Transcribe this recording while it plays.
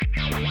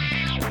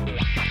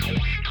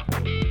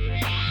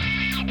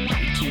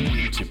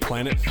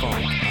Planet Funk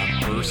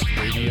on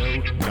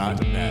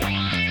burstradio.net.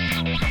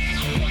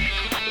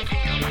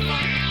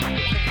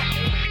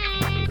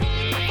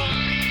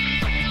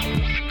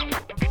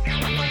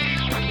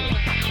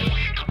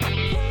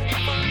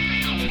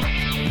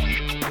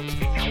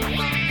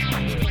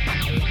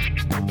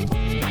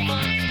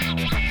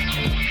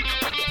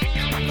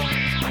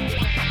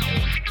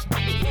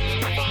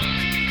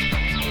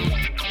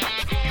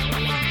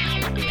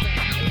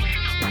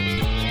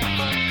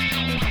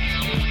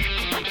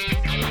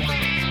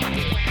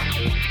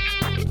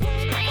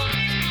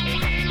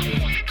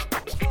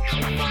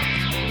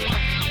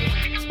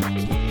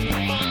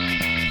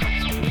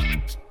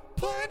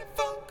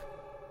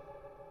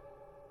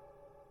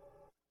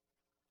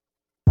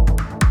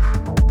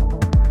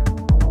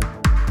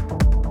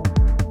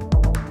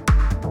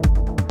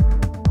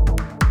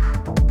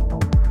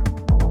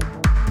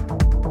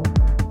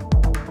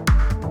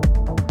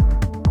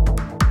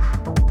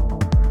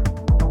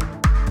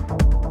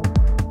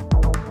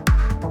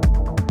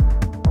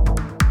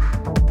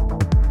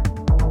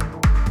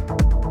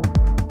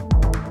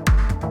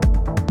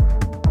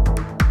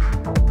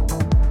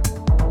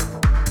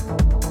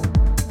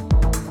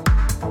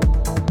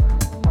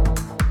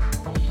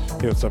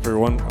 Hey, what's up,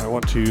 everyone? I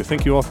want to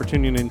thank you all for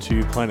tuning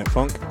into Planet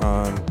Funk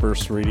on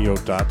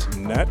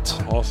burstradio.net.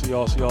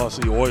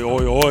 Aussie, oi,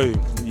 oi, oi.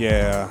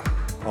 Yeah,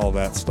 all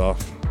that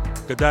stuff.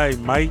 Good day,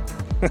 mate.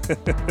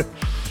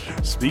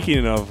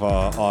 Speaking of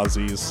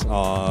Aussies,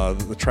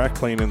 the track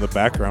playing in the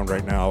background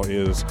right now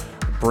is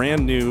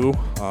brand new,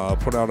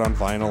 put out on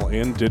vinyl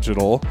and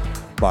digital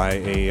by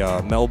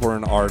a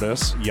Melbourne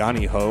artist,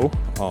 Yanni Ho.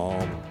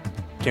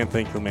 Can't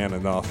thank the man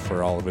enough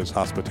for all of his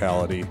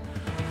hospitality.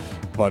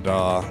 But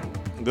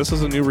this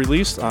is a new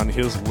release on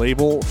his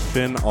label,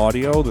 Finn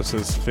Audio. This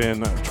is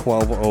Finn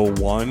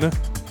 1201.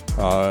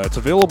 It's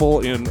available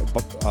in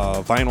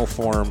vinyl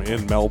form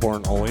in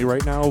Melbourne only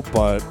right now,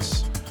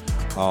 but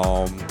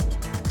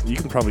you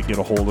can probably get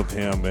a hold of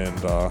him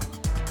and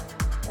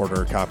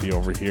order a copy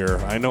over here.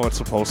 I know it's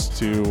supposed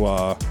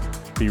to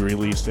be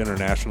released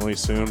internationally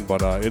soon,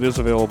 but it is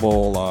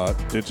available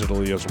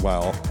digitally as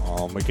well.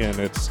 Again,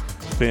 it's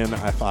Finn, Finn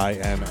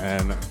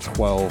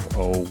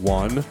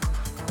 1201.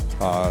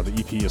 The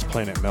EP is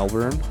Planet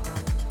Melbourne,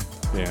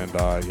 and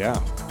yeah,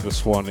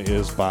 this one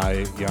is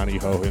by Yanni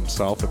Ho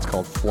himself. It's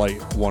called Flight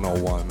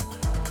 101.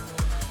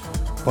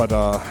 But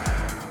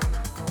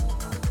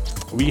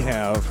we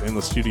have in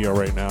the studio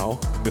right now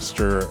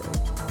Mr.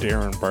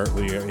 Darren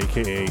Bartley,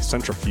 aka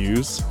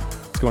Centrifuge.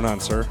 What's going on,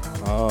 sir?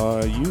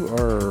 You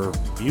are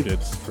muted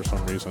for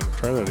some reason.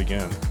 Try that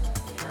again.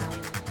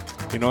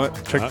 You know what?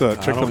 Check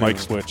the mic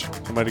switch.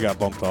 It might have got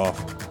bumped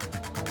off.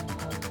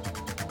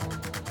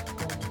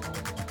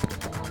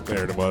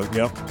 There it was.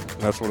 Yep,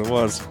 that's what it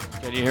was.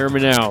 Can you hear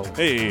me now?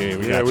 Hey,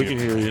 we can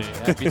hear you.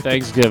 Happy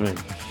Thanksgiving.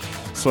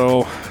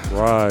 So,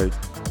 Right.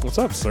 what's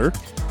up, sir?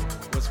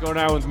 What's going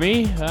on with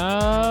me?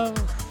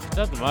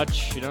 Nothing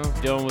much,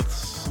 dealing with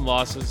some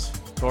losses.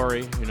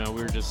 Corey, we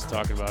were just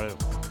talking about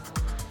it.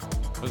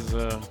 Was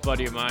a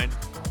buddy of mine.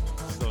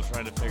 Still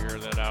trying to figure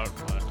that out,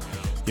 but,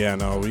 Yeah,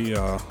 no, we,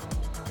 a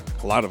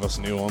lot of us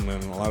knew him,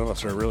 and a lot of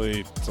us are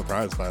really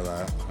surprised by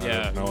that. I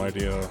had no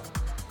idea.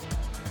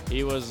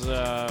 He was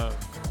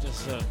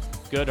just a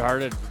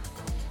good-hearted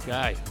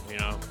guy,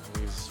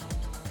 He's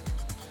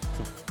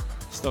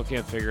still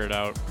can't figure it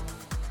out.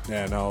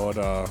 Yeah, no,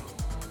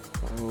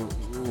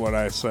 what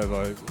I said,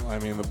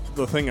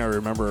 the thing I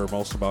remember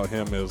most about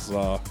him is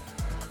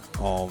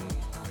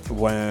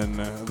when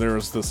there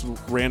was this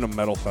random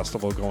metal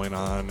festival going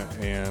on,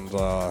 and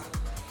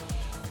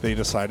they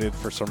decided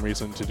for some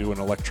reason to do an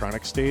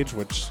electronic stage,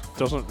 which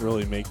doesn't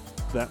really make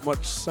that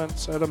much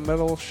sense at a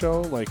metal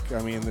show.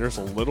 There's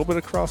a little bit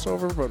of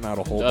crossover, but not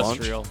a whole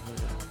Industrial. bunch.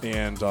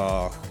 And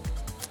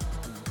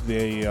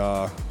they,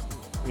 I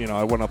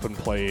went up and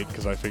played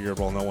because I figured,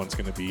 well, no one's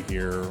going to be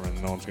here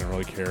and no one's going to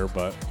really care.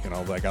 But,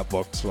 I got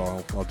booked,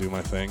 so I'll do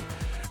my thing.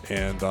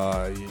 And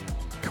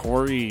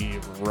Corey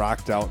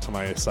rocked out to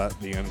my set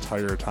the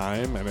entire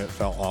time, and it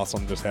felt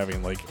awesome just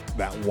having,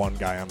 that one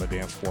guy on the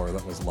dance floor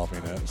that was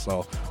loving it.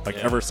 So,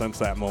 ever since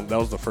that moment, that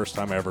was the first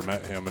time I ever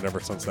met him, and ever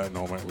since that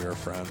moment, we were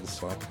friends.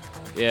 So,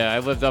 yeah, I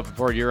lived up in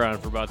Port Huron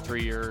for about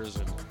 3 years,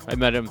 and I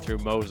met him through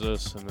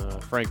Moses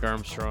and Frank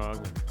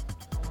Armstrong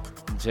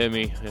and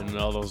Timmy and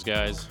all those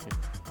guys.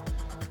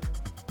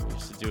 We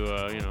used to do,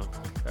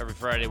 every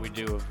Friday we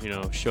do,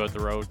 a show at the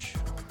Roach.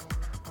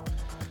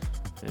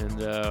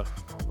 And,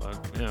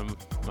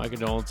 my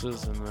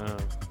condolences, and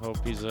hope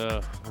he's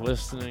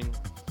listening.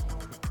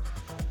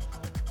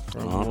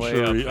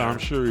 I'm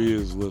sure he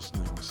is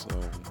listening, so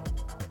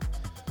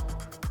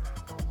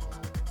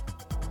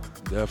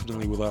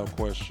definitely without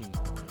question.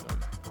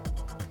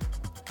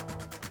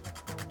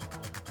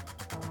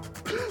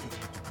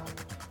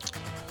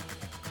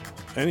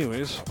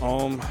 anyways,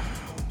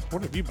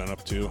 what have you been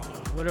up to?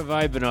 What have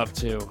I been up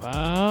to?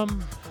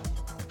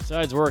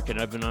 Besides working,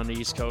 I've been on the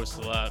East Coast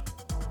a lot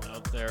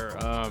out there.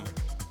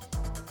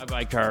 I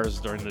buy cars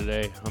during the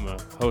day. I'm a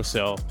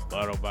wholesale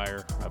auto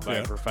buyer. I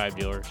buy for 5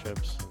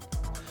 dealerships.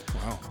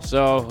 Wow.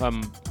 So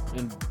I'm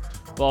in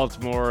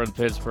Baltimore and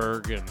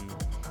Pittsburgh and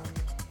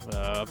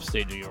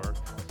upstate New York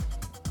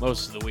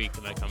most of the week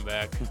when I come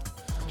back. Do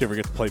you ever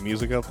get to play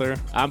music out there?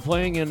 I'm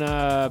playing in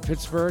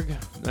Pittsburgh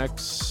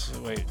it's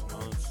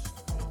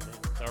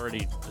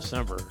already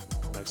December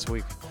next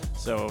week.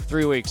 So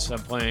 3 weeks I'm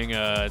playing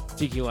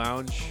Tiki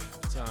Lounge.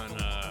 It's on,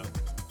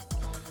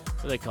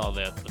 what do they call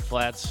that? The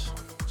Flats,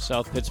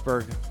 South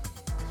Pittsburgh.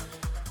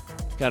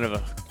 Kind of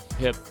a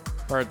hip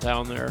part of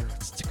town there.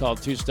 It's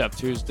called Two Step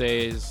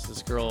Tuesdays.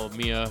 This girl,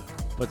 Mia,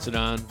 puts it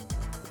on.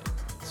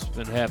 It's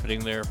been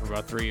happening there for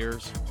about 3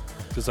 years.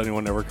 Does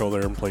anyone ever go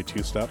there and play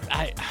two-step?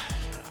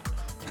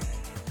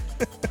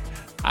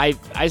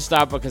 I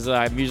stop because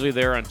I'm usually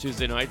there on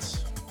Tuesday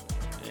nights,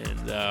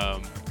 and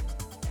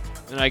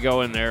I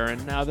go in there,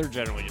 and now they're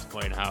generally just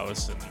playing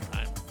house, and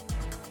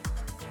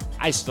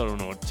I still don't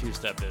know what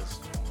two-step is.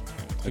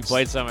 If you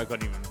played some, I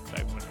couldn't even.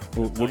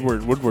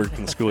 Woodward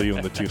can school you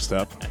in the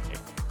two-step.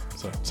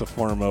 It's a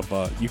form of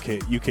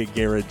UK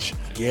garage.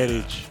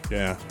 Garage.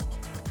 Yeah.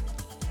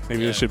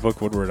 Maybe we should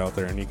book Woodward out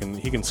there, and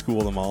he can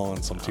school them all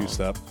in some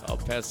two-step. I'll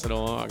pass it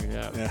along.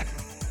 Yeah.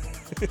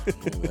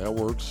 That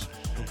works.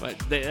 But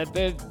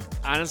they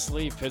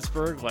honestly,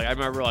 Pittsburgh, like I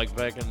remember, like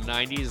back in the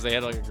 '90s, they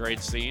had like a great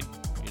scene.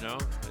 You know,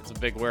 it's a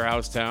big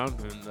warehouse town,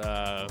 and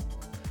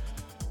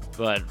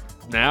but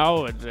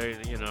now,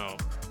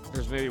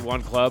 there's maybe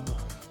one club.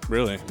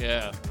 Really?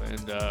 Yeah,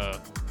 and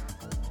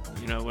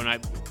when I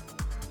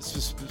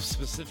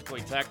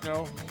specifically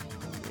techno,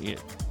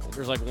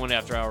 there's like one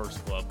after hours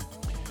club.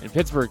 And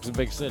Pittsburgh's a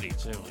big city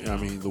too. I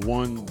mean, the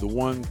one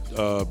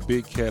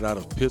big cat out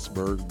of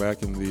Pittsburgh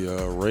back in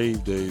the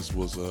rave days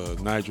was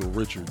Nigel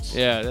Richards.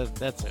 Yeah,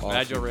 that's it. Off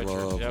Nigel of,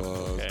 Richards.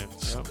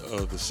 Yep.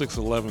 The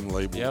 611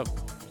 label. Yep.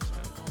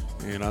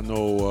 And I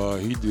know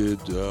he did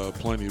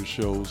plenty of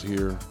shows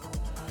here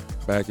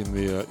back in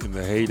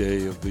the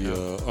heyday of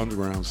the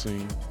underground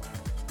scene.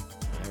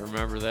 I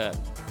remember that.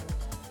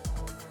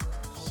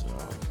 So,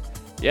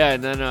 yeah,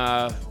 and then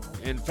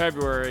in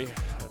February.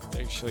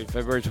 Actually,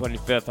 February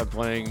 25th, I'm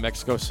playing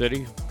Mexico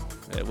City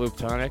at Loop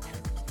Tonic.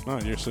 Oh,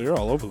 you're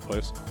all over the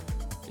place.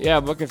 Yeah,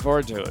 I'm looking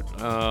forward to it.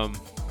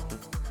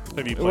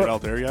 Have you played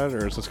out there yet,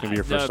 or is this going to be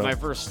your first time? My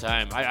first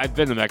time. I've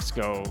been to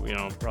Mexico,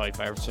 probably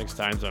 5 or 6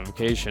 times on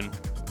vacation.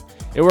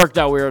 It worked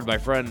out weird. My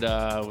friend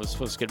was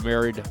supposed to get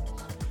married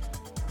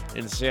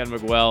in San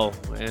Miguel,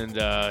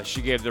 and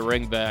she gave the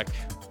ring back.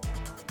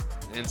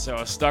 And so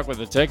I was stuck with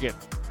the ticket,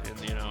 and,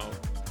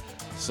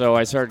 so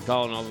I started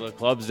calling all the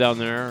clubs down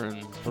there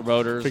and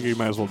promoters. Figure you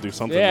might as well do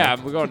something. Yeah,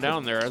 I'm going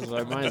down there, so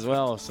I might as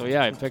well. So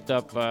yeah, I picked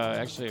up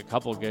actually a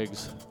couple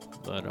gigs,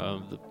 but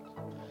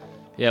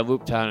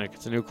Loop Tonic.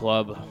 It's a new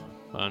club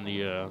on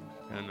the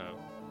kind of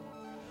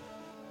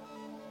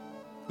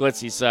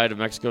glitzy side of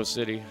Mexico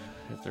City,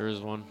 if there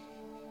is one.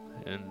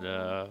 And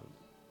I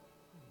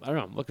don't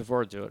know. I'm looking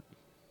forward to it.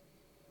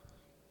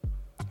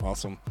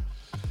 Awesome.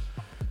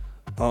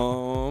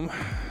 Do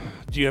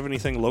you have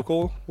anything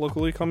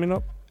locally coming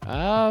up?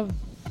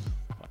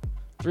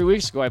 3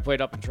 weeks ago, I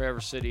played up in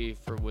Traverse City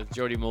with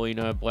Jody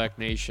Molina, Black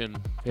Nation,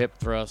 Hip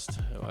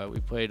Thrust. We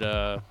played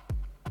up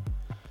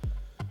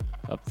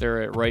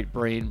there at Right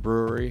Brain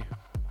Brewery.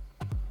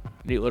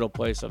 Neat little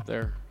place up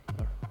there,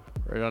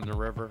 right on the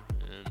river,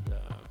 and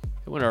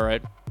it went all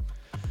right.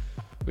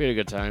 We had a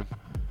good time.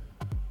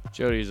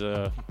 Jody's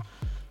a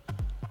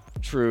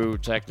true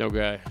techno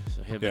guy.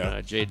 So him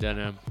and Jay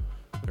Denham,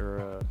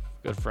 they're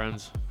good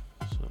friends.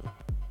 So.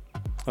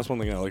 That's one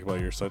thing I like about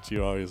your sets.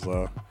 You always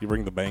you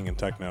bring the bang in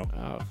techno.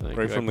 Oh, thank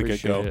right you. from the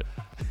get-go.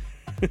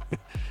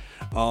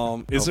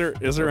 Is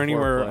there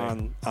anywhere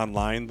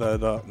online that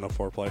no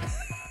foreplay?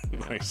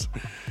 Nice.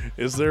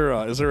 Is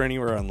there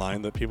anywhere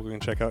online that people can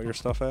check out your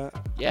stuff at?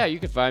 Yeah, you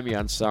can find me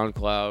on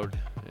SoundCloud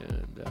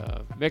and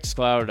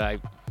Mixcloud. I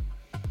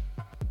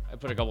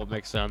put a couple of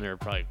mixes on there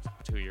probably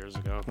 2 years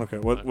ago. Okay.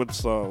 What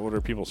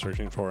are people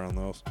searching for on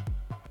those?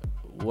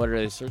 What are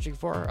they searching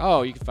for?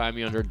 Oh, you can find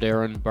me under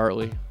Darren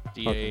Bartley.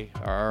 Darrin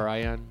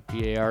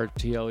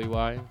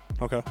Bartley.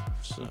 Okay.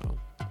 So.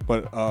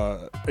 But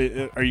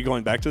are you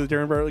going back to the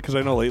Darren Bartley? Because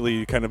I know lately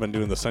you kind of been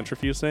doing the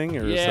centrifuge thing.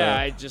 Or yeah,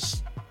 I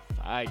just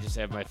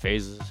have my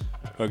phases.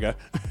 Okay.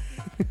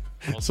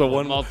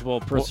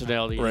 Multiple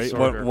personality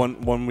disorder.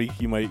 One week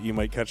you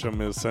might catch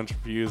him as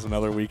centrifuge.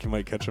 Another week you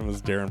might catch him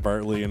as Darren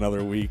Bartley.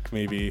 Another week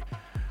maybe.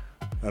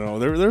 I don't know.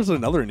 There's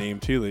another name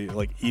too,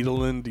 like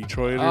Edelin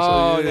Detroit or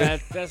something. Oh,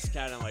 that's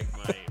kind of like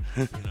my,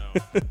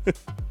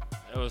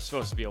 it was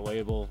supposed to be a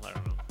label. I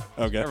don't know.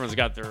 Okay. Everyone's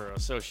got their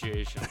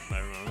association. I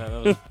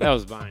don't know. That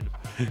was mine.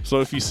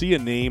 So if you see a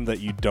name that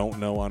you don't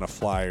know on a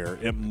flyer,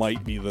 it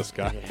might be this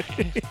guy.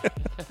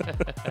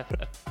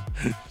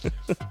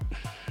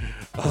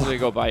 I'm gonna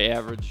go by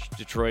Average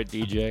Detroit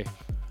DJ.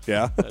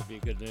 Yeah. That'd be a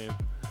good name.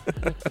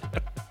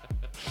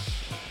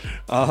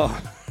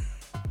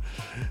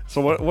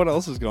 So what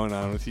else is going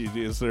on with you?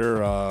 Is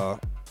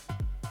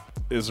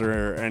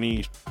there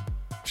any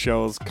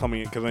shows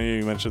coming? Because I know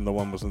you mentioned the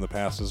one was in the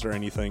past. Is there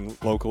anything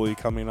locally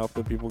coming up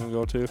that people can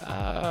go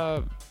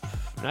to?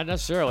 Not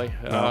necessarily.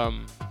 No.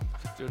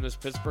 Doing this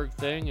Pittsburgh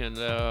thing, and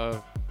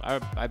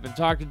I've been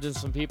talking to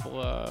some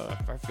people. I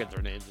forget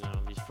their names now.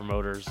 These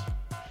promoters.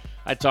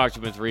 I talked to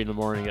them at 3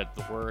 a.m. at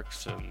the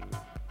works and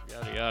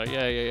yada yada.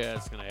 Yeah.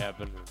 It's gonna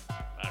happen.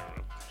 I don't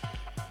know.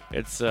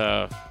 It's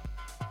a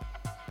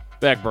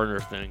back burner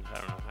thing. I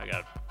don't know.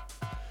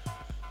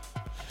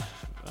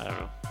 I don't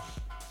know.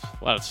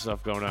 A lot of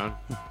stuff going on.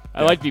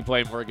 I like to be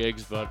playing more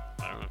gigs, but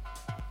I don't know.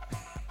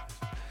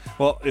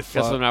 Well, if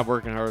Guess I'm not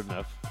working hard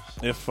enough.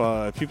 If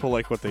people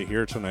like what they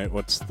hear tonight,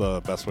 what's the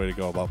best way to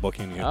go about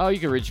booking you? Oh, you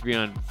can reach me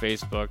on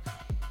Facebook.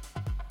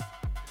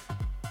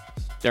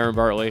 Darren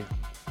Bartley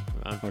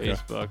on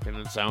Facebook and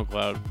then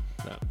SoundCloud.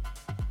 Yeah.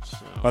 So.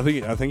 I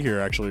think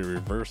you're actually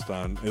reversed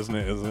on, isn't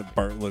it? Isn't it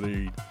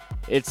Bartley?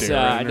 It's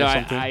Darren no, or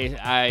something?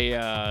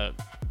 I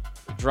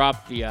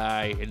dropped the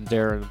I in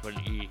Darren and put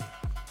an E.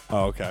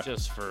 Oh, okay.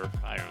 Just for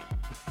I don't know.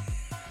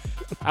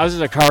 I was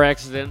in a car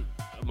accident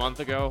a month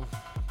ago,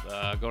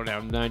 going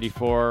down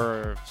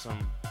 94. Some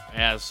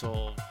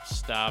asshole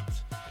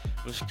stopped,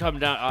 was coming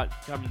down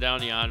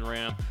the on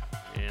ramp,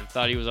 and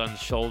thought he was on the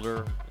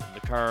shoulder. And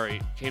the car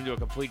came to a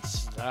complete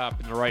stop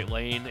in the right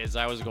lane as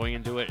I was going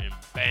into it, and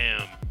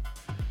bam,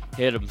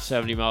 hit him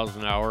 70 miles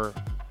an hour.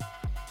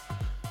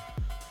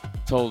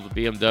 Told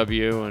the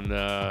BMW, and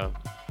I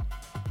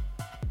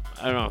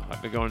don't know.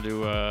 I've been going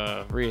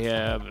to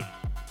rehab, and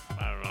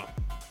I don't know.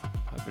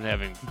 I've been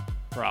having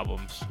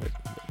problems.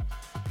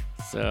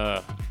 It's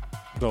a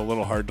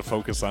little hard to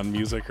focus on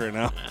music right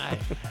now.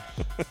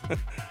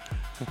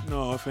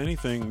 No, if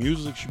anything,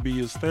 music should be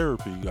his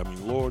therapy. I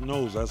mean, Lord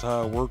knows that's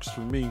how it works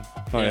for me.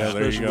 Oh, yeah, there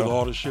especially you go. with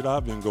all the shit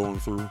I've been going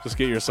through. Just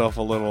get yourself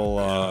a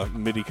little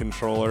MIDI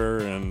controller,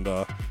 and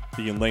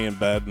you can lay in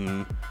bed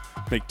and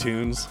make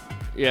tunes.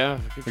 Yeah.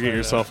 Or get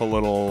yourself a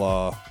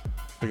little,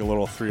 like a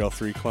little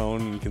 303 clone,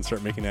 and you can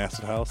start making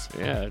acid house.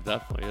 Yeah,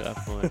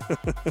 definitely.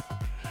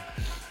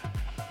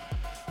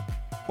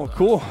 Well,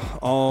 cool.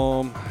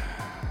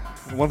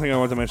 One thing I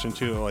wanted to mention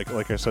too,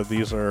 like I said,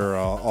 these are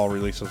all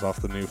releases off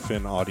the new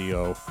Finn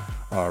Audio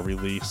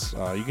release.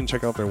 You can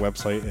check out their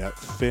website at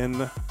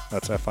Finn,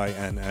 that's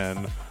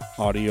FINN,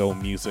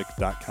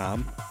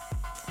 audiomusic.com.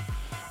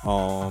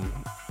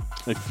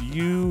 If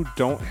you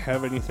don't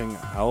have anything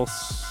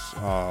else,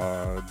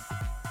 do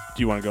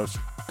you want to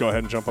go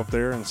ahead and jump up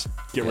there and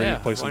get ready to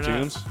play some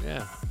tunes?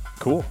 Yeah.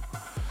 Cool.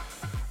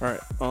 All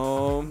right.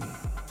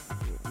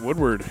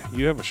 Woodward,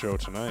 you have a show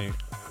tonight.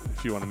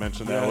 If you want to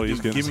mention that while he's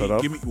getting set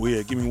up. Give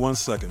me 1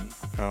 second.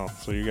 Oh,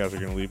 so you guys are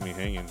going to leave me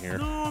hanging here.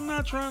 No, I'm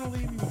not trying to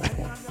leave you.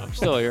 I'm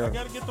still here. I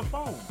got to get the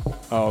phone.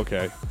 Oh,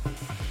 okay.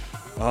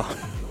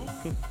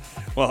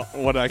 Well,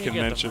 what I can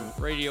get mention.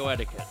 the radio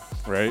etiquette.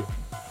 Right?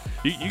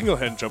 You can go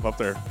ahead and jump up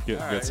there,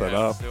 get set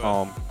up. Let's do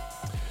it.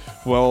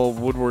 Well,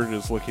 Woodward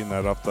is looking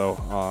that up,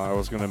 though. I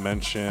was going to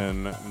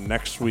mention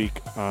next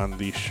week on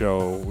the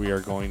show, we are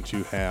going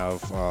to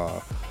have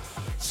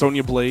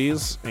Sonia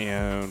Blaze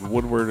and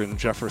Woodward and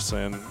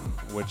Jefferson,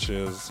 which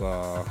is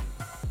I'm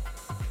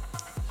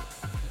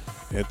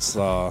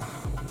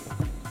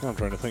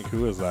trying to think,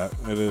 who is that?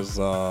 It is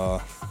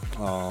I'm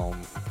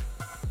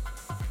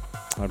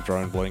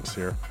drawing blanks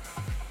here.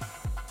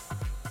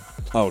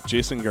 Oh,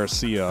 Jason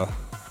Garcia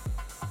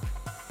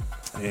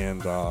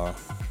and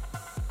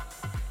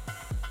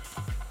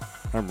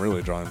I'm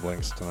really drawing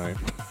blanks tonight.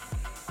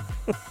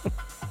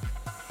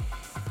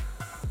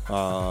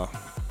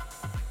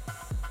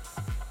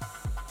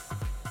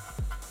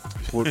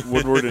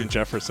 Woodward and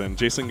Jefferson,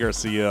 Jason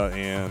Garcia,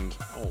 and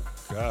oh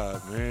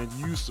God, man,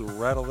 you used to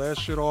rattle that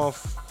shit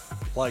off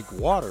like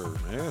water,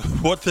 man.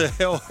 What the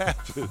hell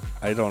happened?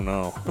 I don't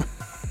know.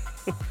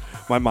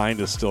 My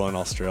mind is still in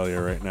Australia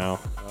right now.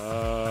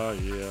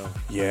 Yeah.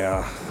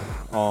 Yeah.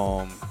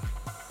 Hold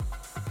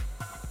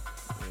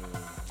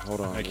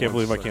on. I can't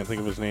believe I can't think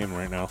of his name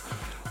right now.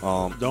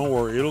 Don't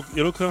worry,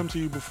 it'll come to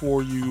you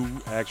before you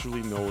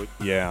actually know it.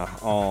 Yeah.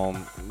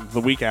 The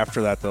week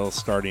after that, though,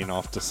 starting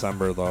off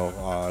December,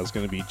 though, is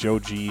going to be Joe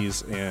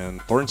G's and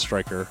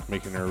Thornstriker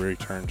making their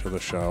return to the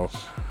show.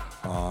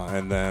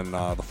 And then the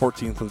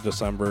 14th of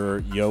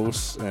December,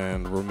 Yos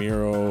and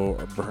Ramiro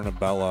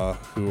Bernabella,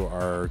 who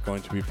are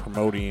going to be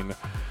promoting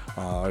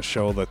a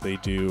show that they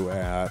do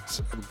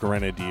at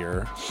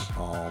Grenadier.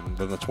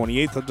 Then the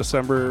 28th of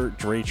December,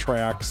 Dre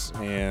Tracks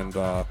and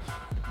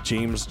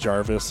James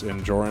Jarvis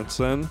and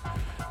Joranson.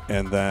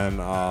 And then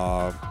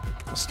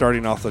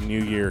starting off the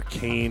new year,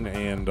 Kane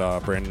and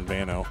Brandon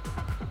Vano.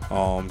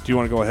 Do you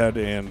want to go ahead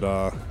and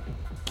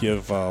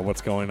give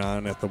what's going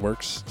on at the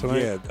Works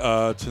tonight?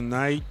 Yeah,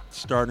 tonight,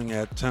 starting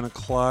at 10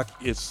 o'clock,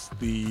 it's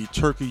the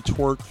Turkey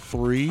Twerk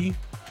 3.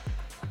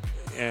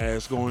 And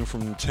it's going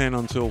from 10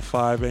 until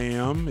 5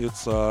 a.m.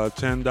 It's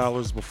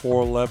 $10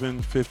 before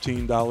 11,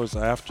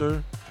 $15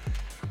 after.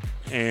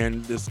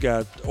 And it's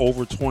got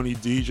over 20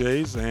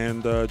 DJs.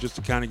 And just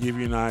to kind of give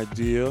you an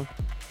idea,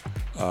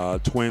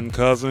 Twin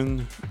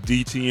Cousin,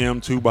 DTM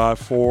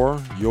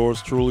 2x4,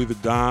 yours truly, The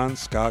Don,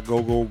 Scott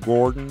Gogo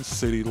Gordon,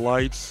 City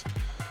Lights,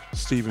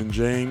 Stephen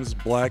James,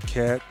 Black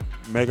Cat,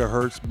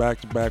 Megahertz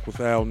back-to-back with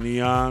Al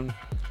Neon,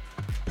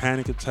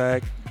 Panic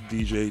Attack,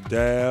 DJ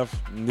Dav,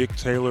 Nick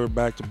Taylor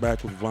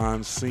back-to-back with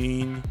Von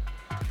Scene,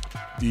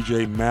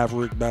 DJ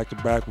Maverick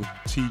back-to-back with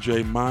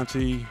TJ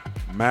Monty,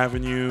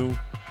 Mavenue,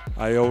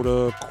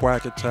 Iota,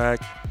 Quack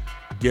Attack,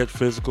 Get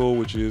Physical,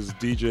 which is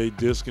DJ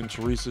Disc and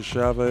Teresa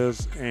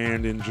Chavez,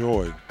 and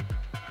Enjoy.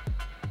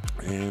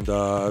 And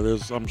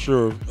there's, I'm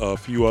sure, a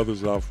few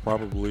others I've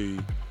probably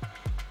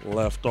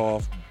left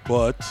off,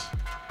 but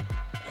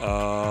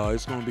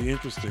it's going to be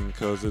interesting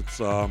because it's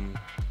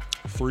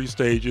 3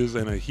 stages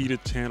and a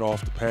heated tent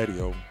off the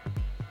patio.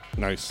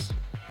 Nice.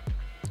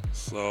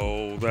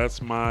 So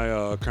that's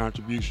my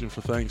contribution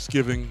for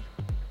Thanksgiving.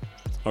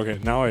 Okay,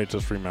 now I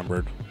just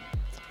remembered.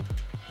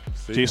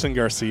 See? Jason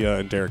Garcia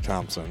and Derek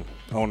Thompson,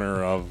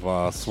 owner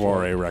of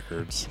Soiree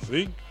Records.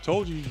 See?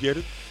 Told you get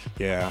it.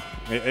 Yeah,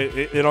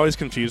 it always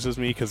confuses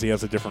me because he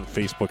has a different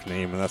Facebook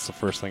name, and that's the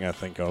first thing I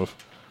think of.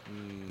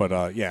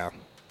 But yeah,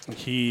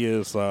 he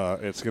is.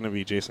 It's going to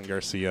be Jason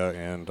Garcia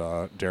and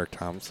Derek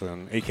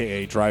Thompson,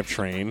 aka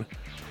Drivetrain,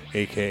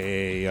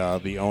 aka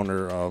the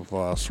owner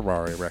of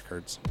Soiree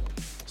Records.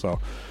 So,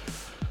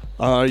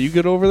 you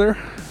good over there?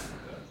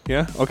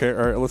 Yeah? Okay, all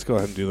right, let's go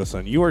ahead and do this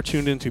then. You are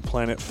tuned into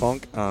Planet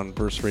Funk on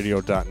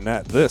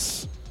burstradio.net.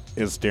 This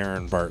is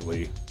Darren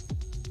Bartley.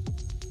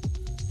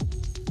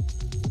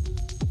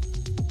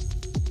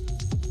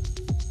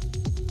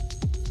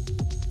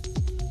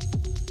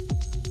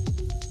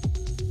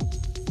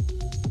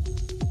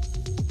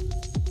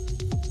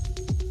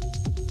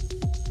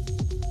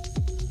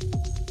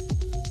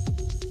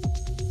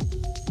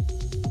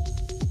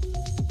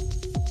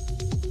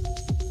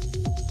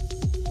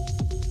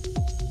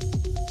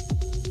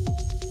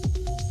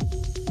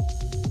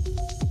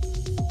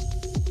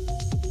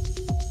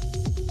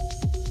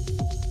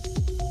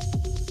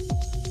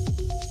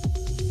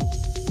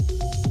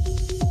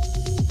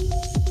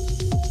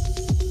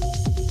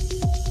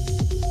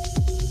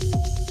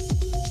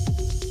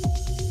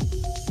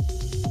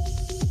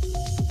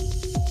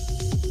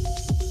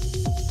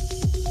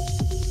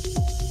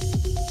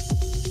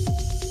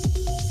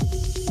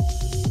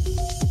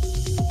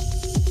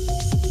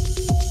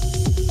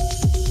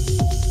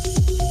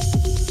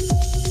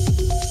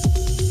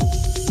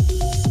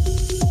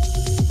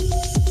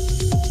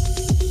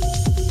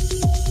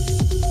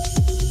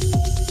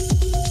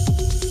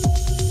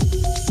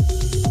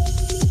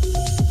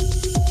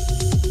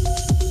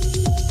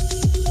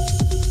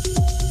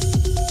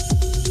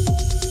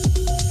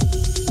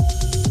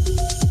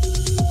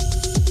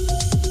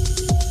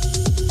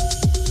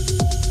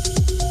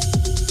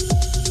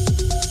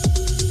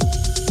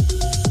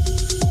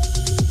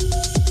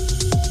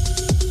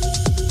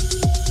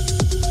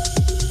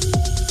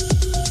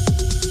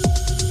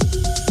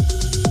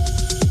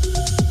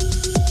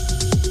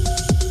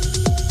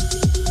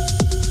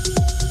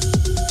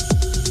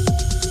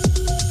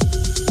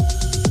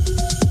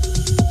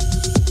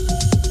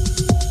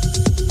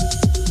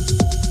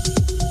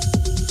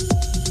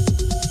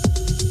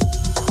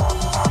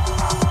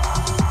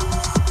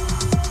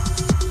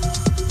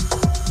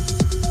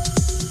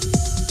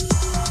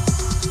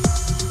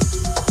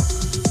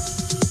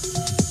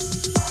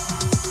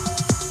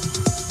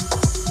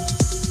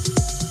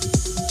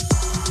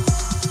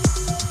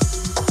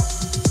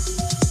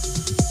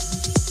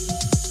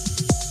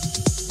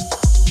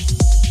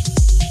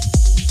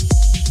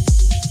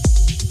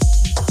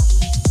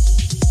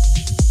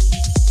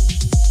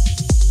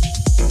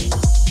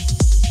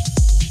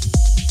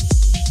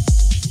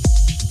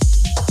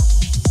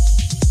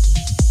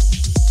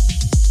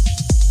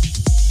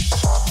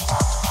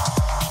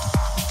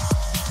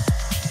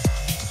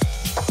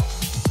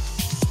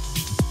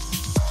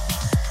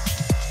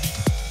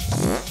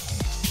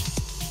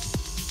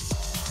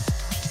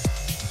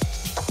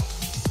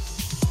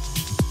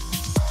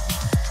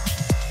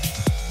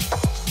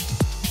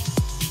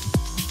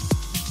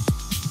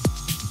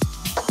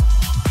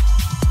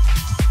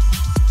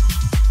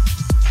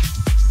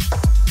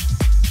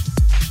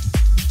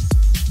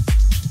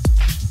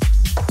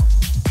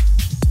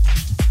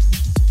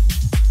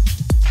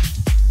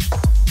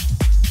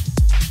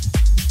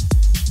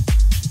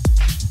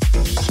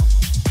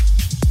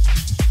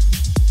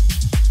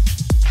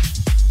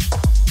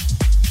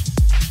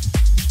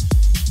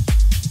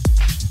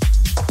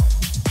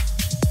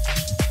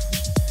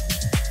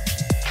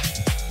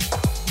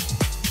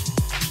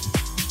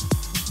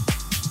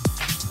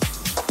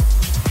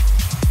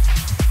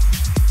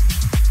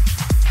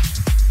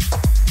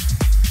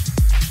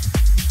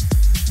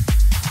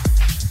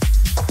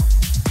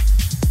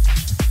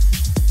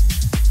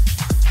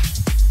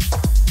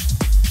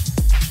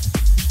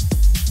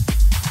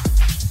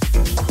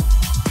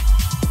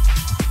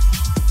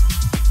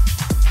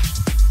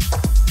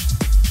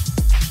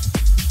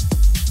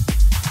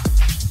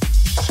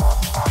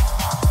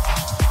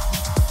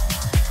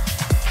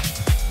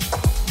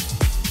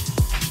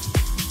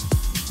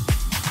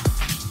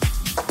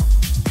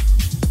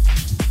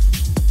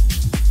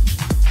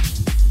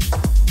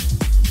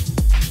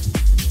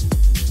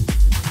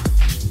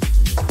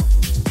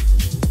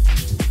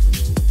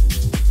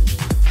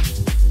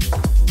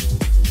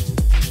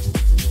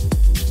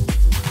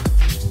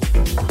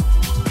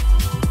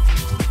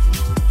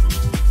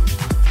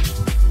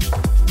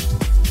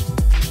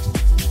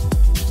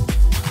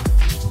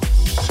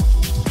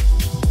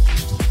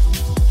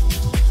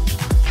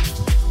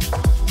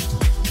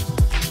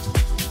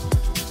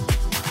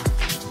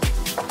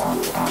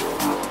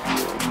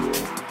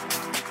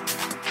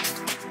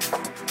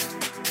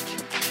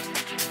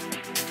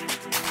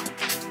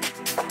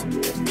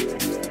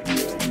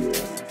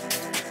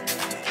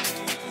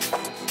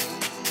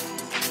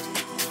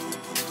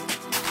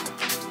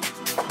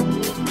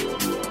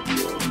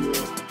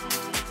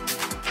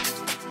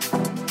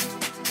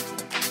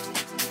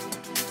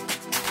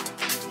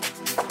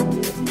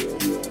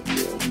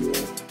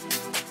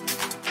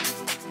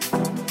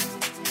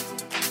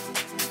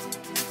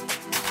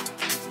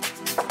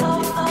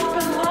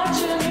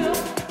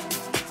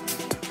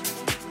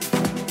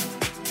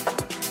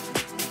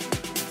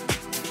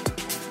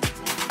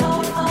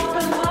 I've been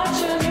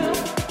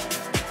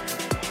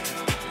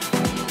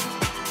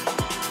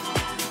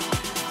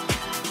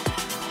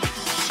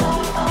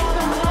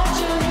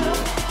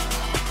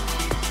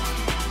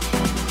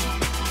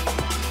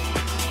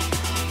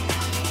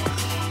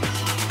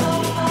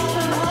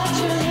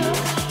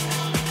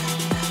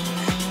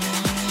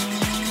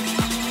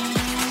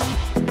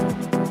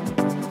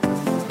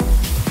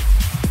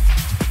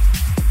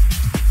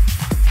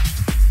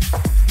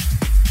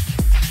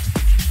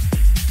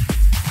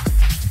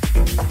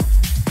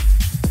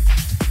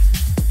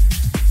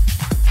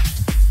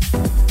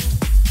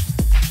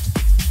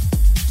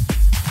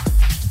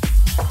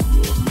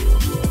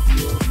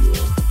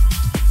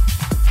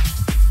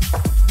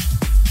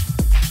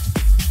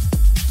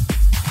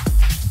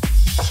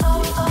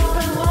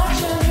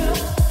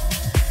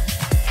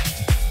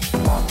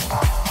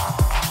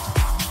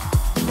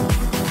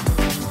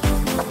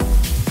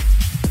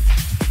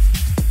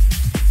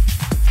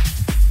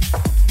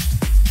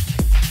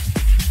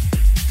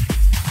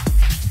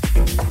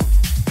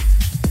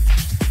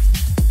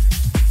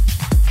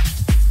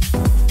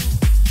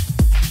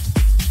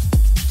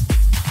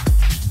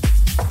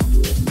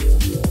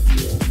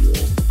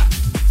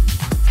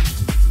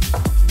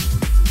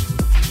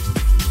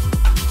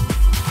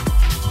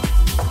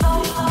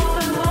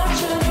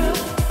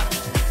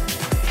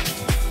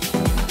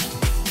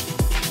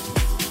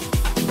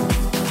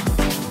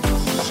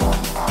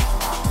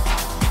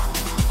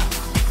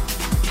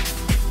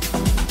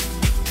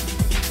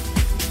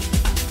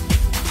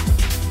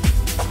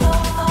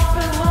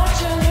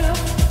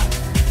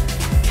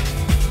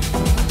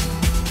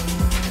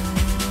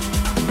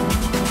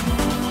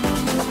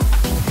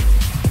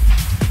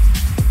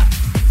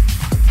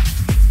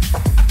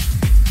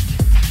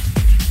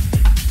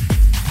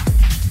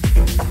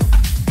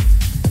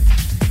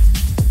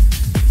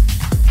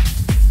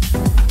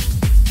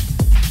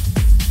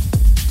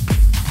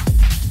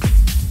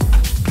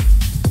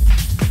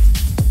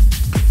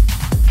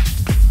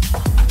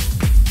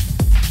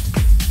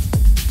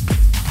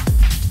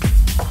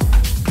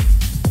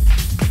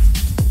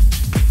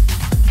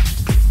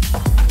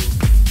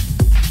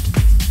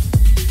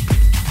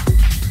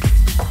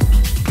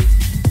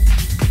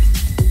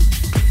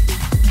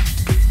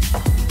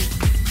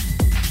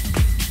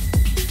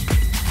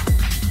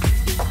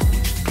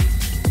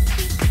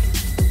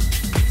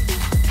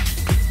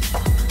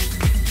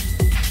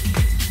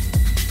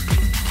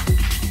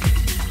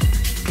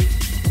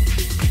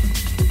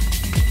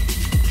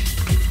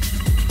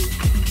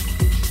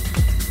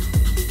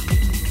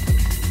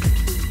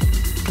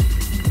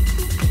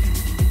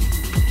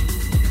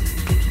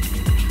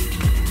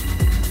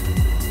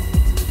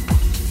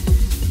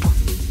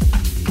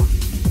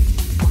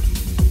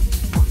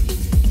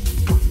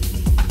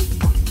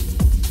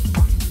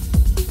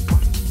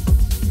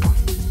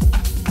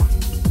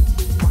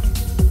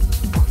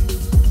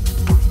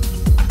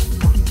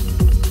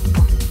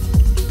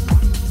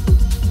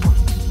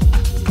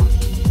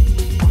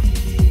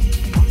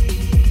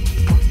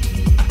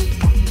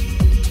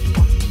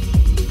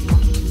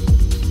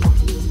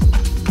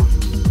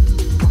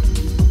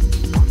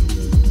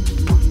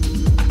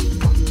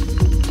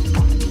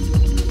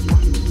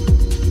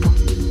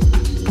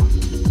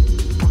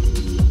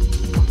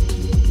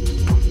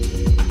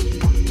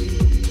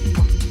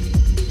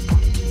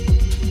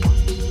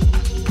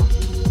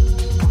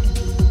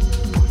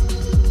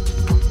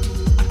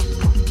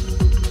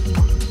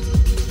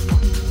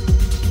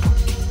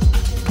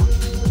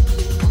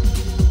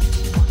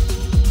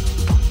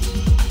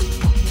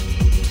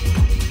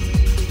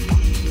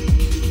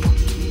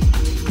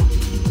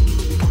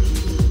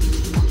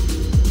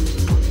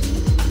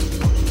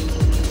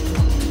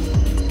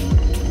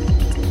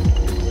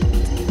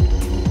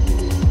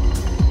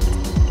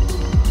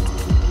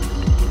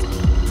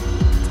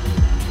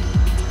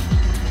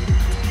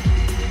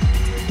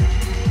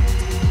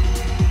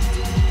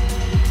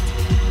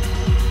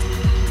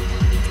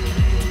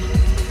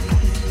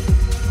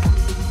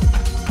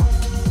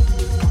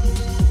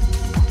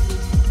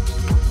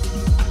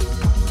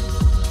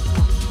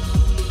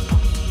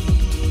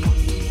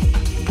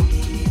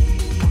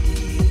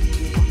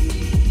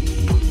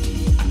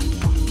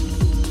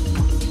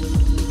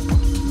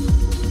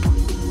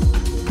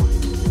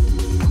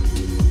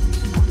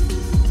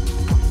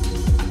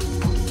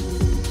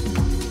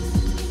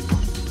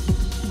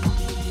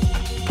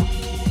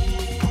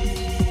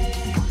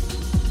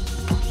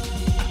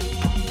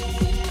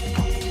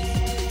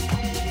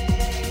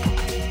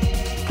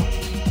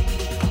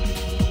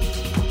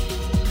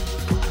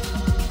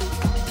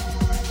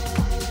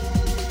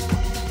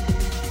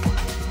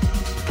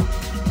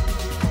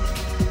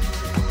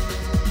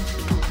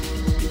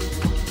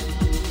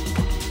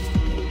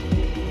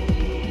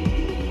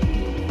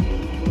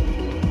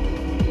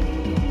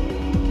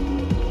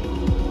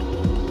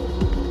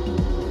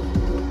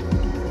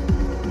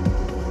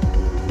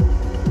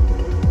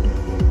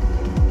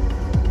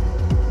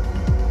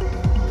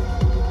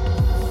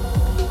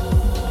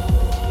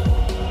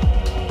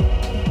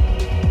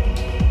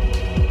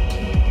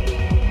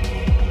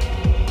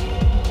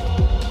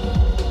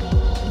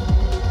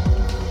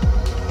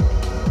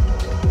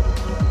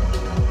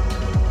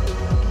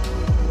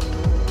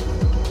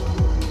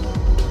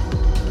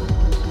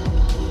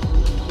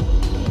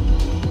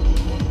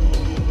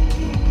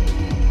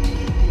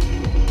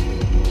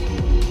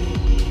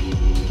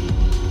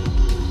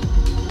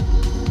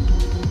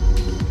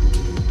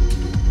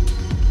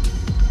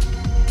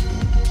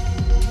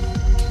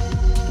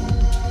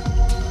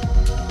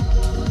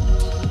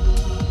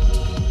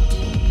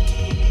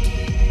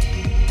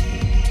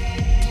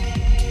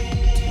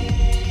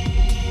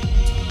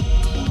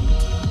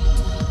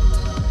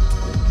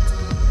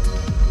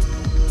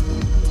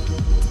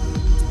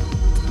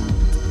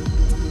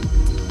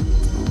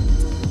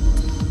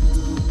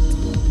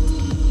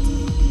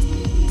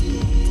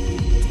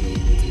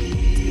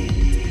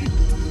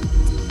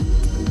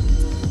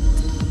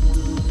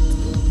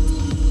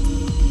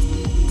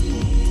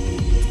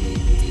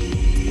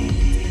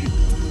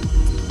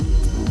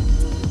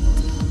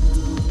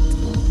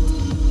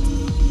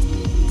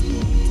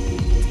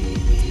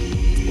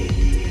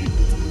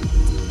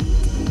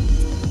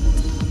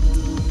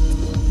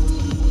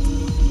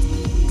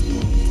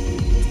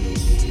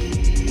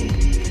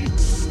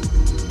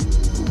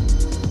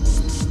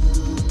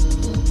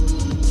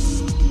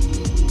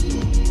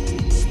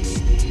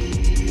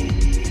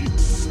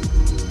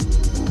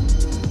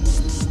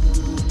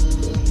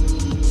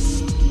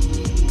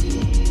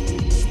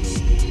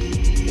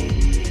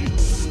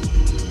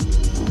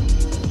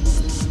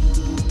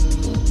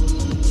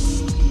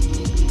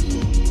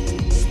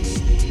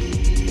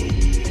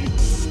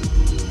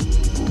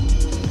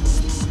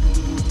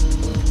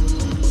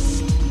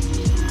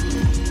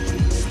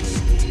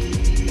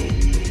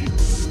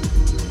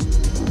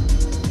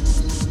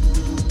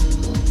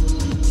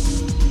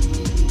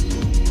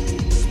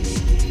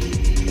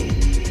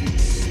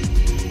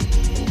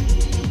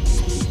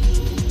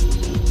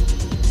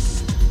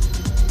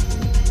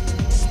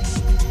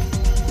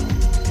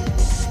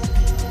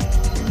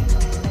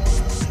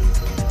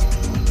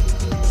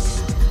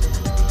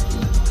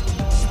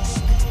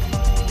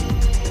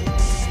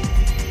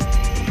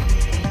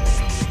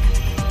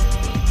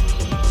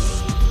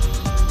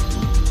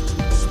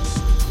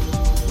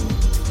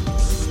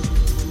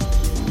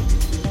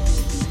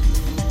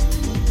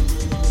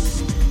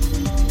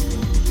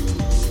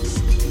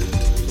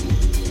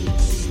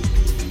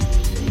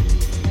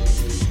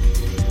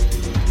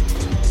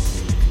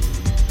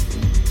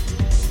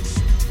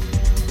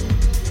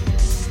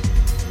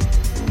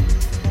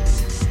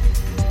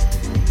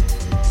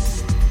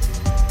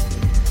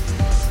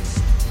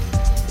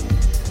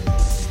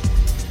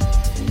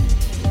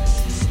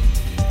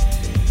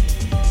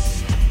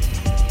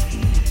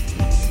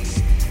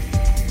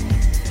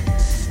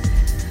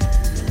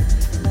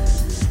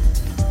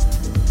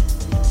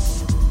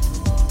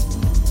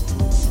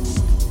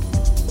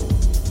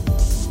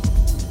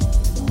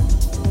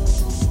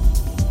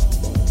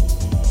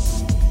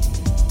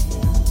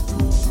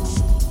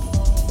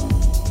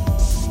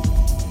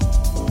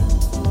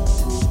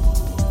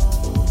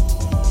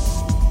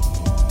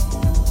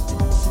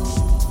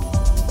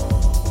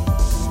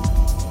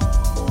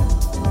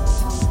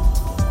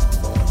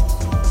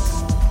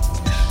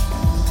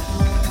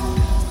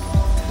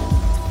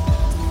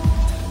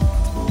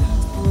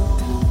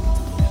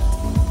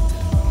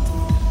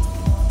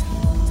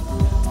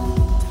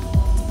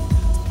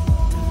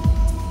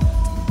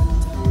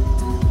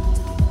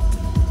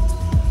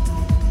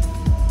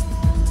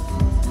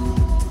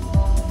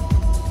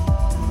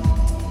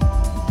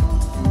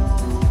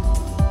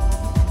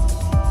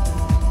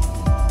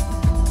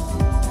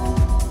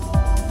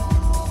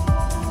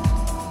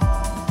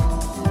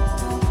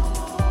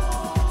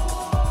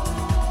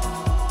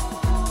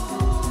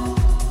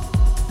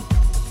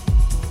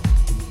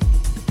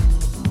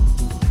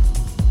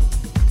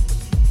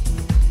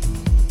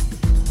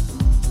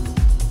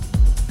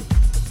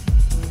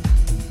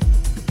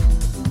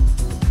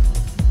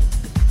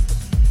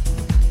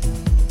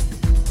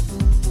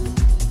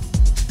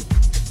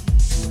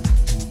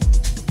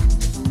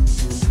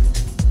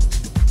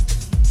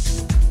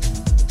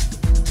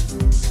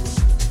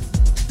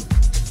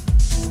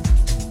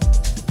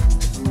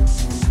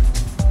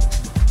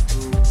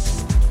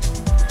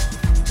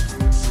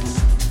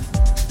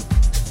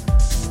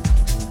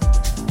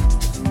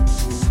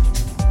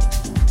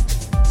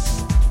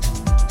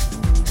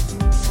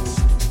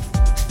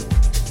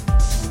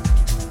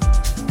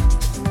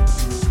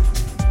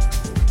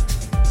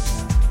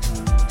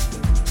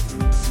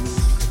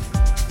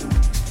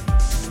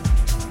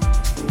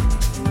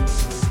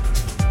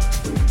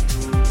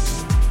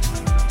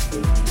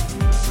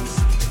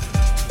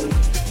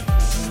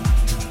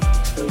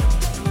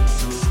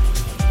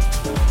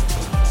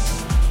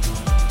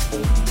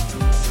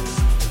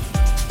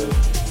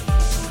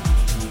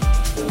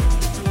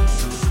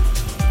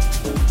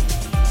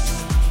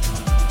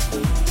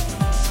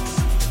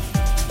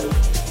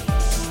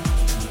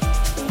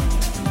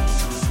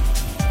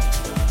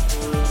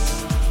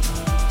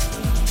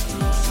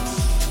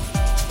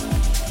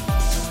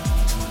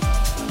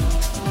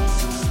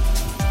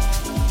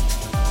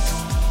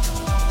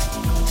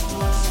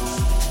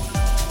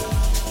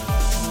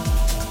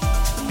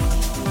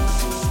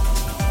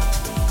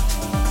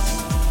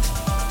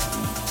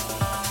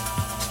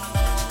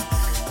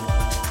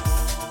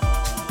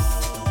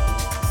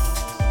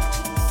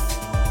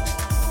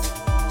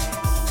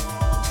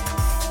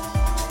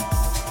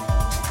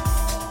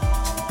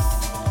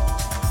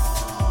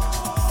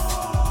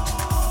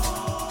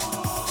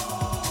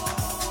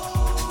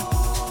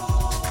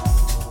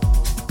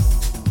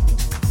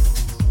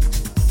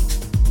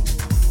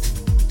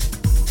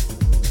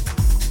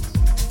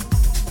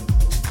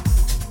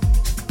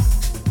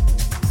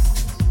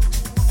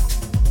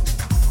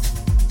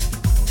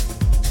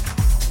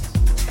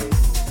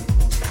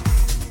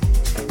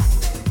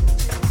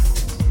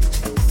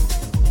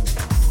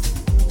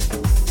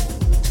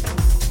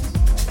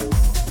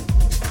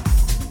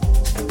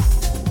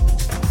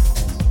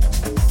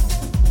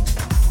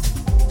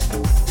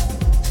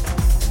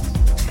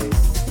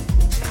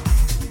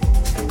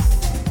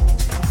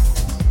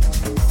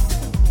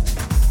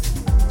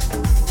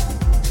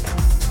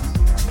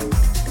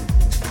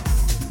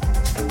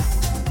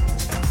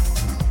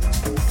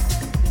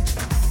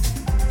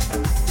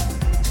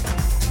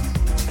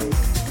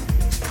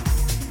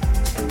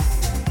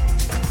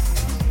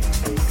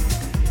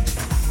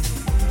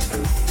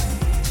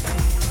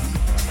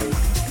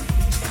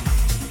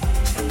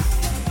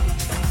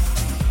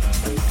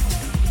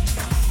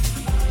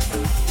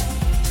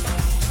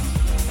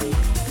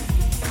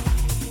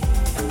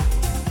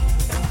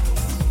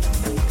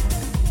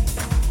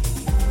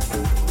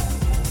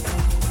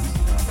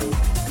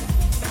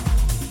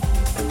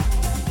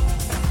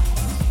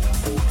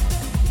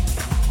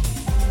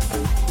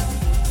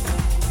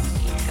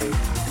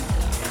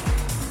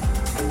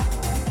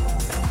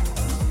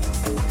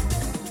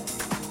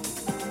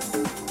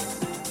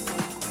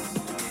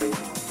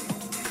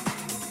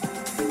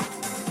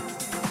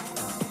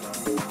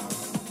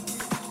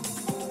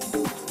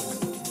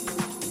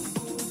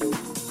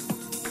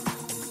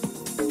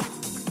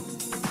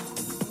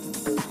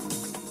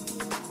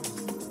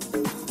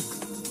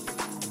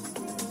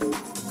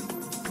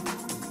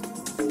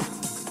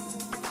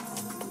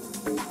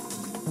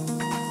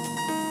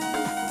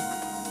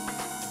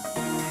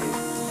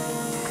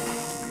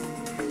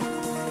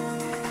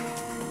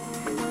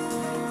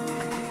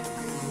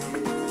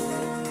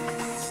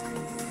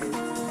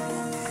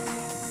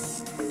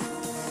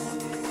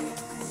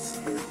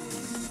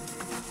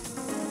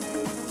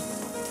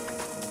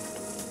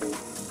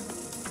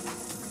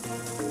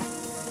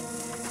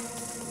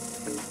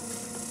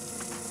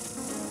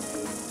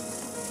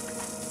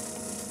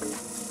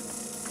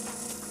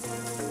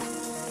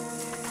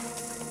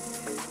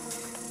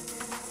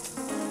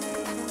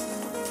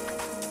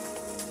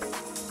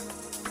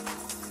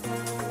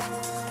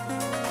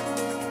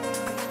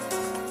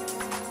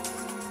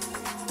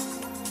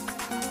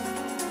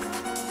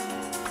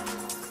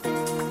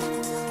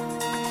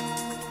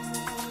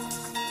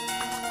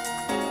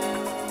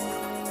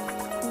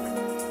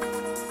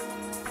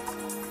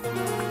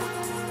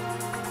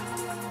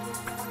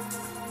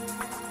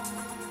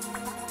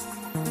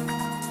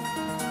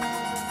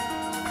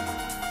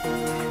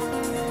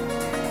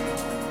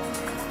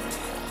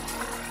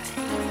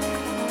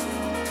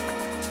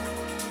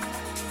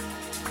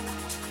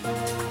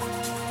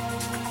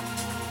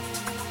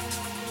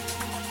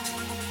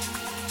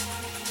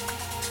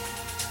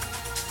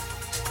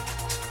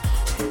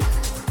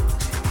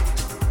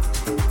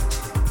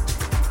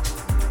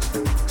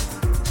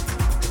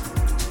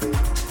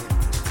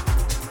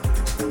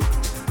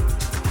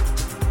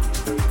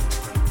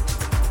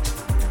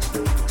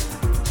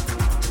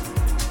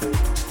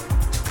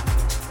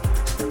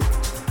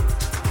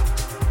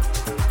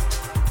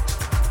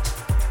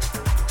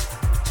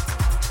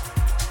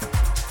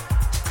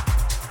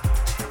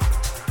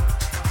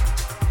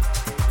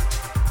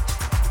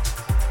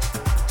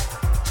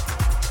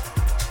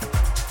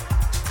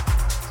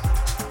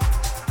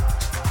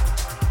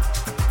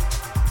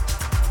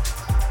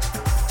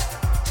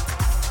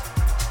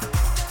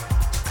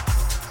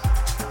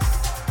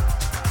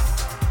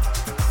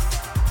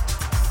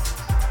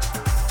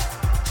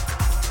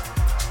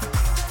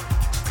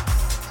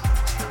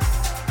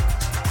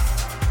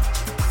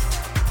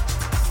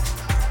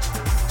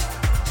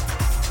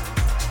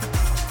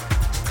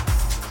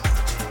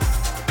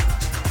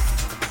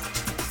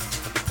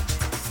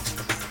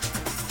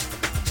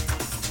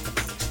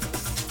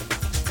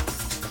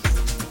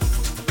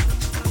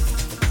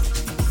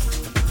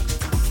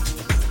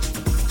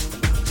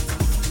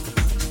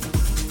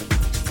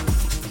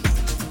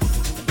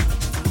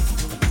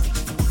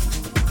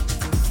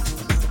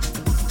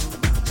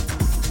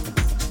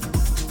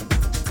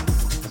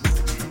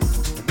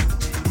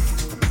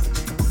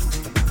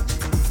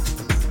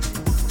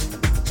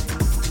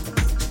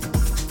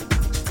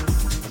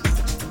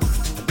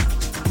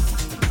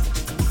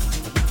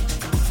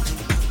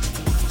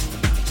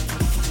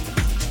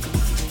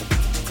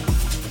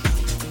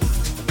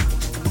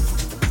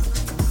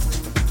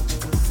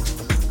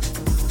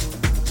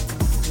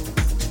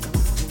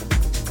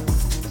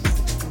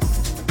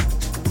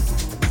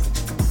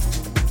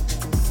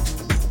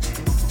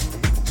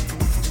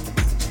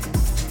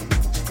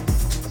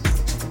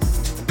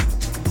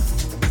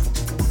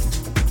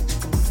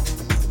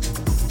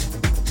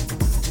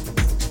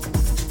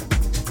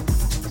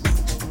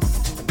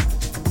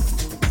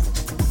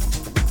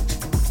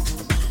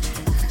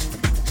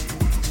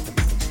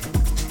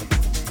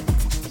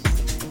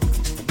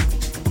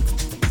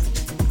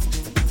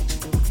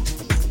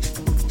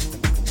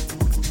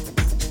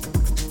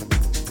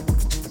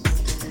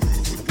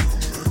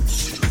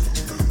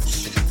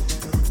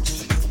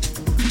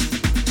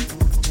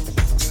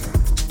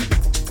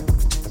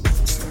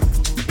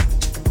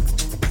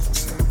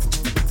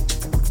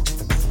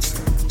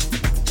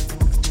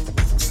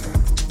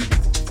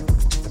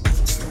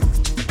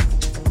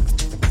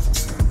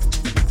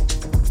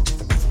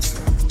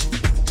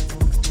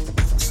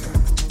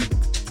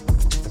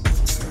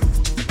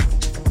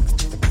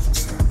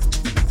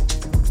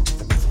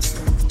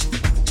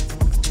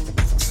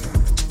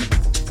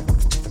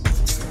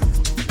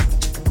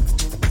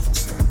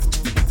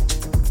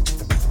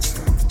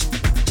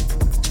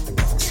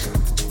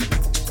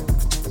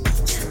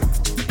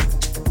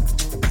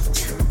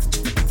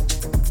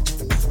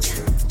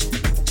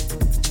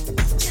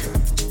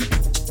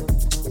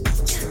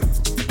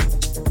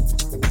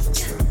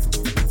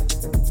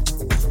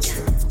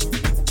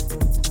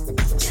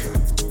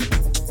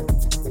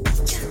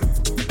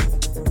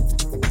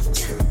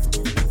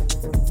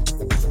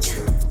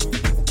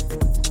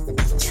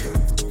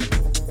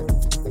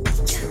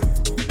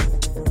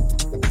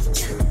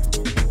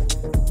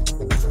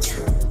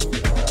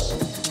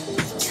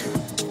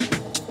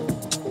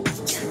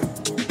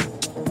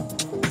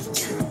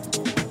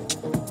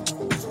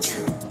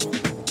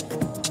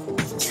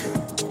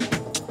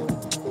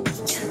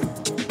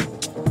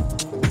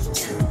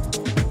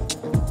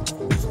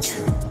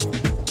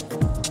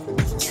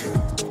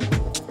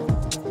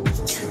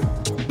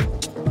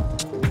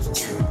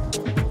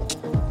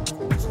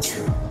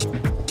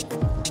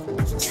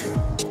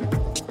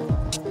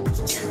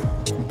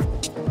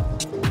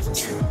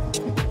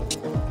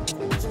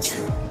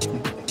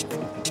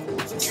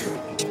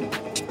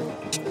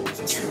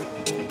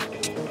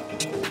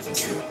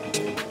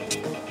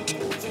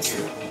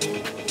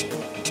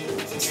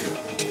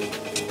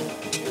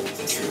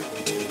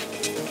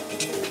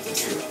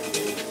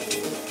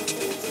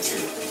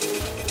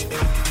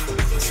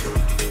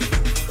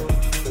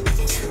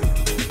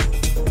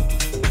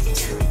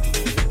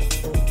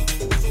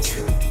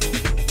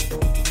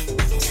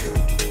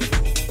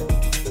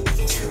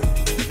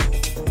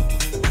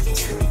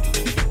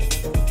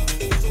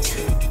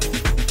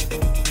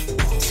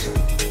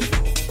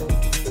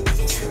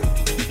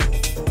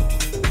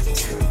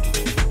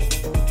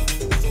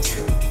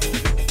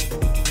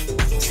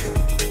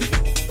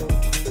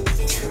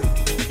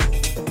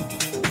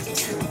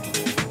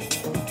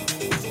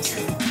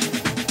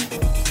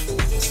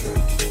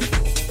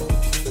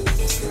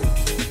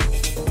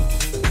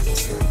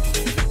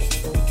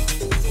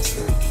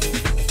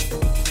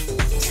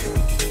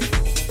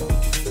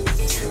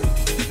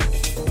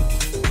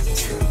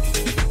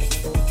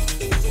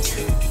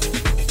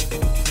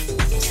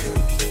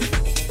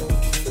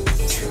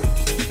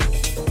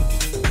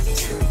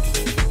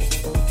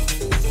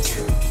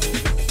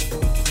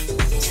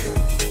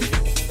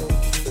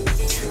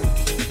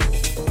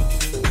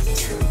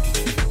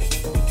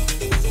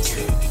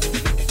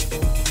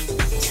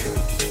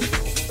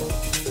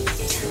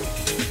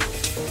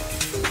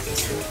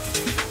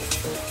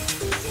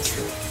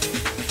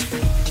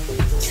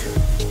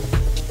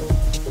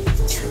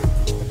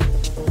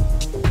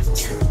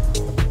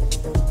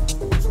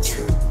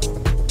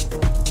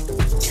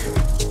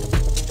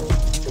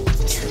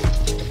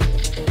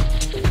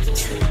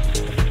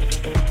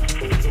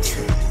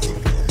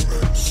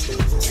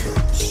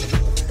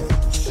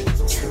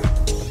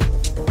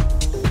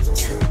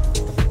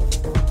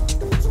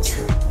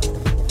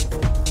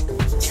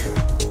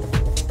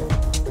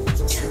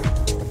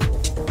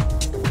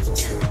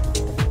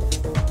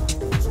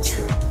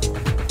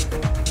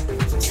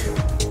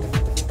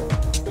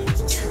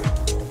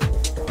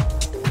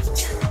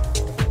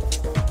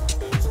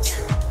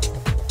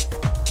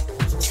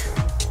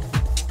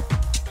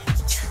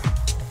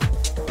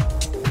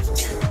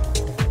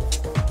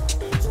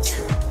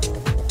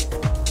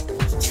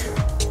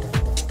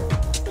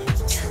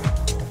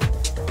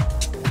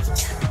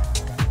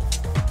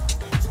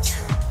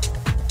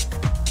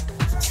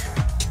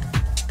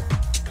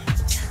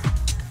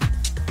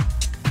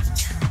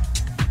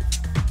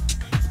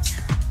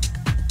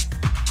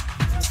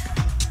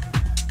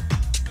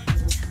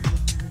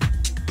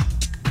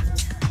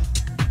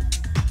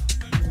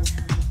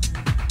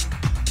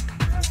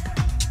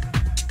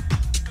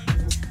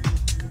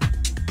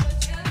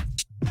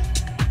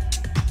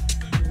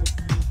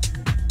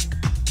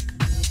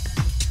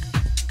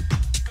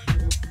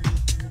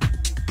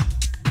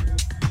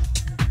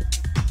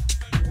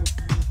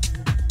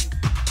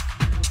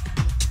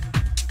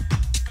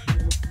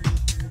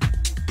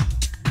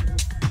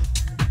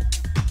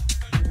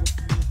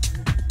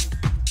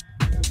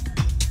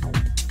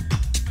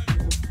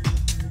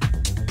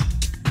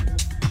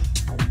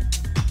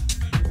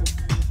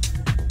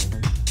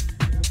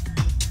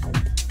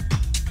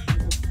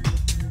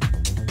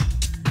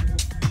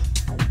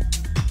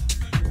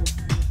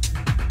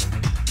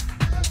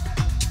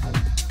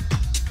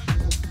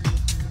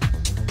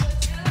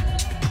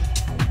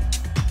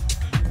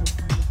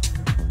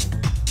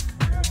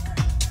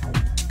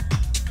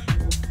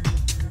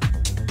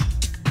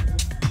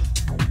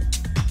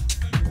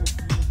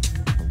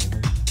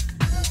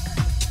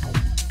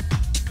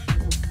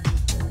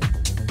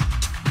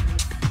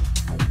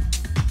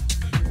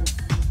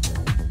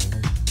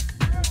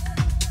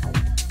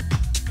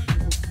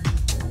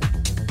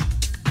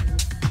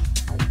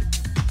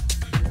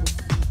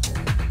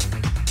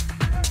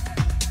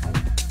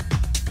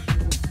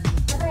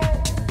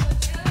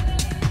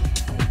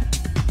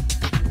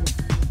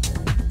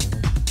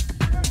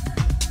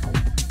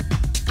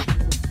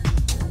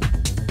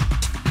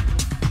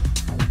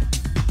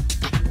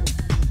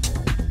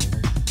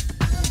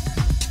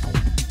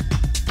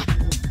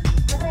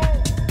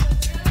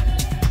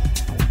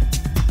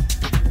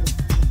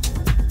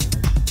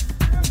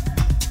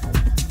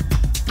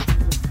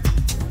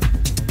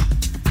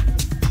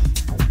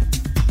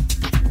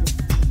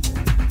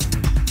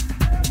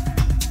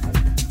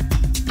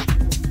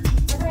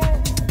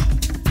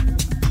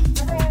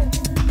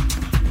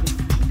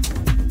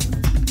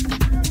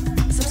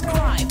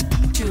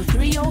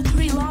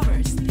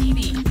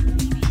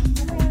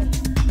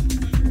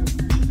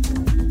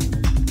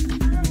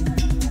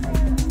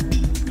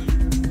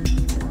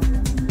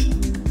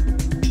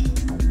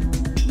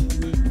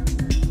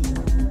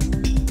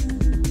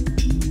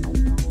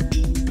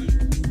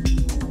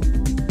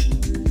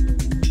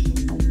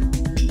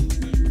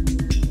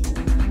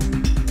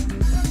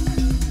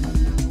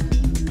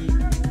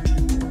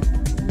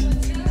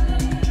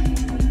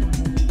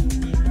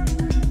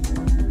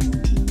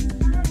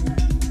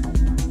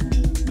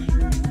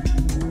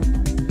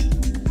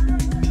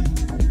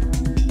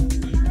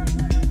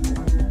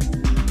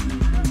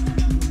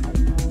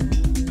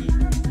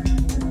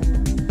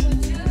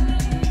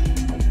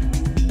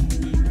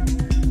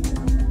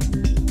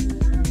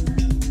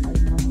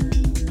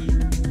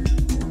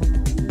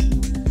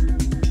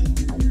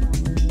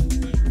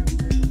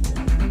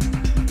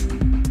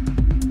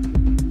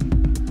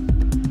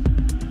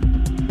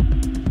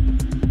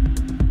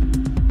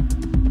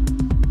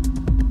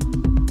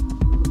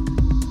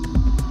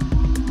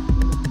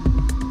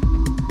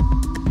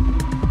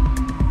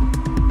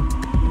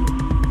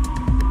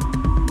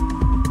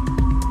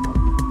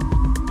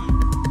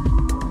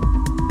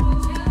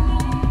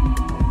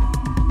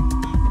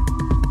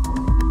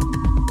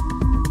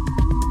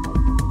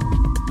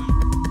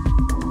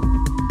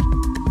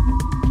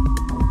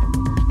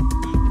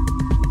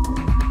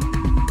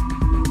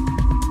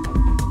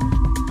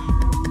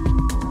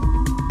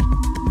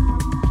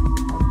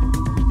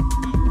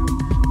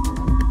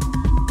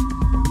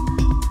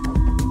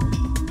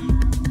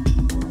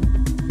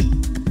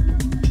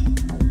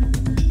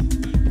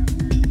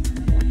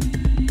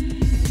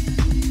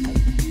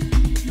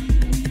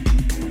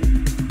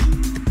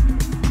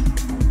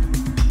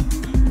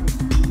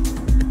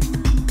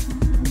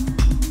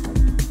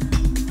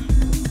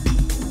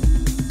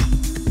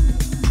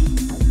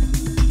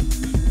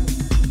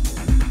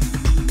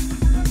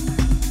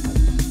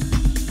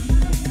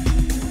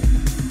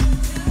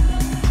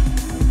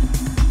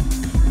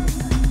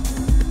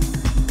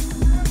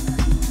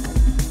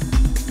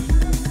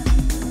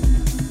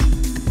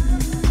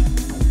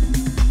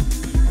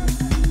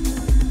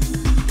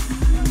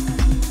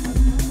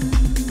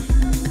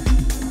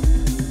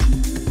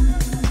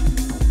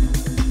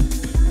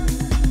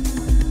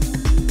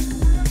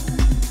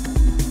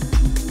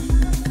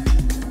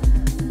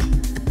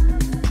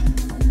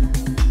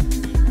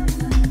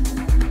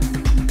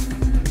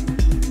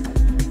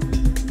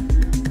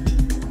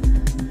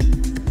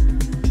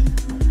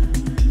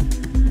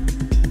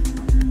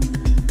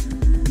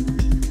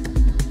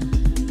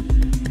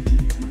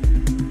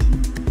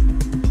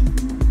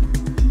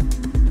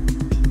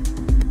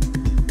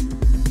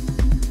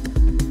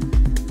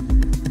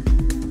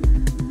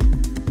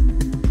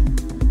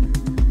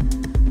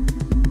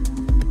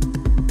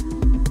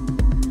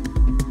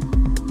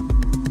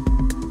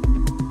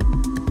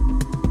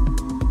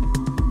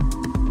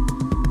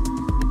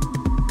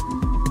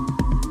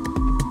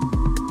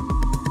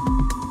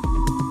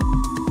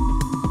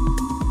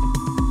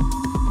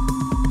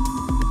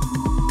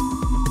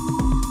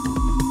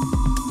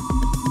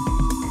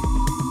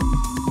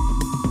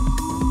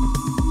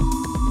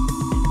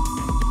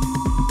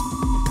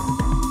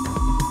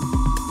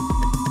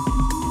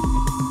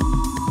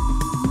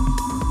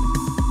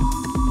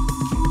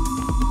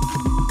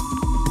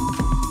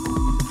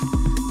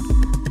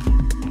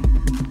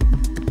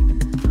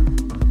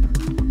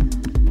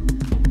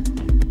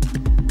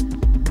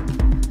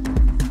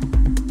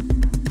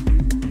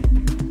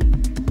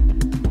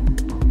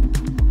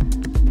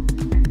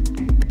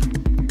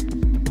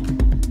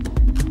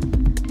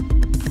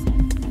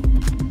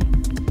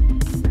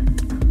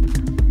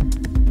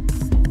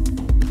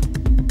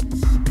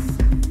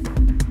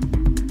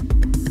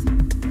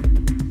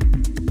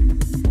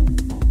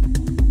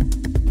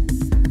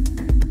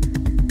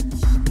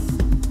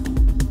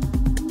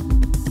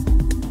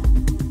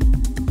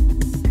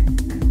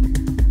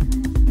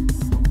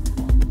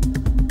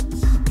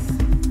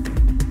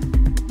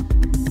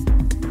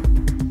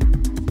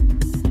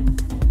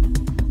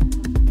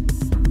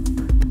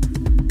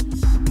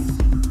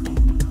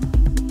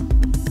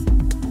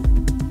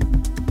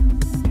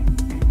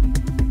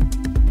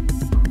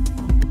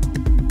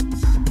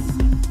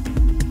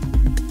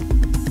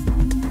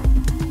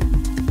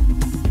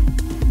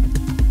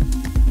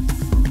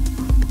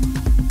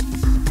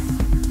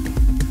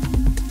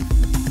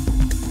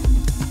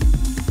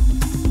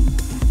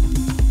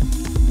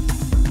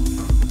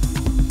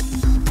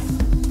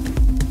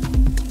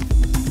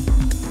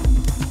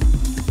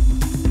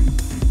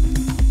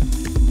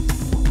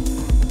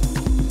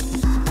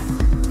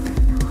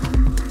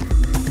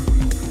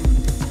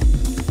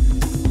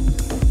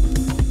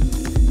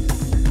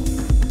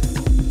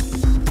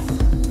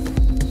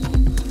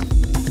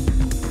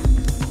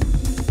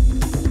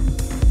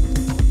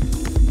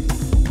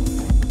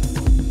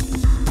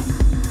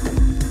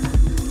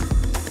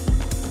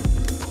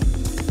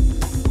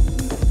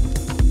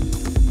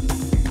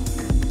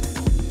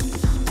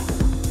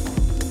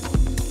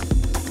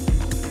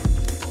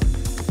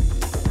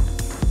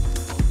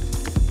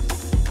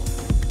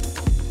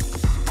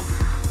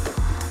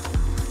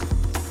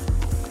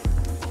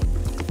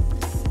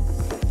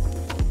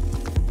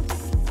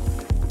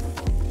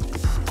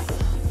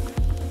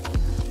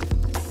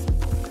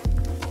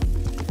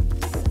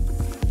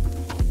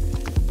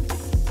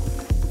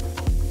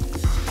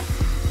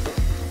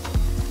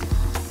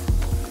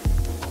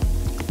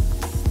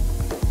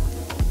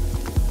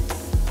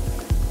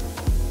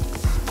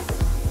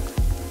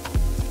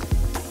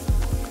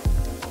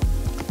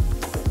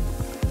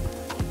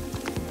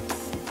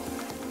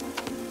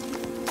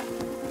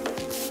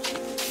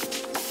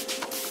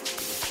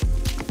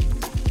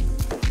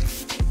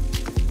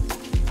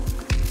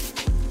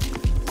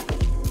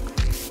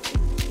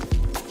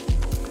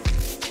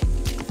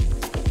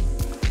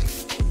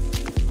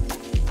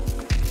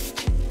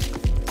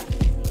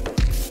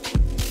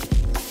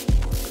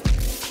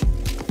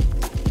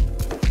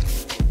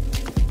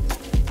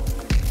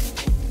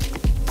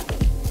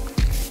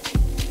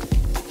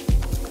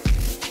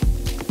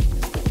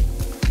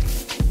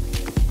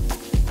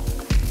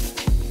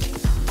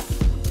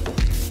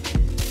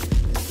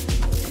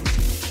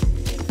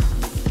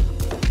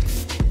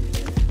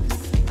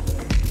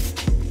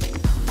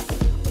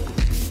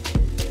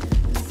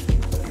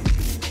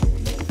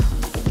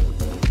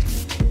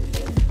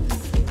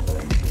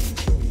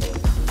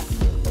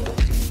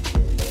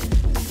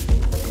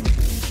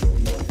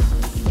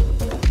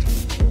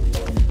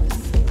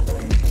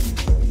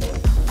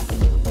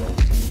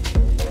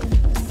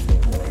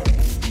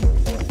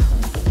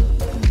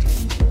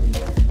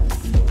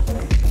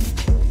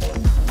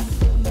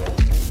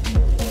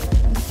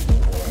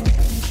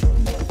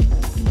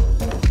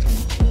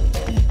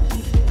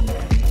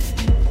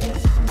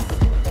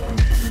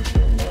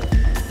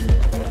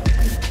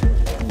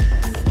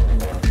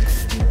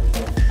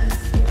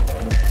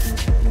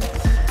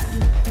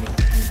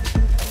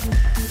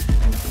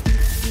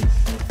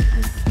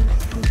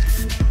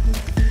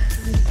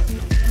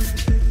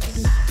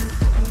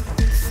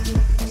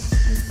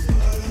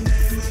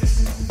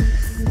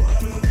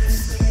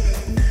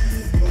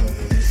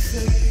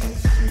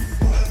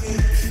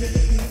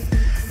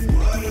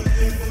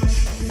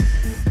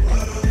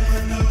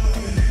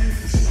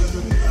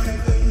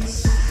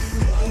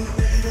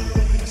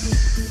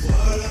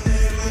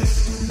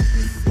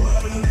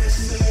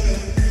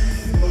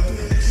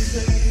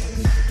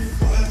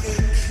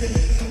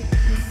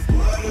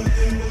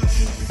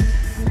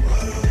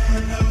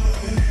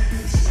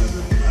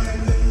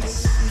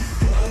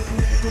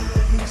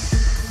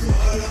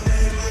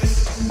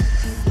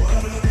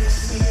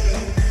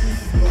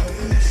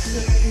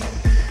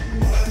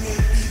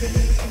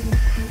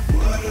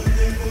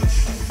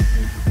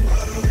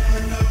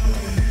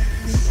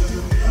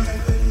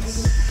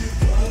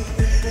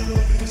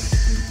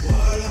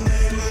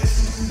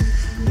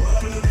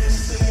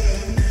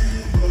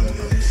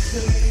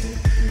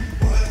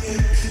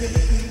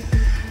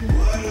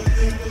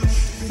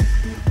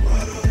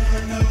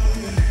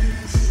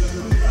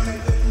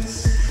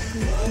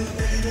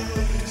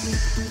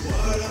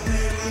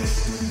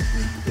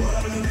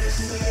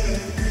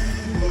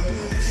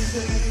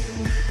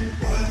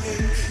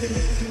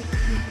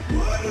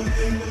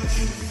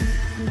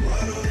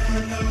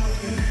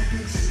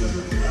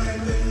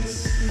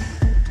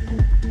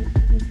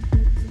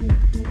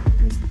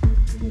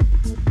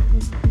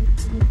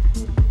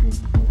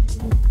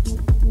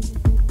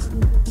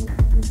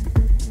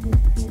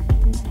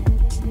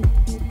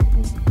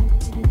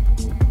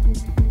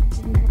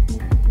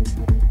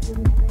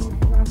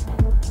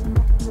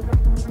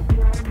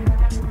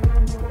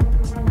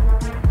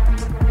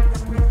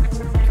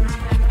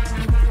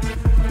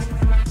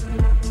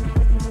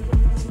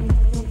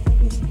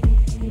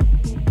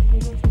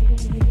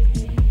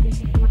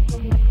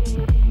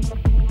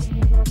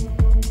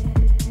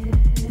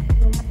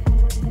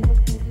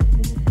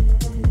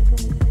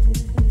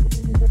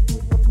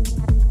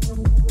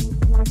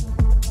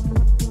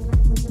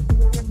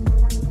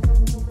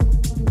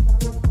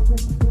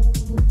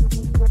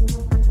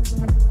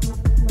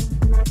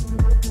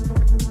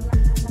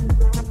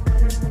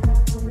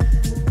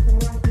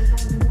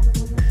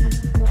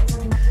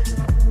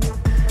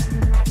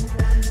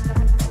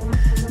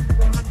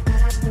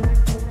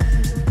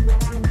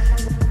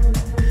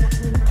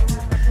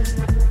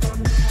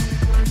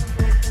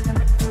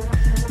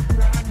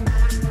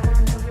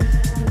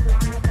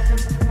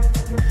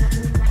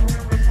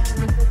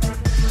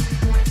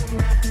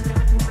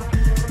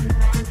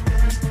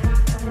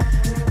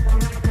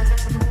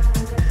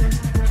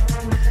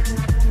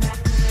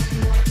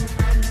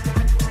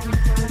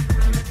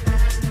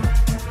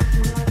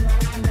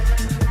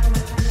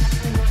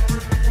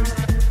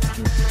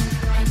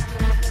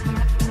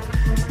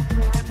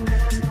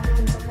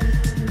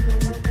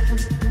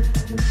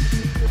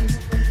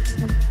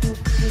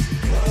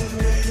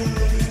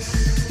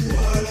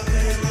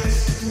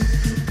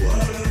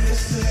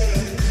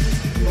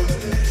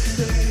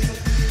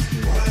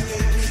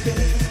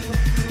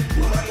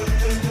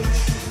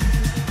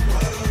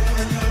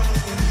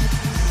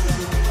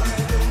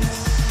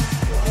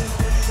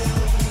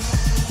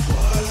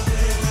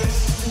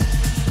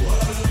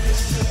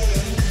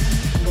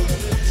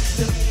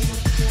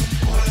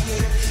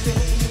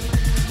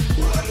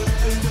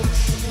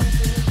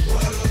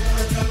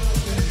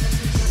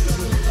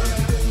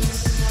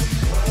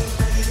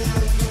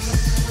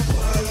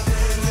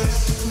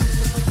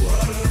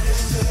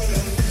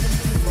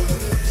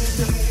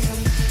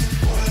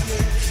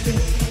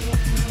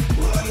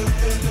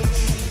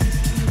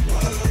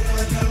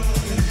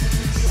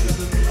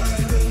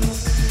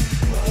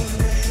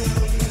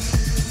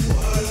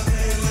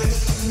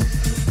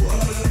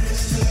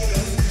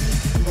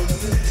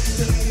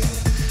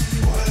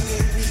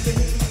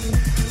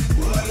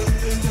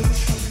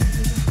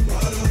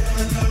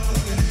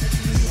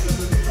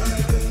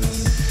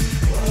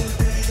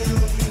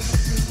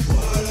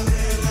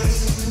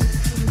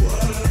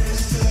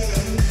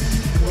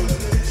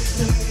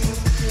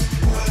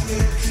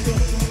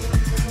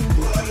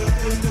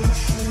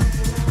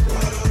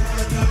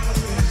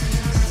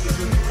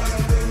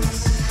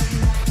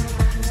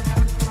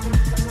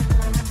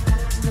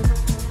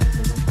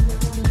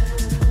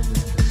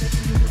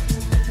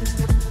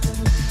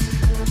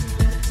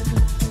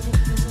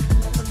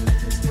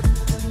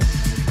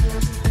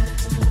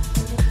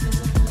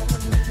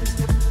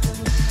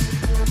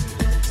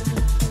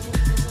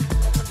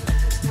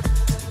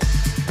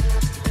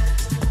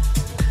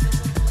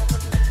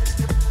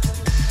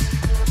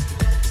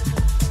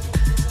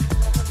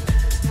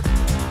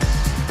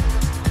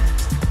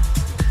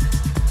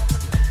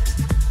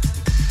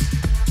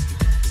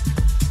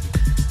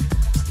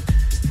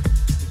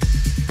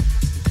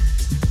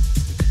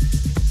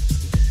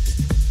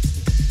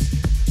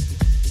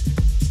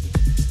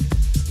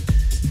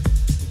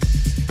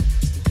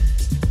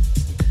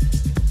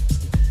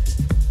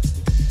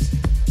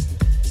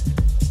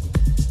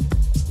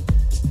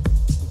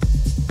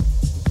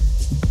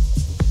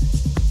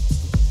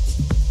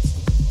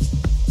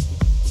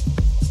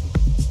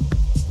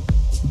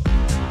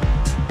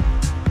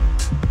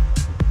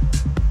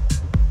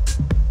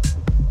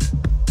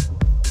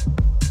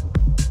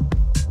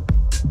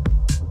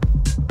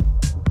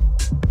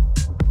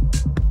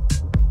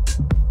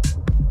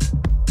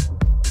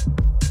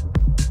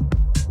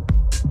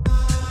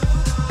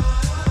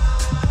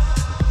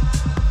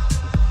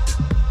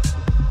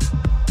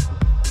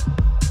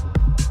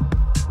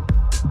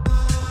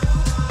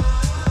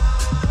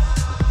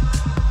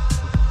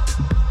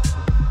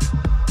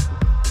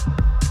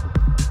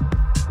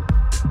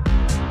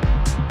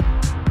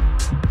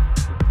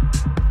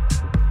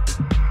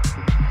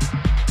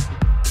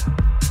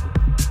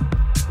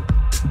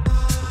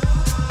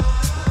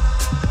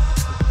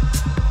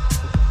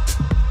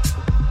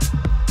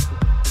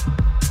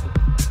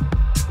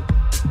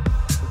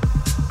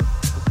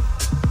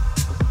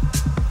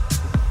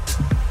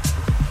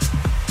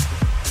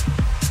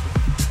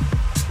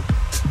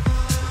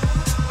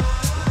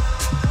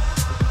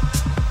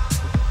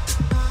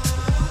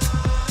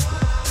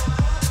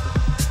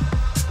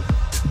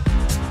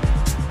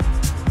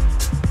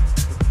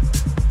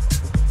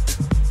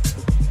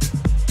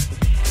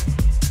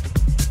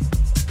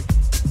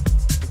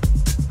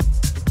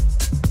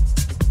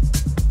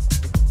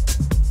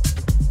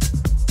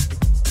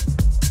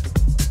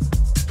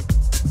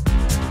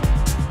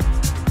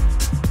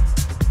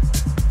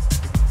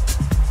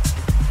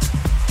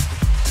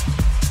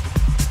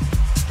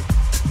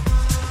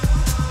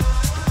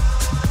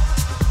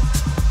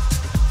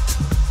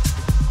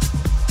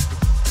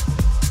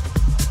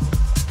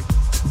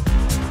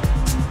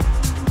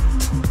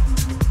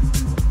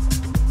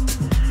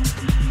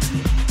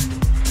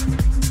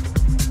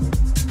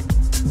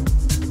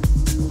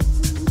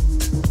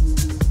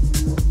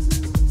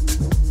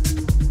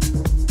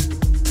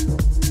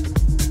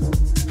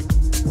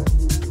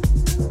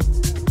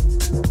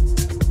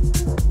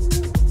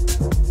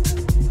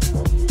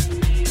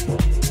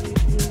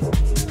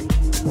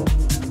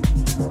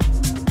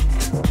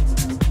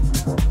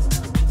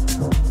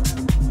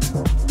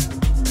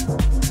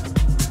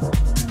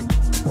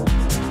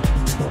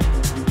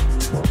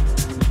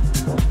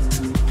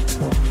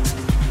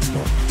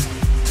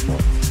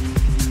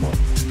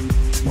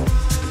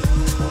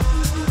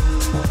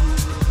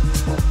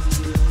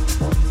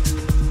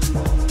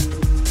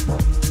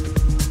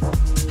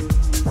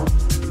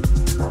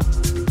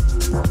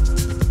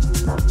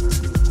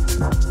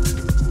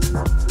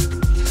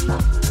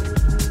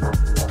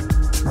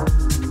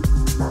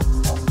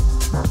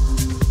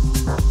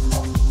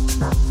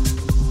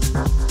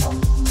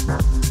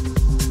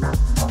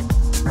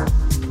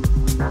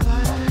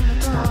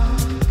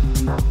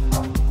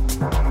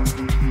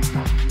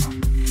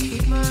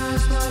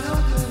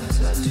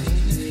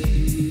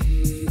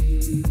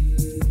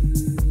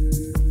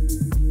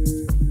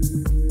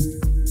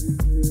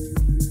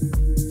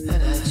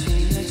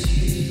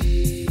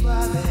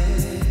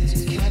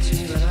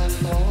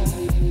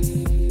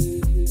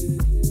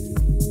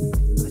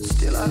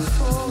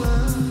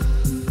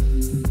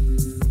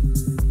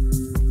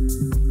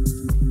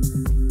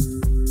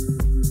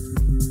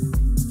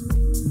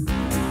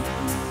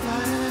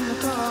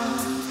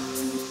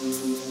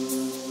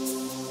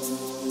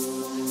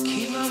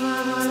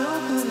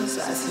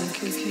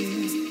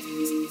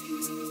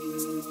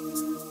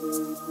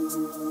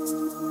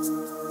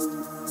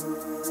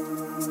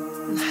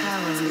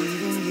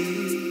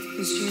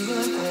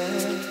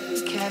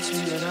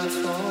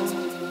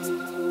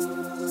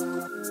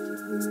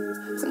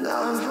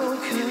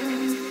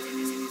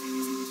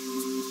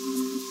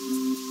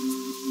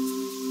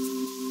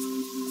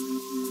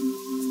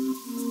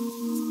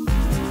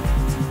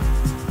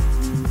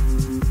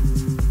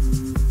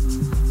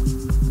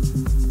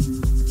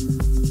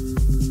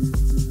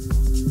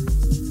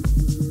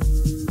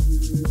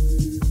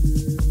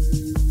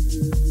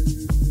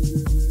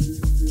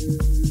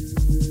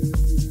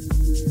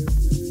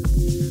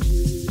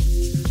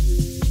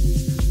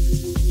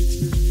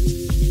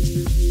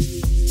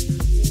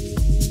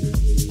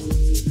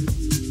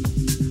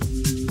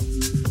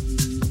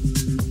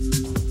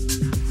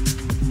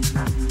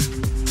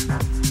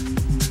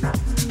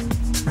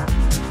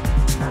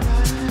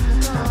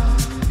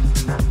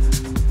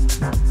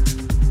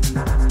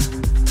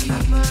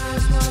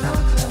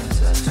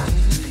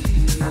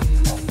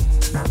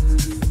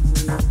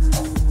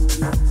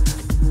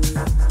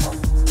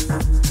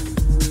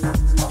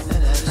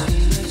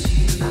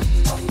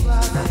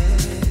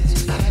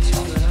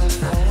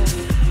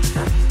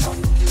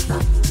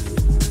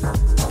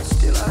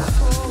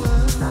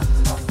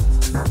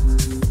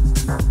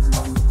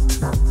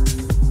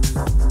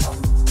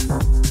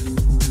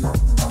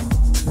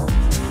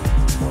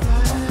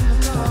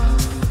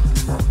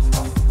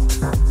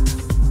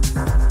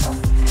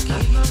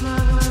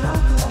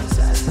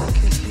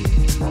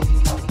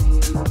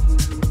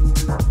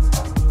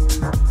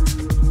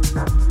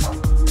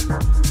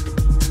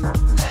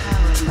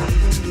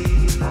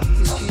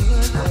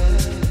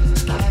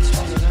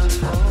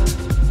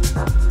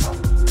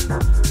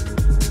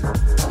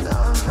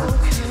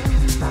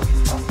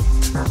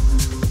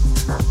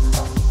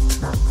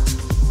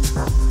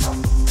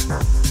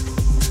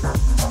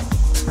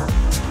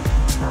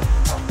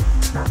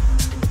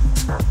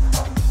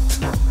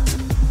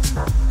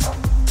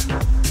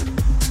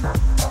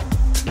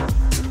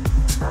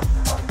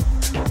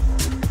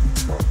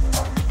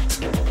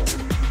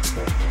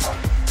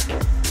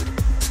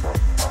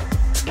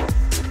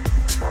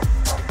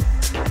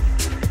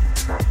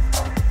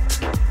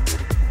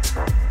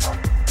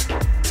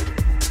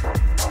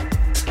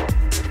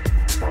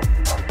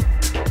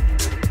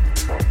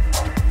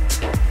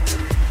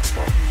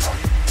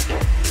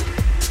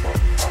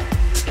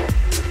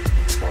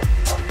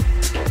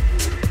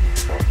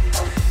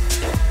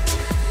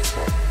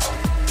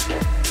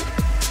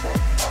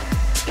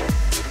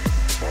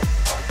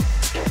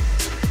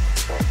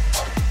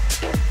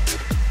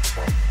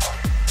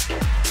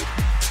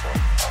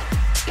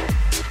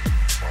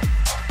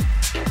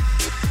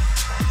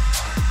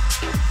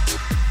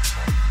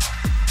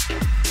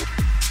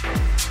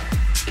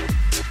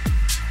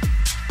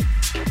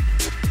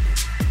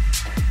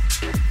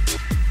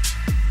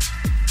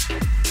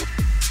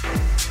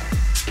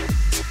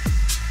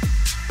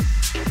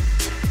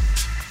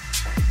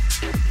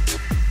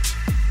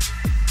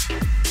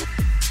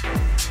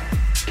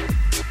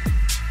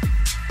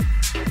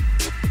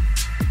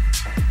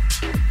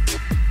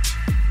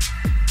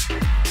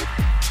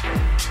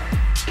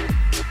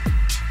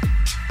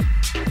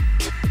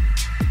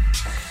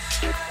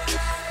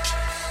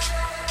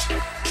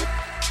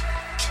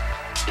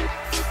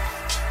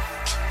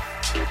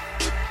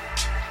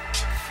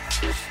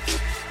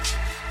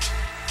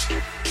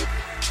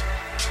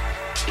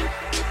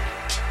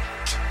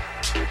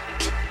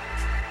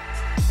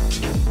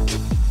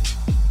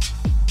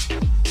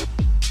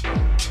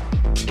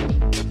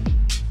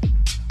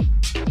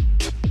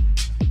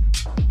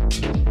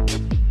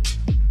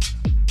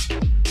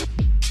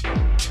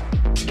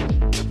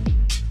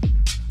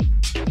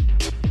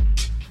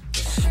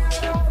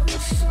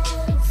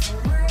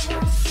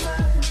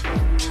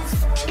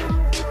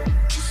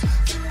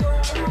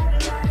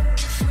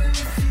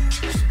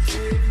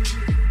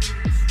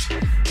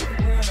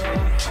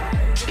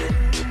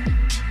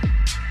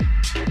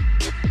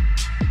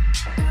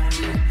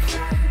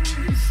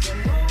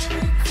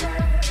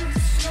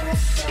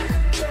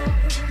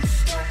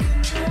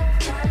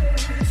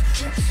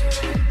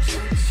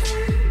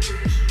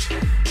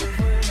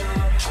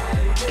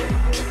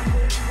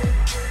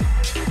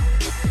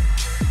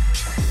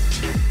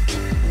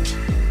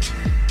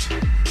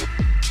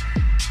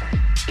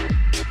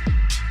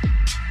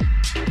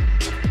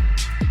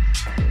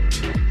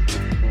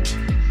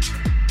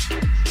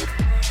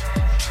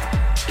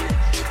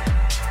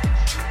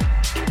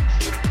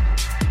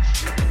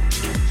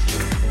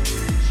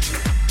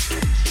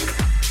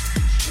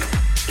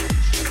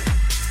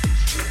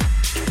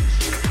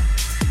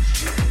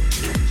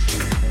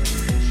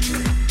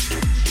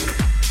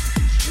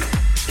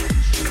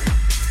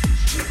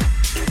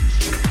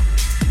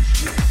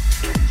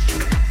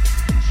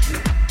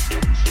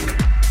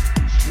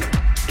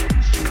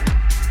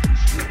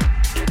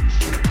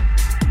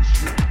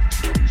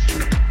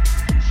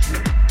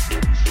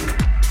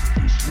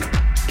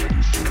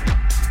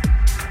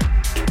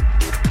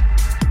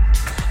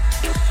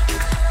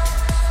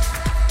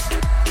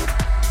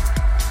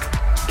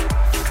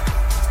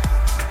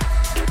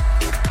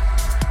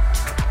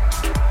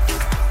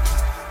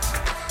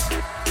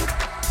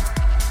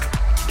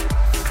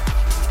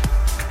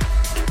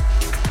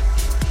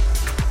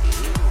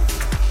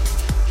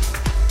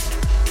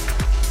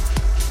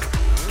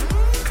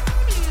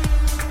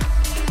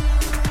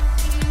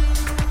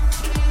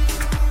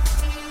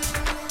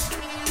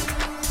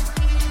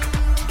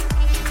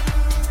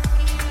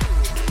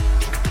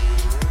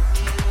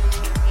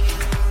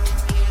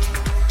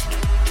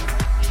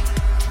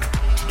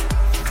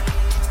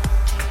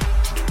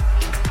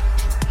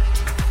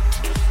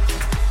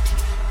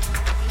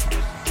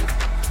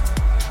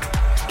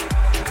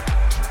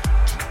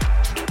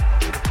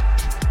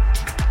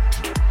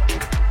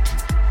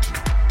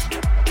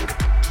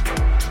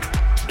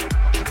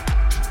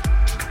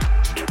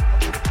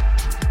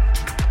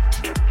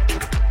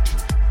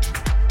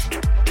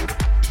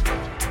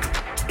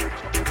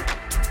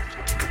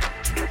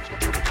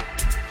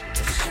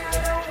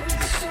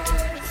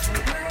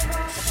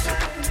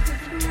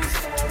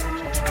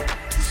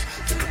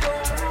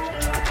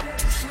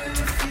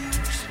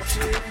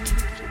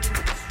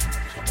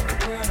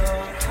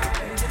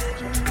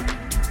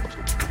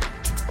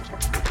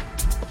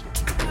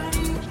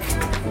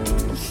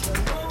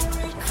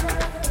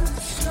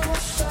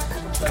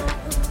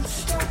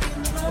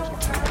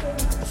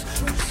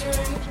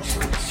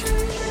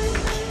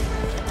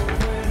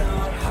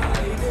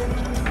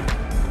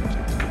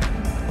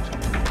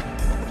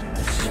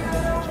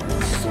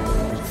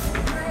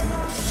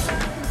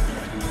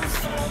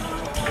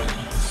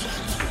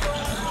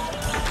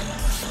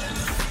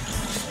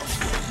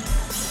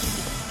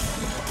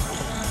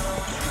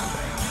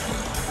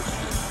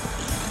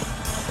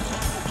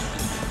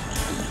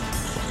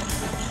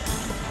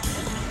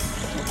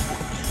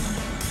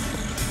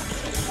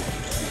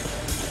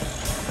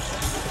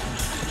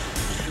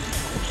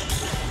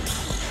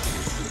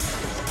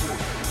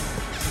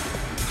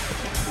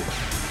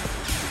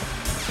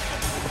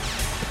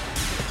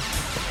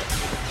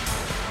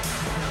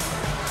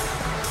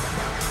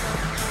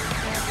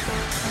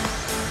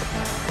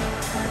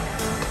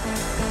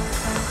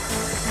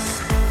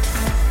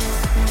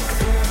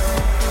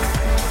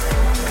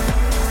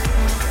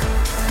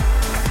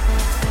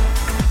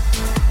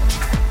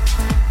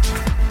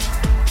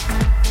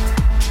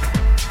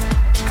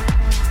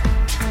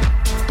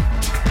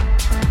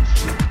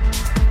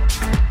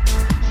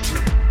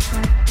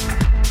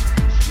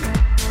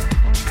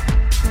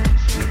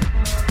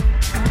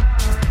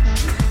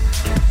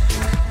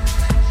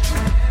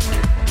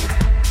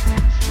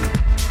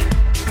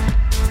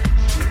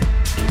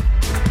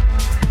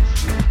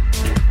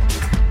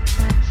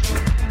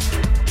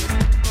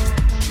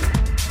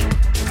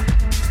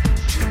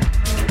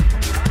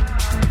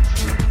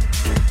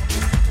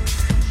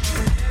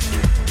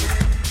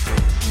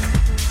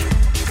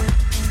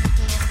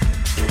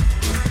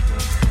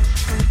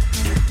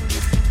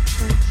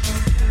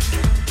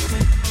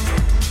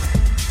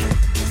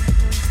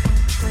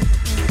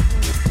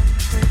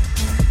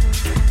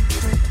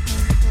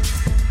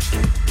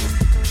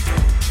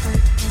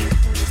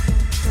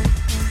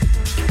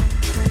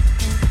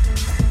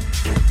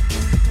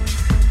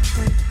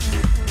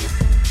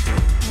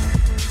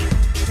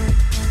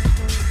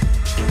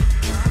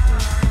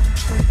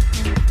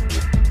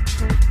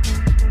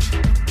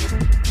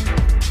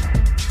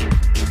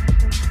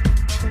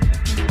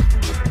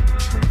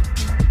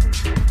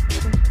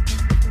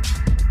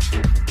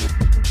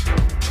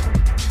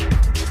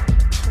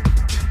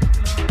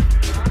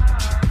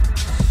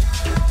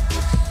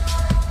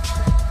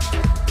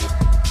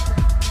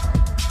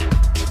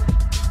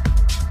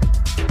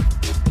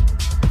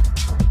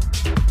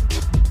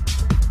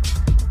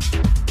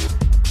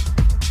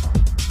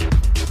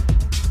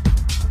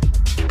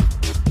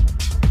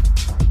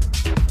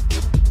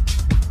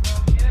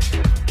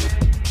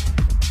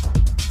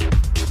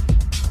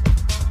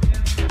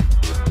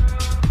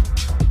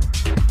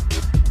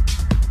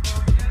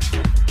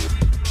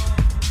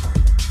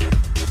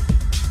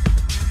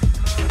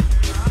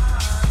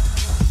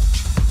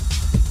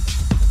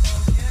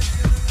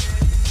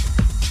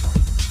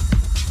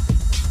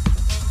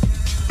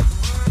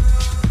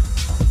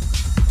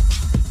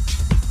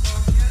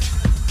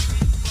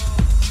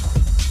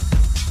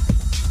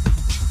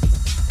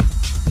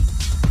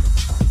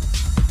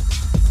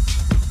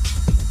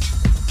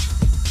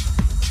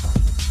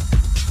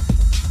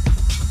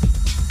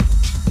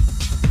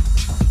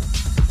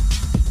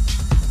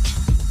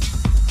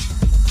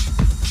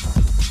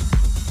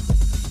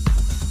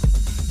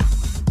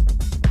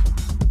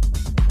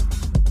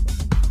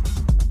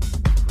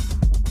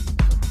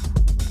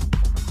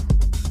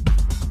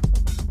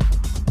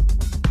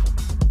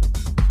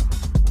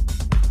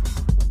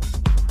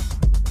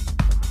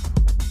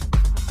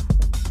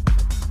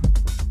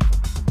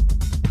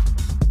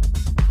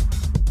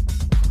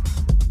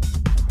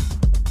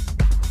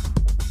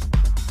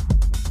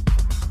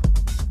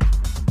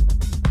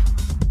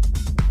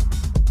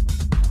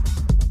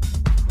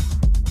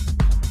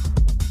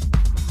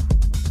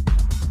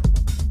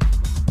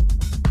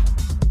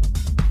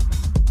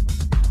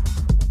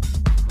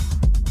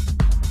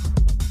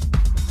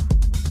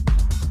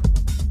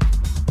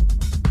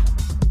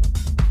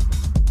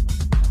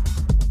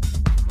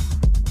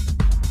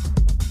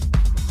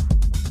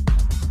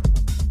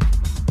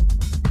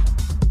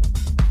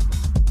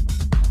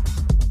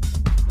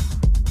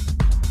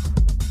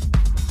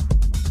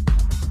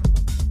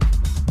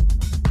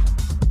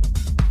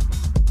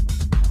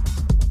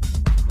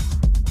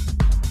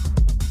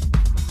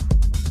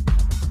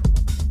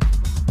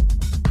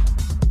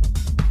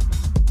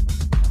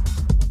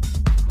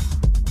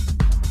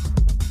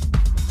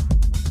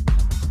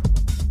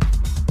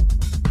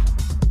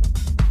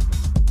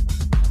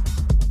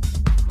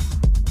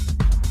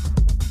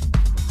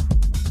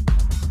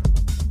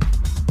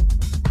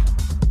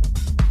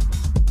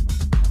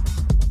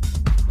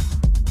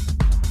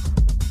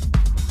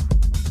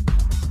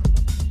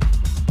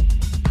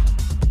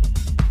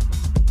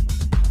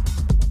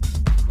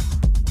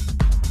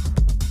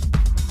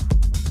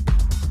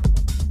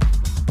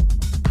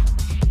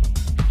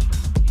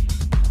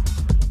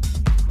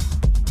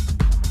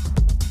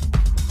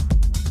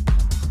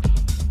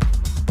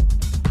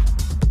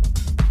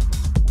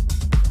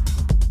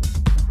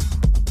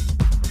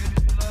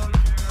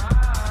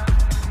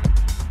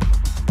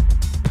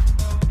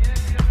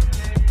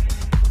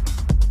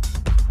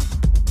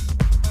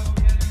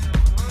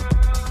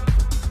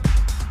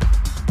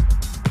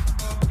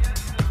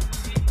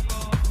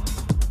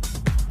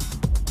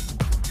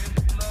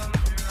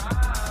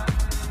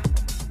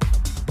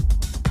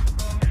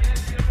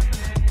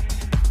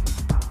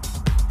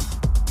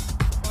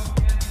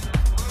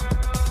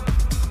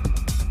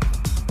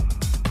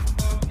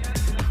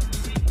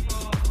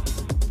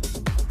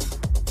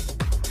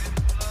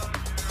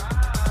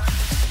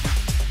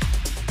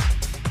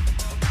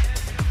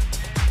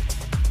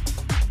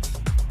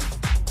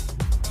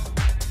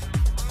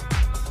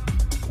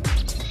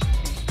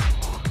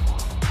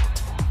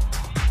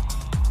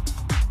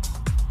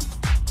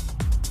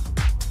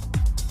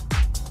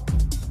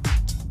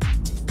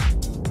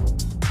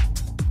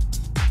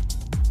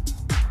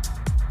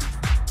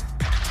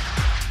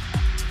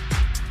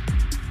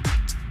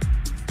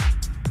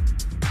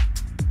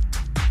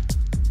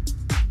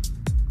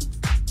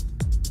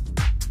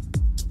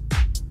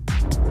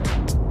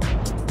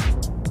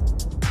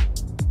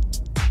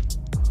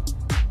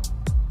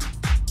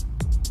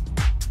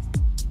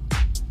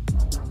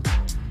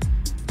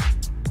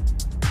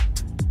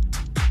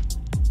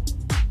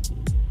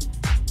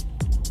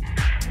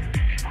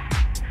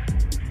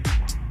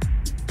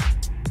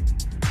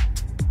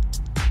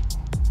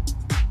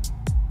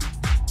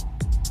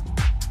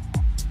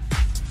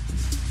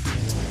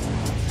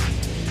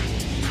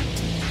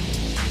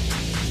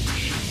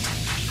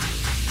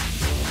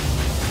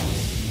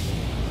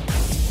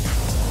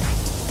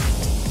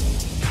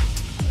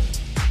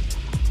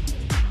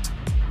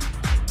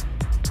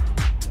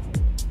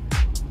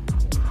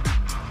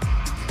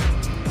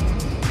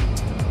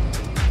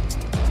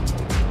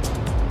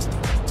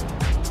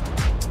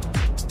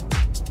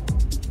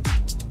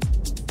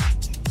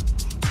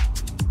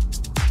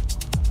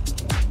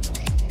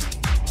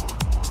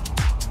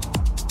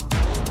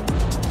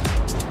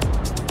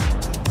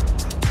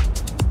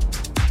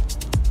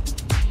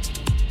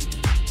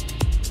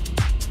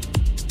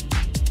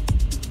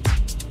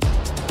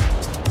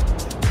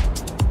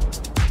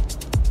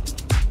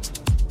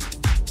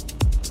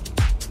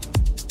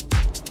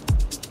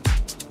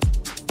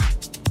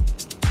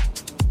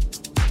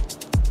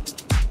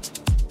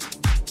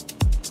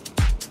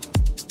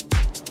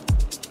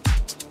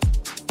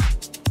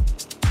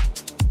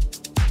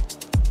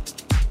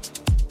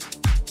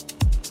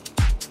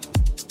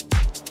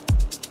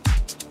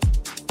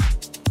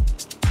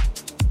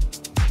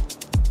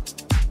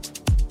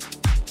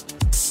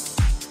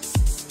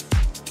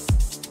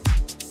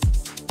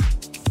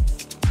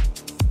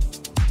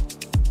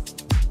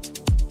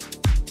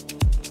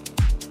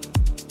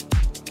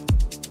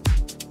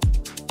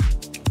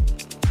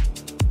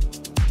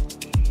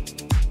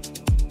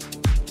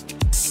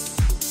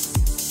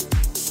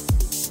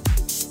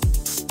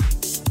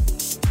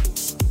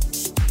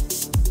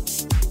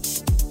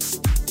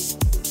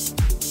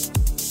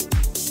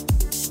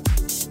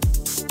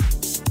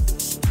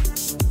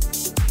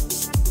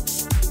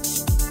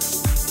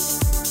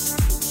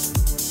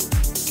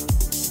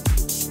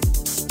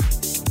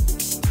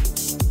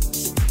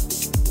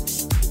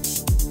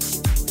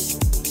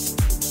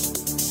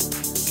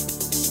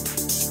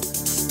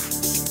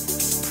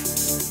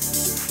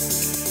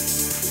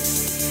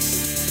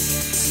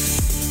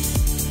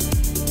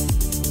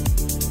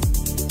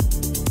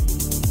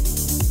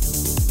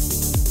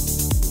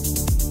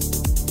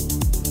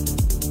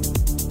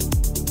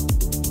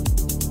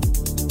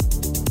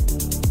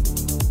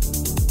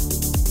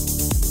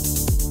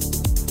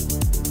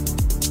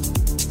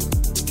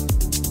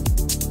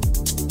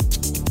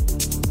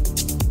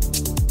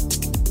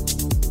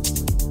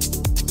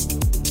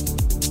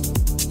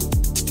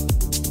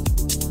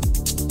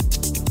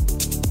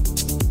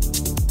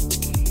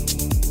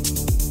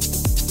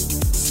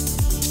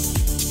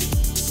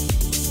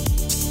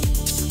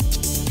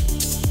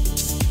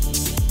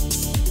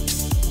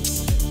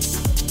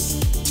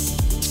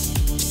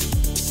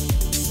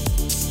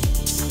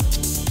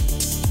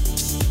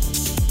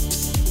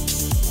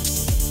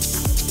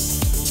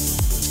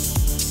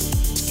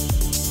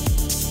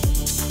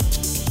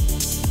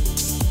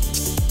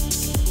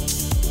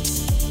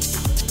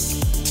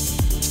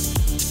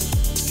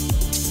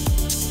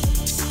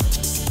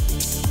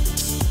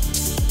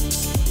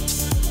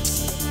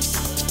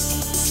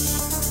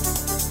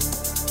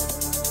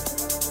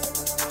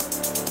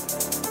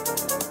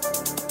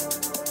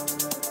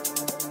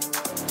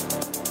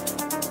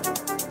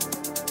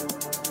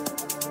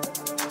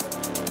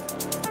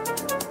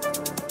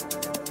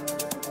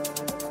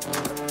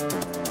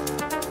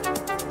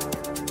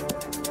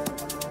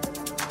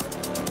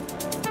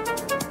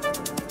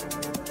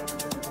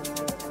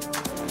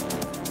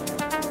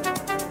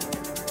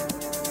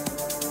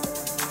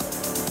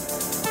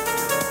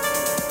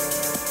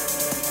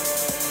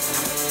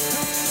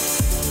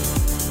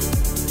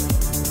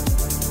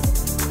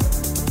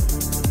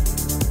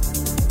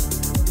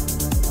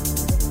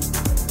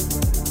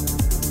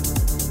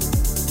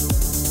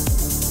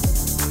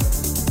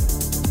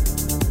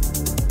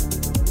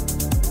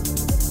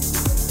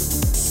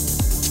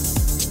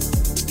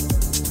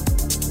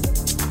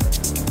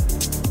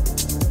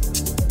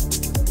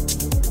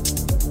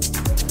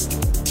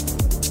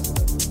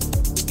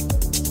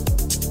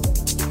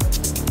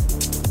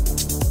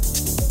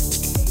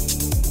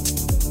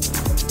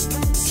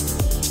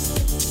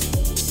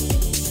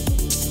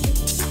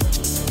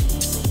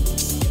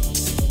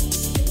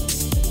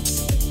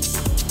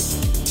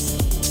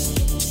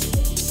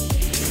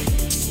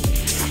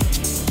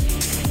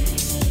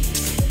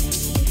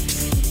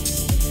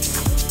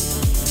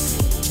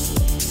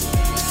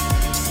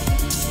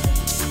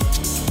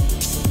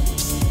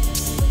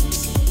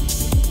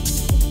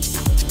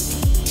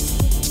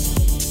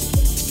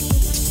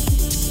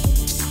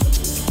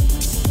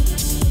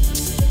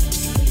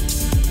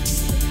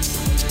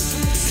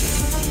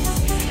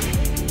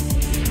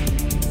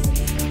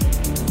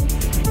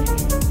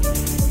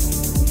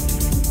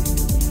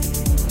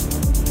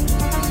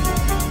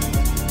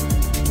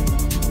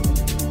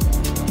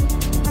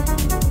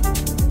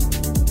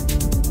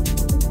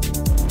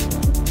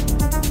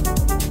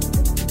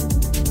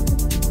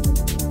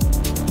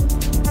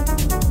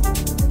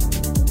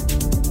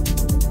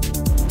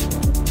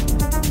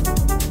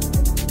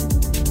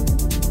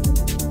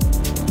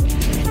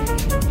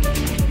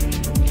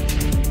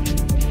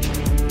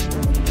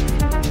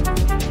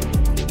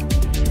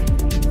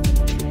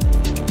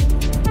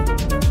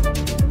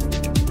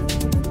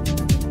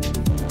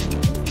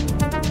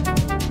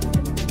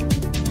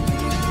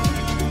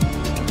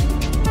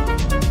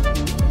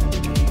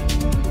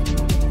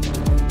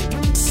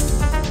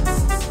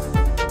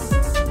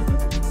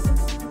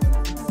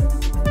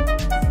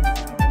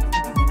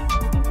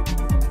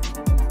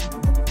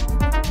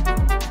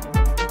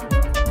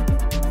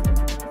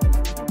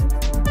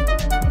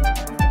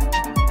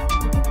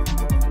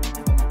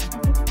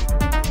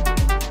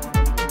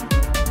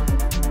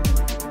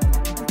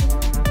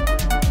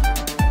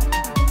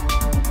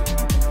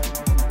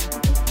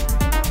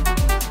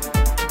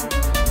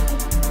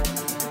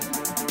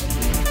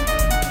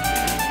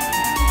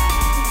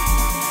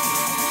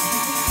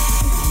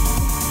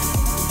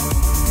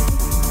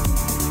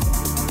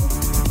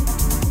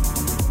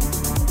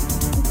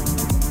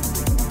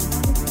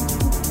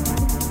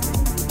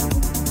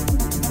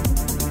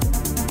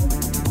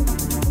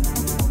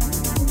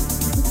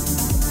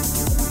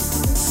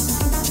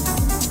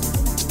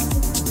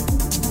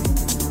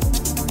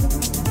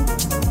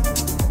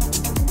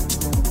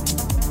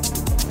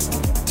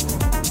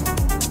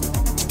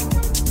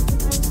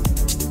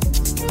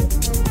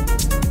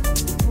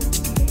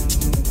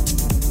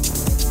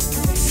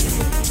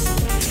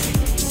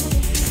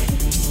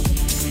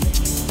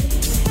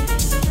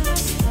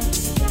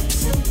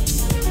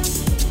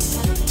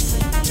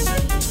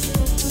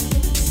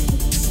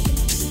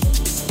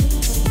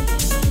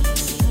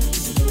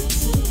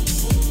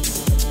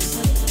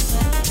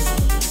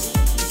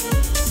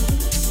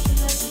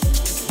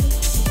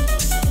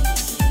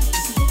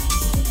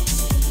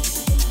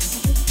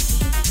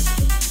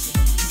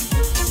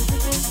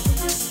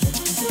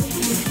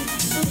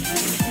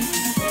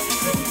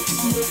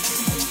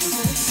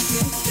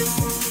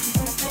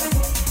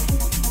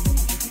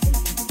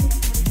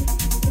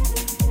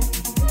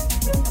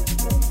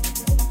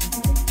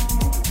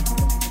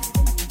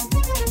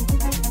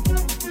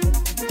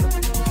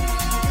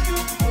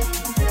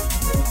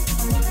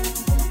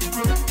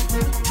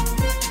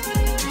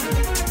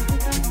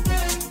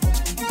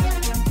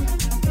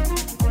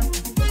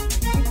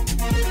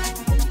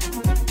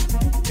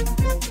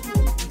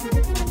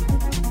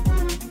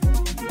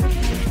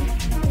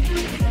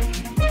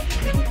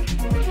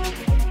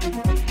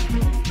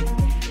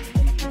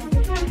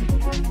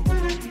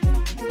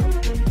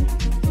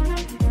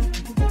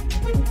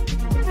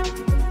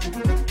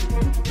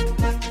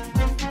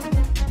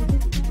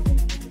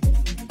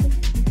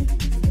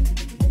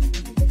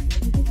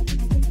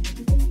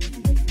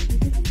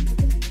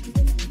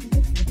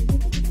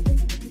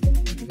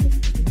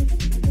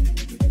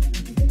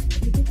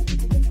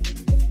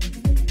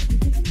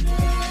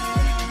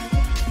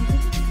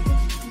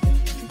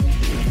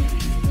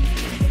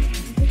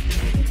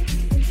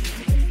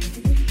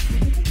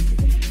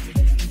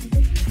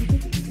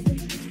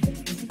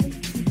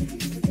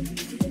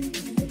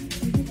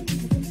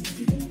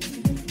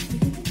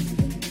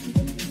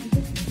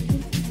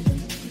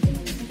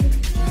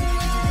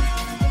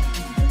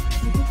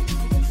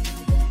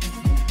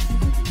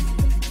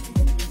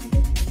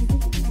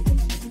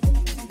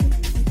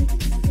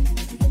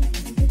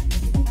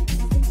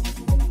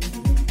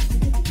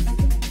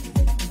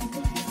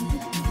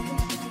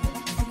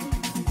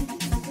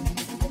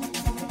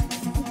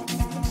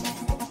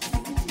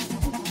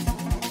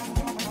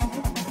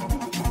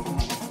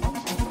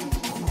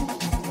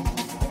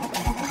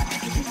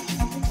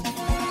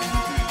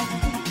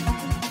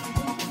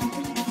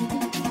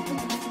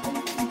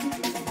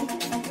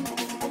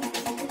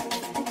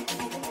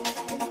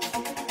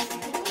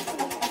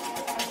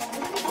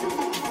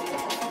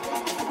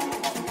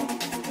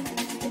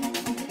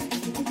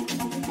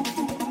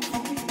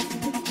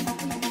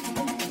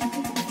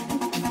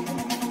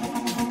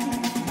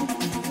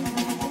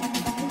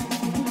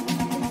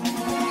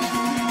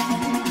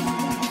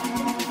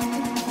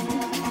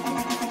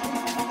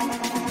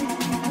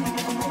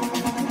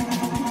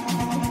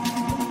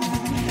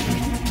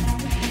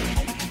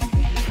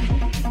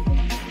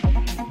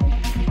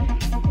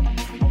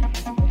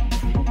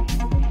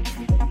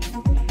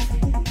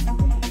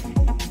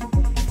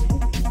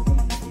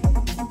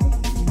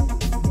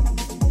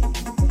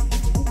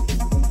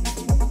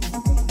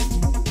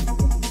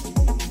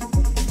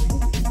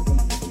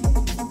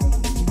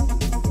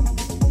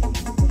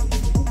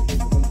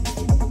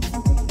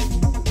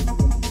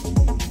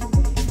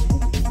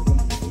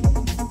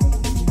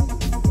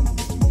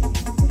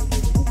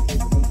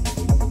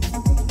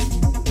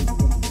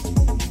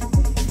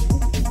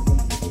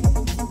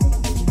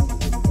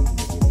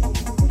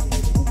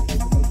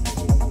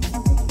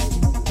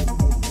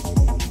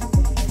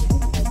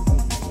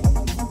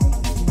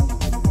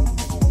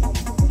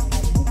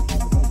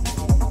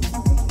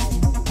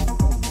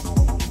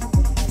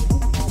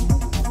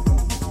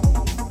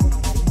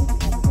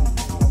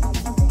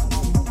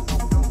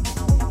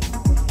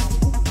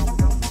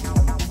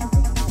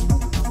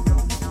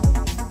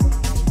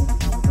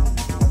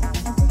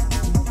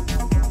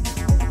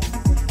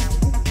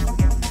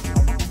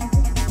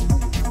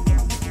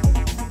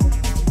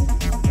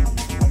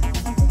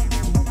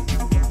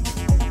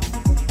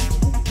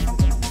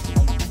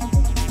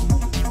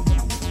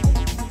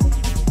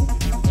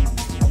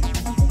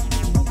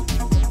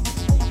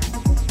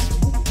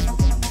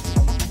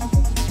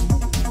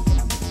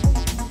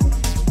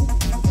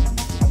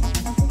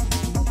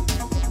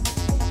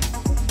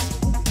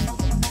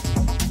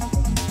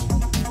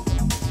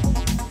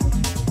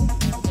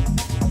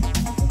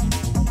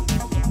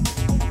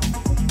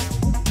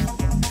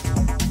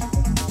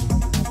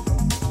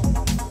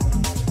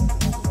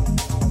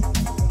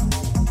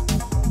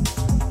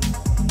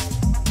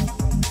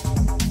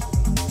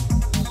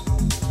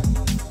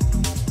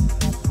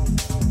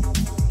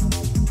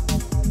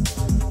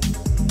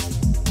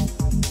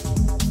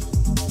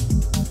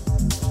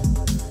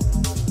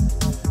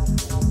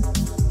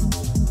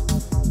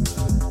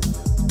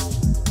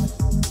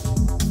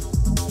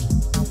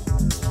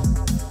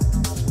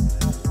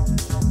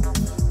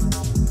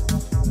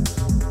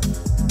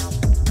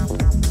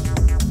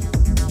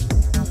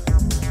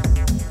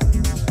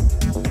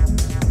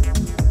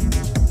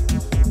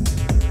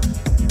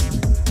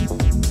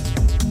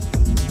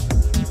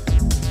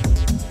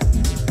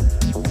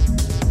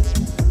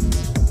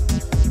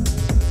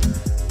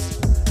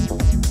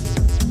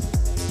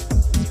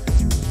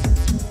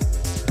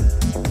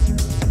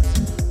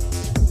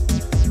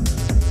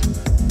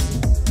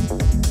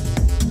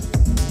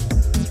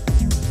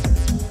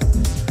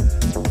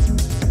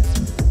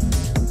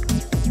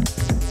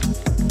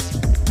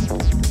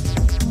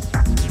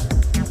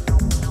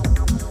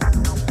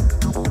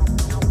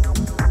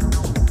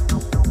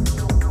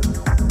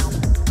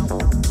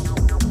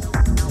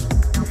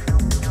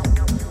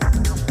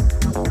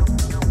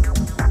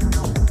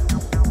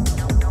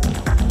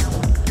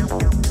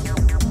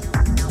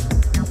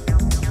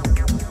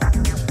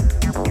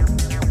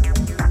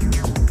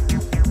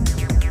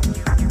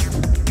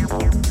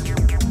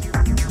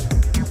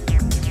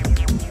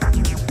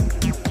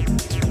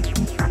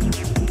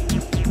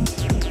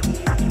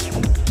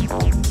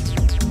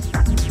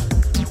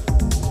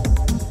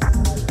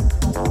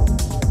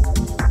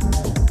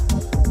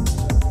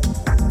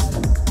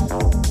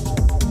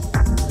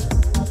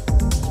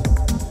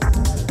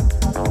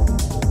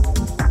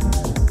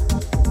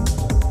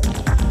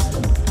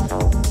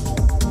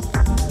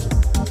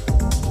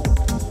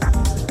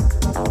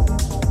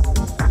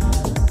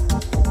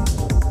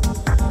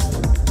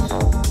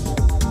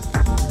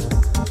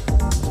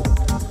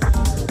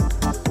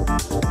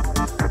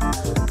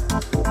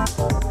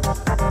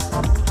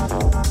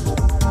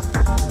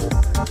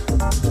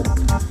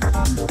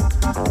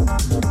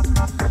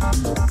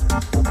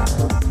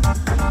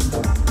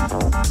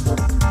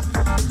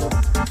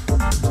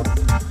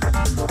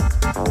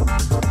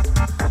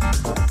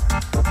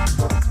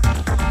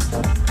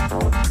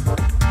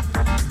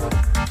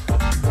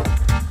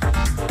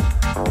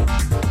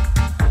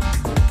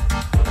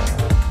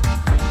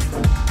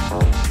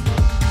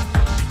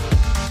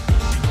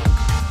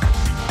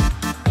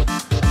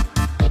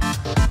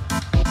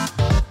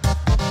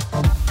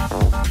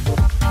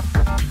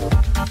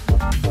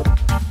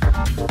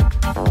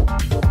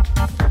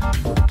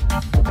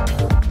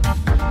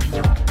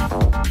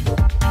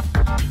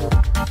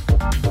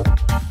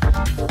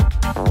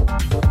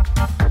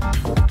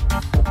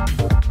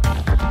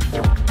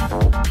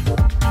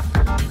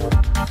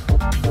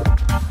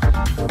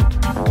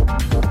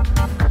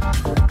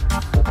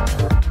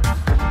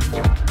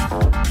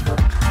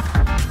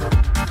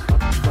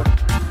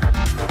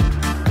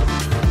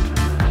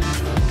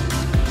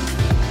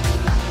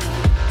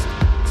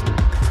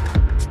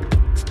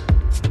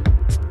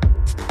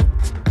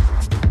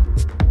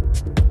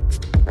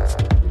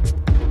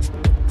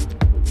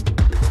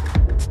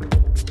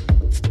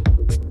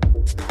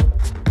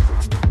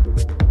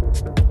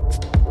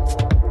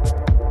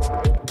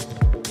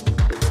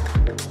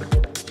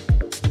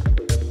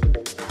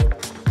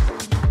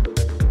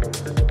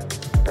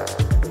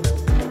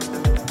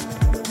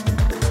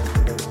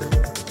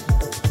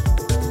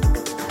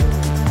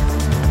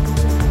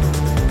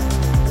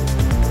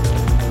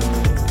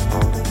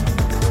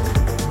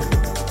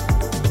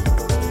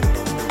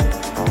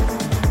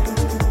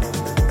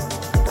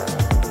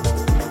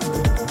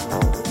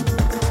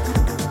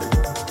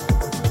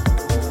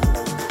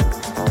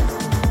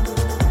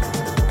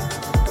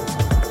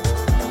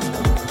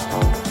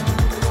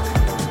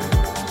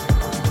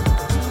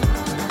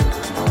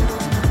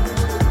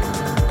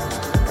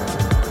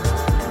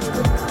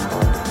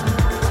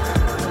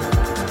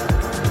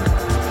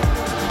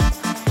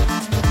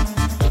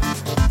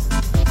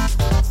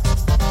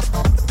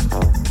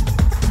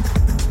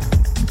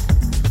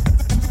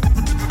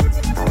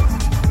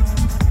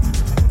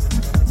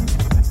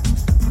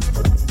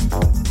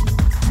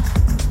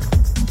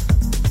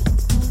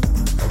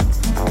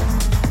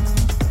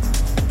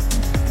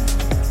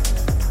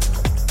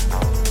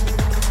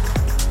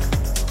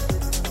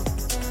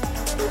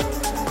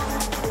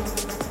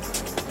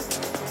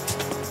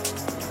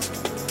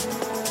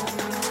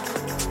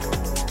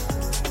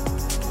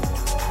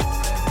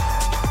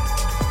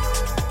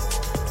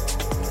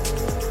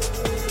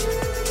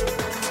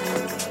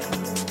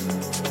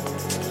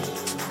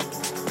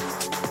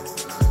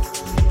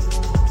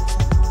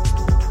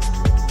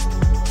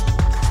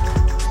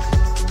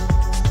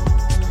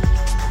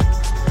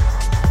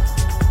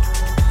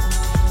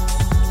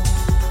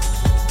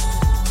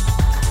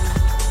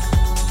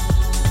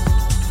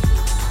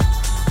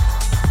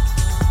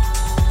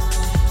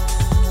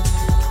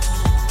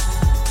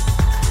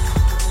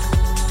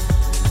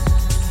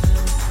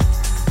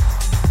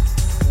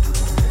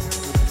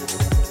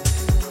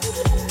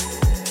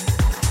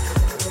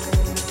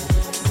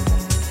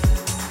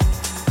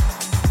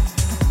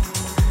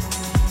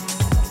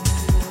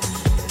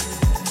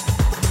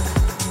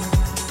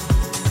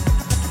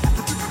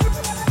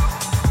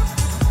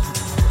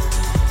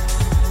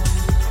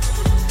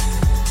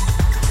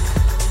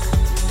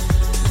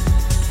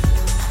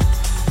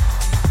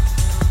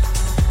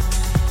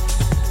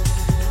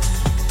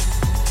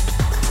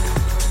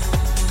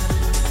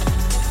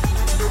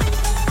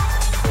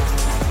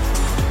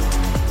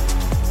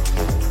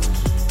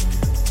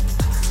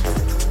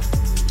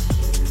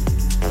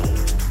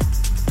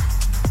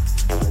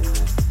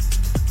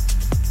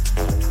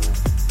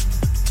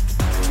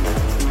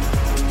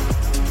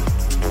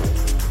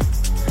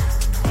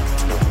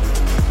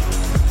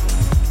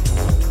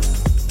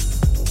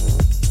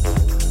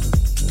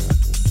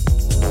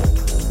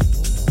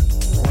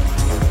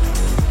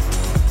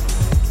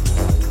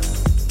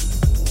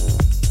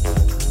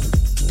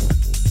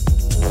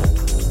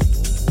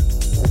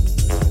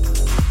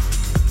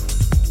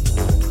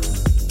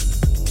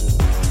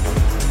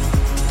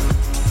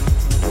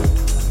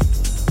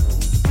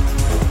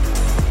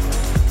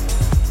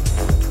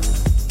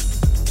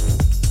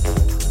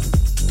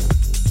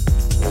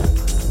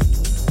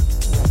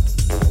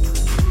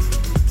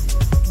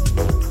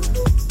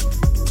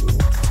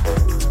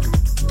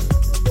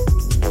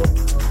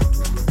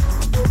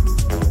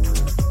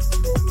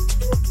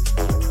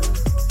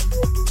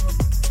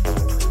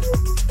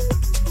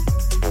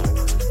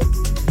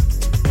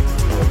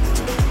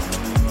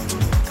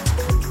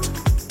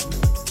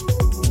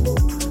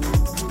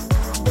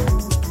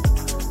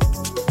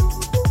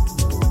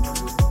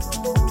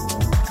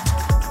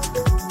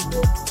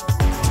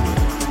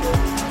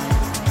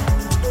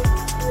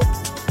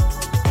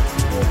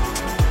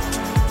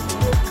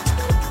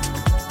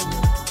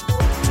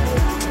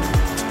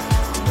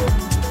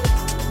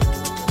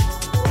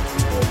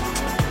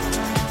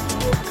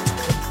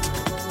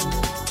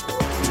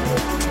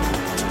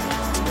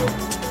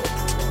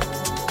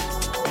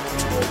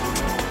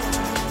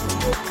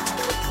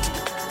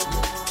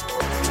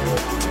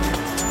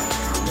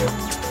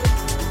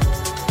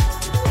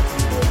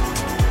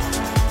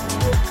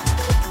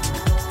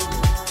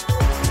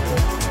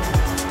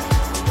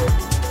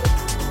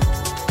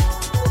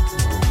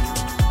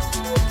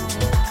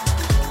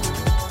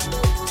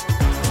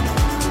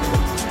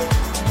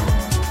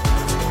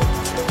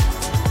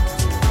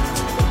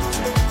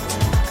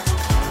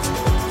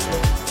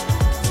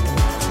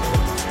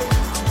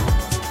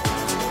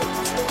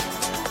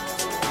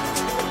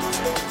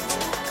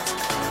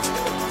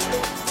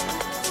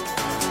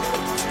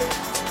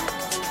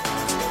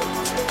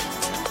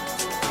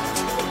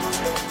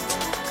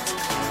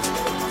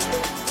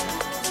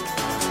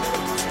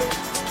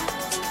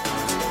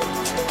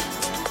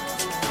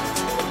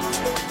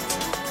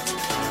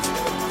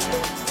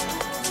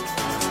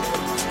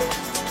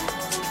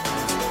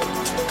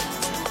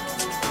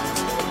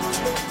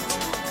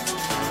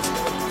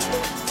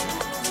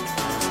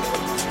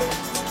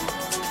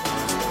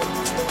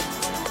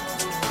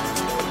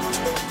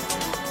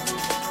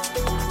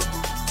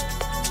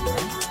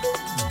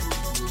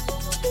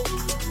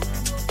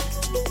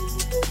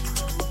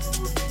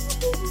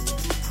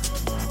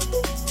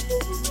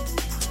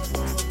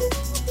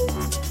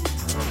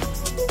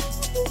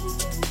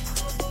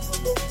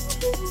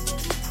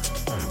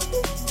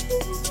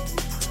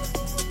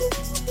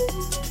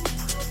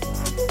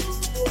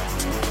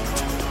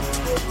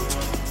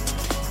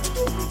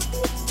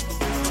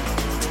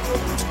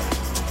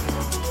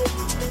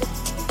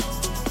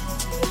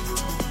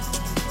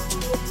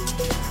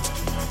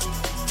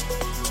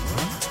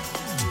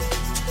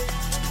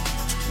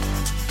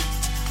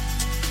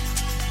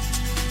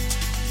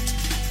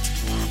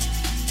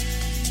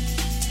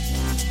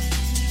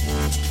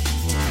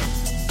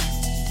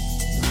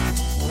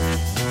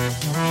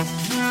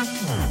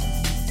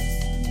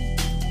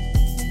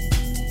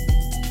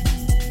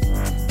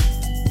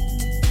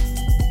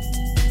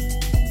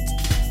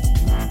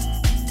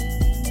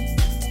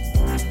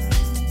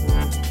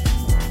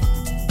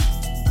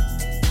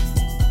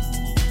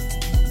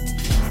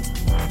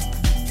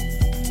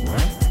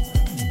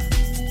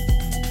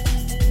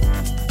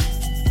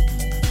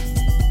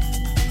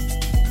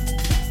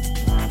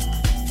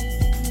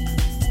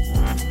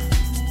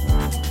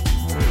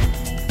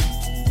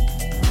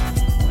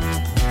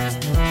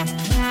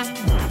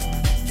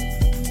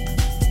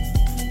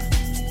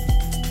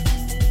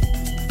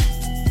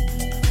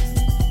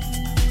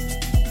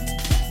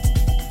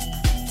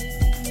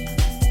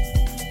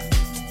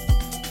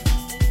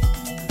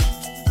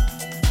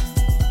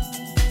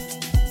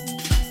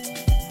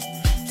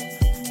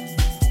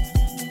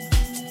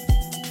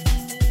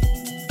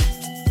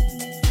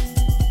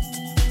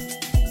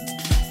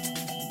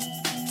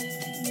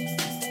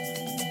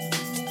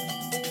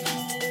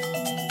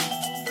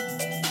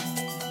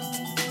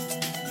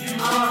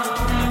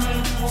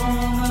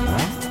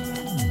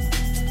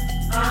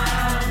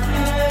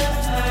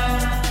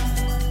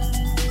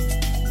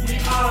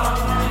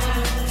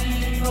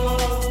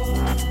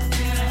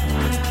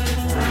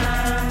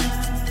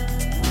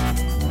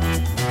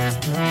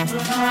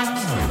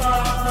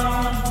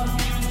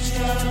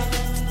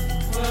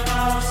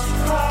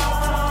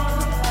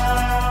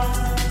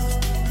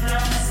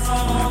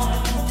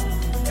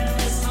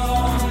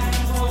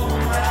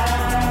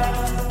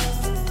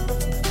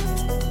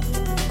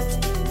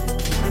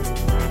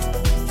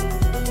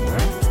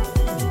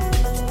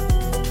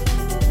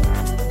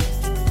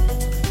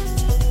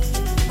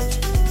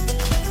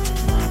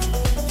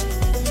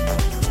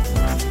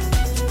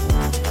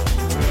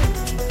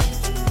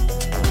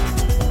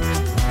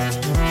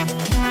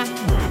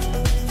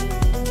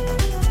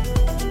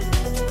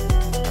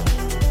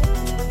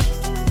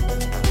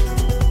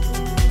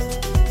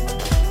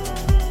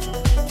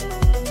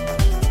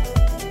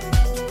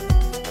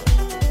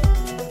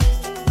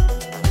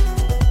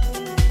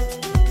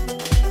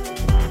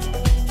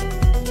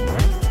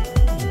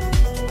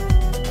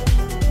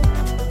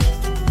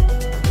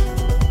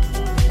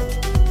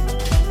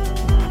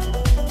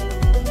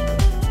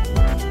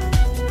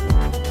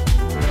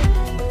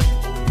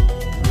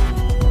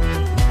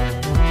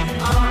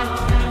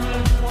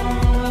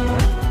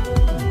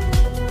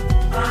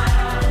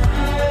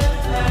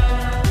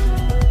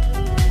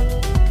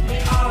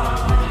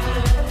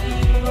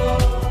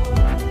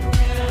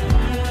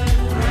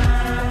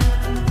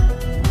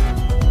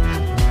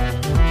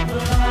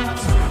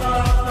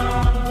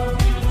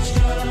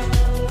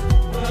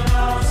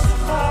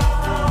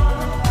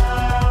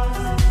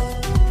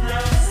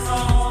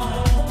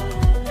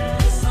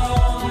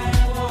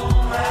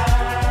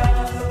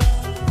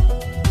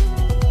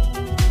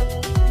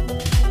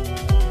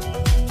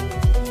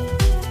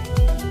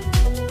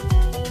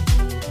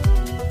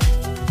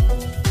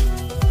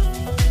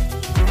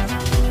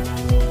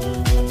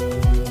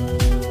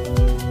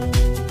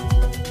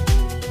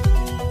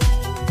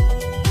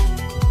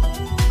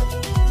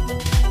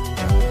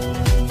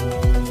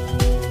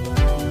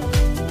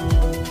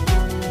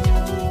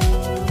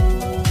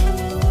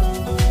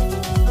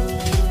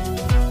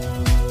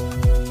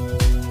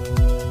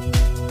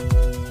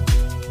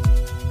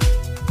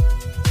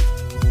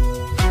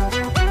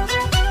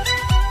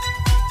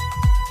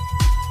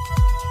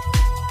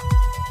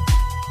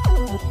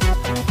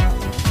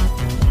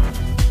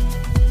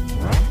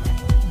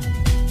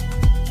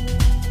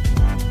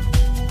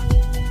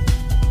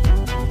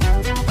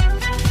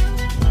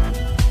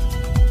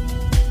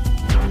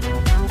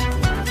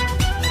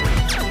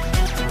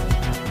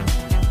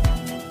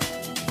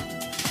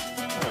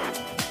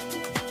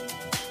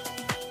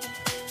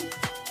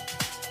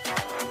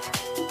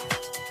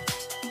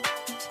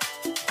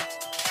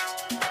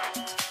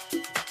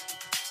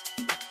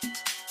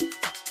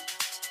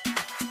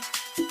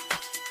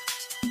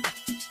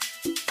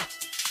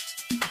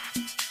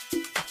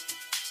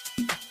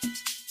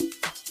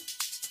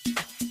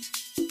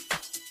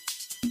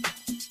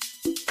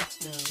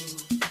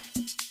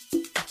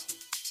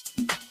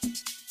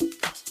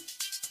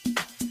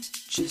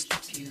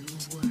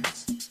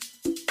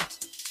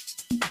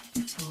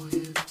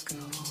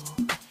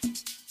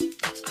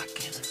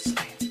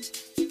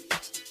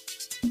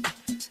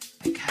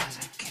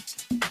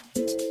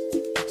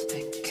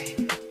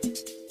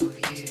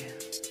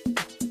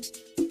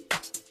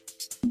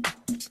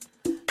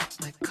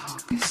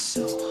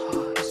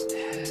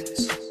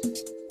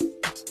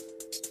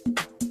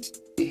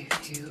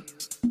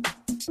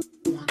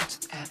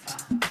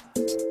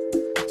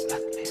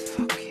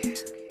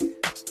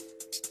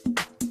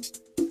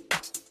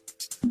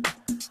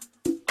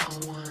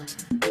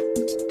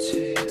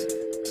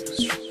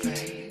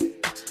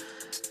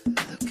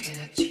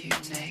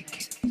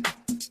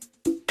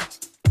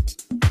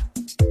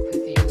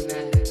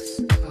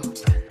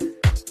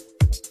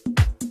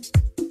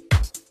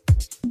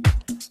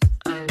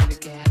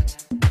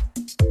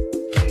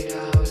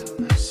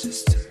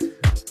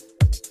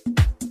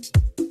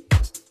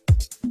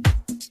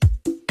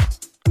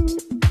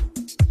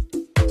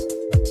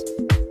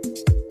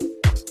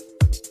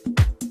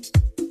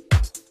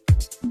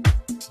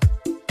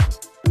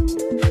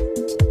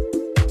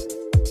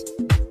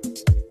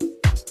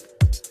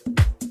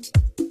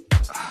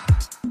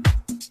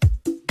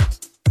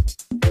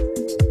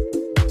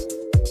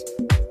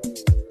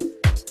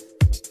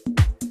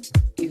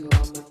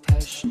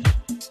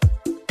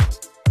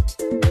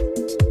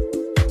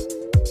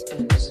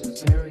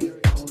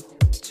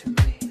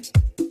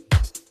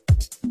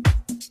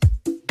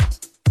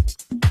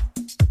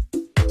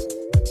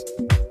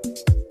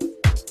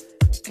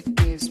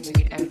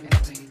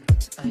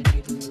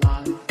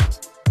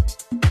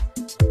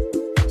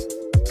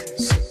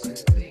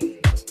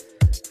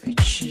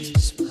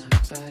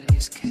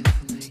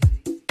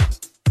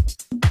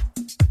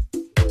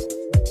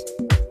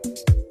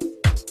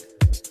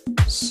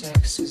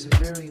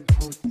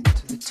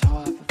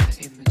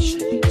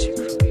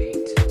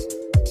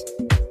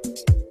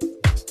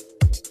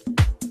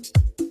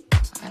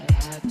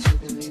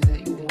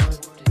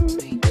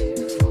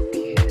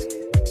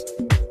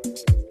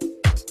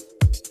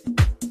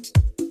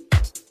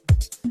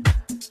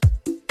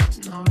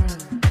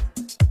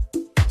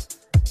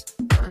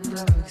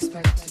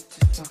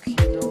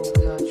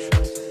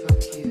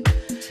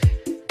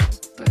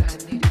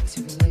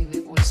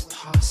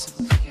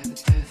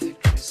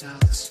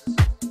ourselves.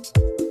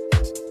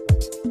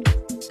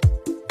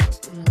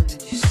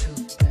 Wanted you so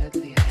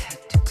badly, I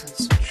had to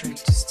concentrate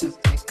to stop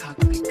my cock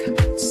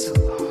becoming so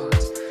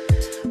hard.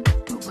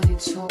 But when you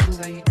told me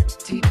that you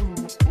didn't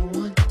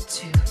want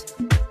to,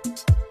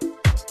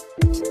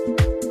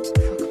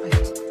 fuck me.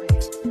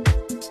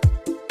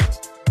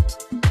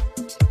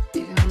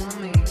 You didn't want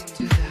me to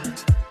do that.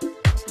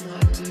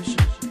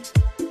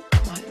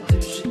 My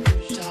illusion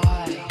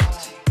died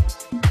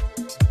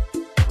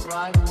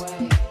right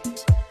away.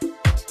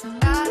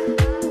 I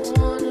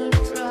wanna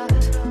try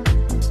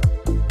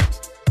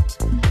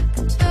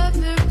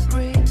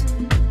every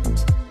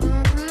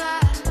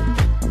life.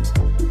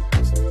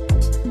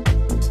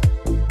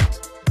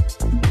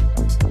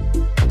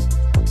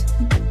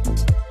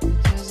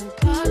 There's a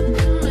part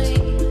of me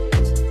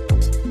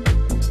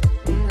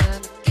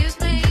that gives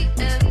me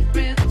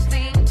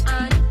everything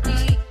I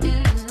need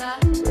in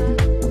life.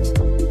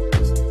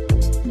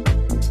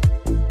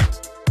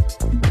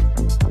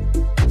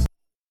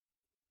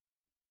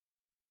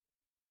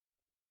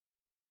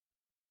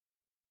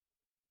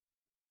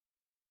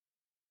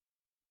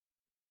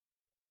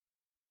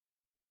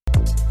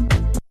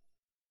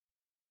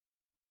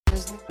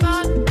 There's a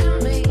part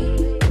of me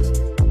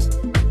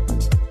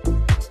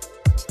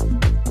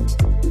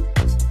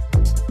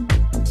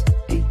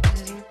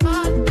there's a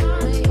part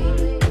of me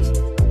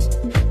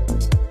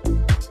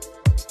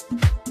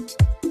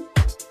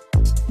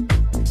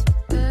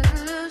that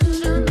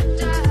illusion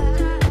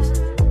died.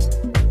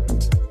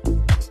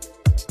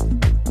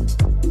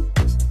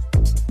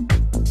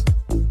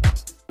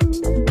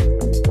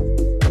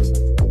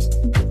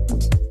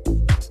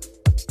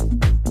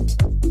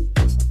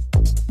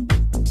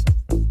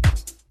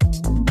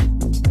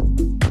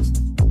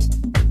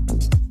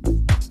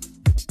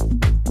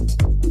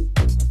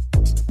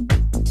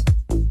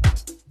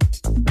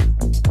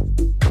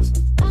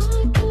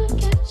 I could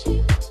get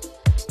you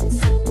in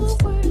some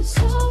words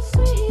so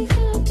free.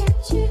 Could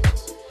get you.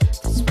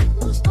 That's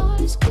what my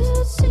eyes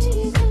could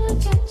see. Could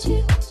get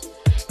you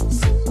in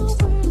some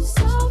words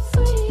so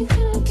free.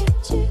 Could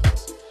get you.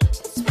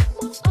 That's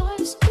what my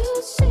eyes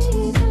could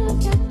see. Could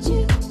get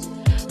you.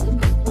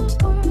 Look at my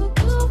world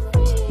go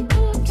free.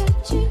 Could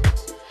get you.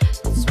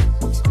 That's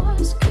what my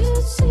eyes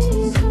could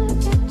see. Could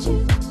get you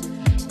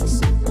in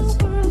some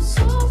words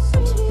so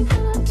free.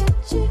 Could get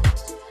you.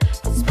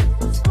 That's what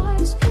my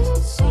eyes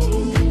could see.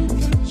 I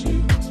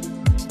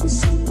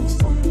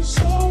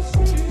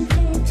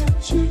could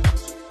get you.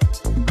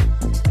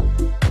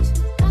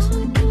 I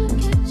could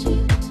get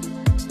you.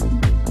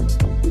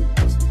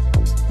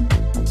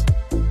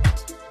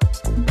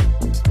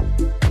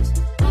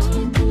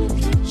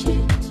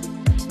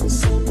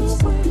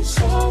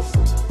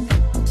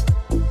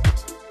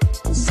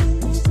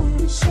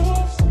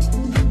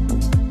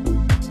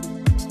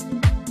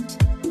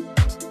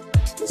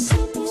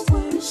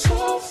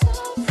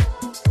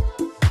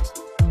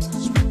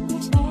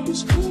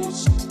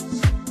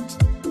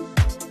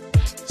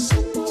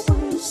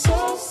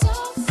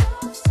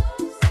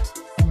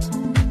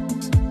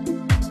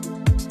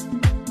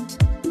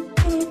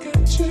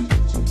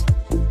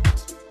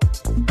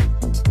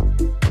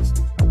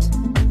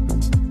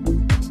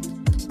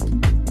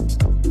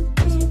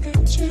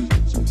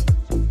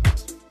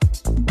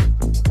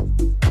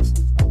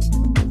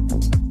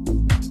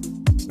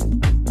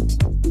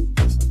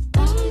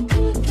 I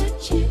could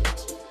get you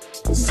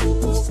in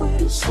some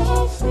words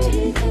so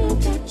free.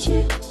 Could get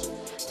you.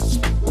 That's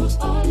what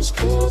my eyes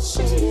could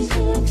see.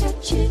 Could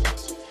get you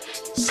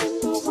in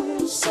some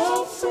words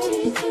so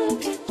free.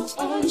 Could get my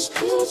eyes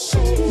could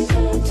see.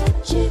 Could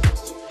get you.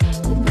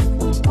 Look at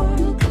my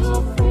world go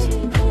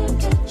free. Could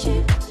get you.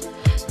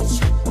 That's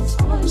what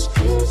my eyes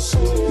could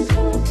see.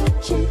 Could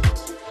get you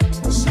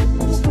in some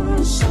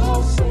words so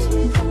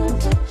free. Could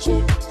get you.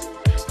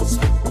 That's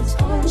what my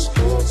eyes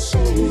could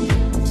see.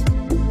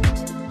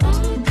 I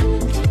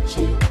could get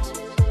you.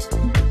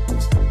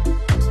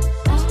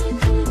 I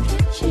could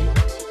get you.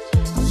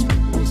 That's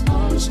what my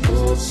eyes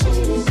could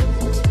see.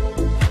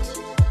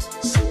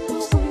 Some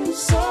words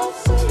so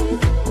free.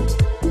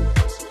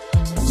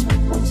 That's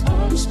what my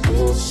eyes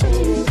could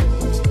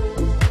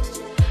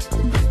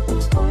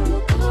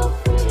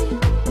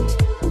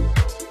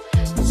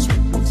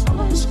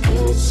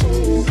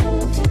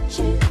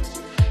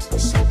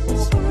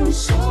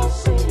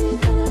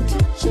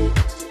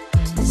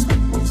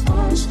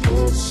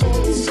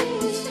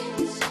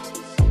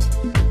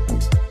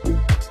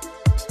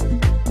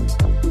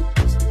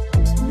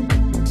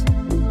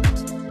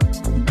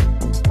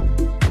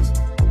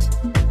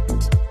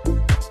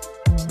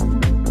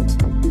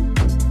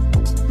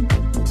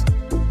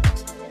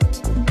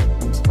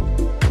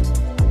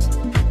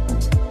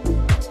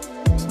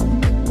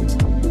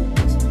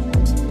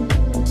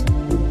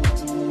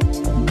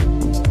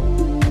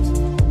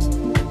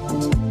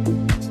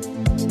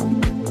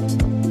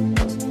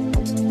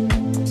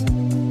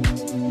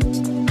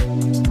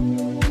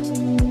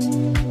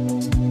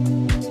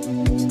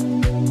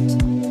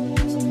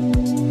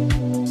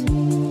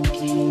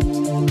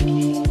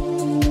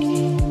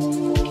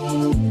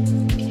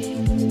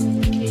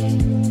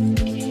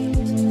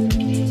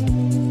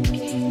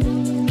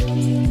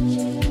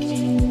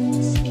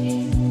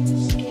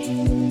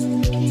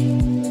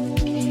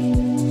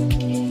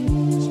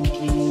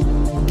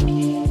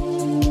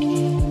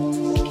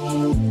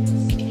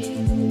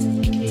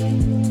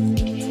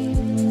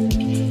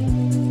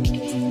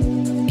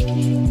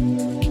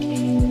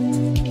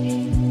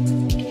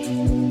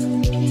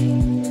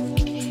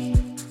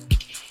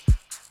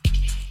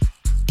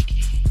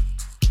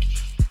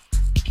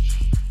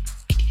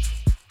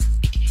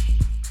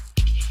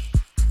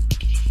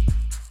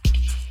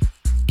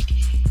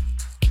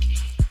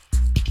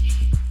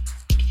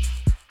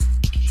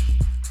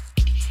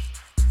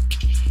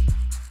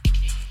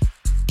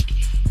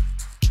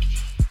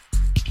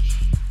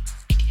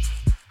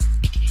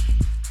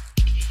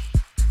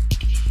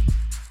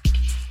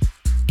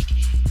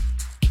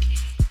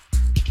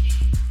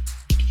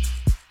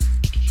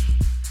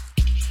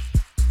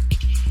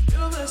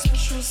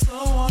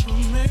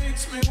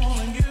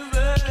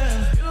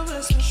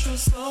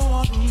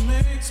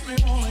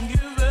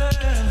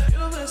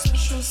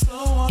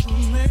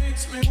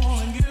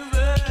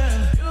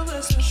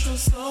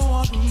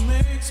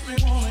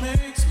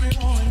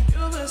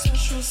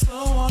special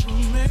someone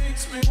who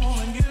makes me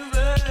wanna give in.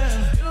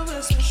 You're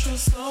that special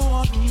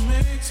someone who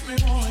makes me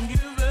wanna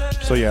give in.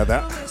 So yeah,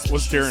 that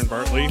was Darren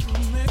Bartley.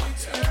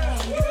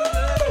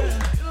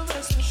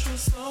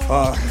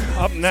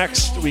 Up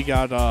next, we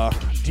got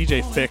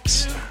DJ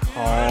Fix.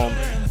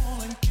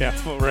 Yeah,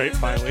 right,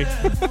 finally.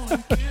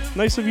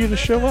 Nice of you to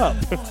show up.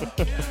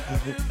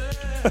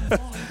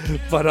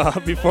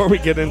 But before we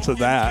get into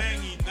that,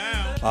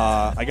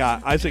 I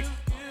got Isaac.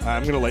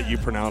 I'm gonna let you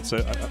pronounce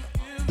it.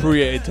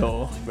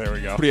 Prieto. There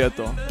we go.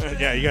 Prieto.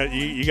 Yeah,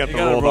 you got the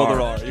gotta rolled roll the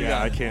R. R. You Yeah,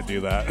 got I it. can't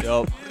do that.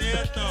 Yup.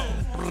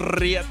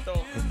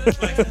 Prieto.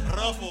 It's like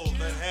ruffle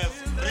that has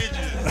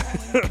ridges.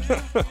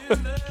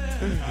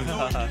 I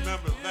know you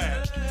remember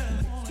that.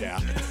 Yeah.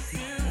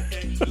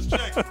 Okay, just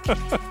check.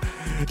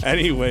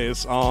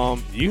 Anyways,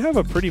 you have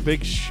a pretty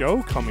big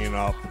show coming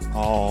up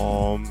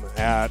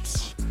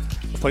at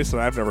a place that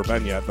I've never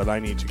been yet, but I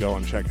need to go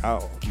and check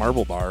out.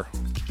 Marble Bar.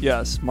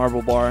 Yes,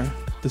 Marble Bar,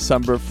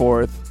 December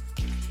 4th.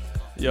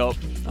 Yup.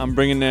 I'm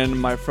bringing in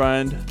my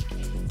friend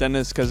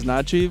Dennis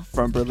Kaznachi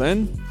from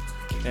Berlin,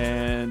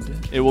 and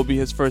it will be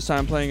his first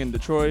time playing in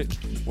Detroit.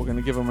 We're going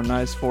to give him a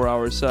nice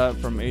 4-hour set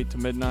from 8 to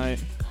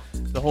midnight.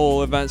 The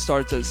whole event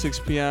starts at 6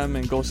 p.m.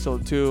 and goes till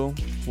 2.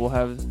 We'll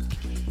have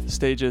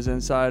stages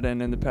inside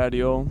and in the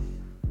patio.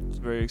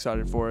 Very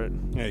excited for it.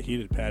 Yeah,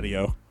 heated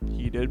patio.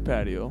 Heated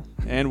patio.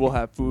 And we'll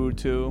have food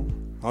too.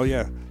 Oh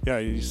yeah, yeah.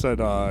 You said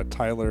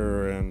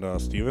Tyler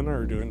and Steven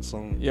are doing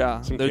some.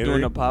 Yeah, some they're catering?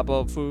 doing a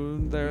pop-up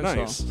food there.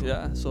 Nice. So,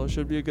 yeah, so it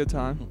should be a good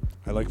time.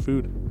 I like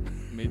food.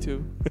 Me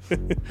too.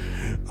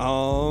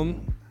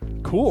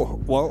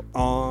 Cool. Well,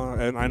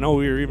 and I know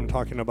we were even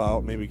talking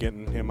about maybe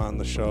getting him on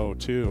the show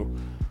too.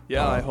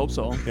 Yeah, I hope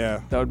so.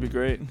 Yeah, That would be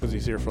great. because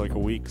he's here for like a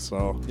week.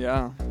 So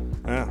Yeah.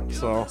 yeah.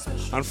 So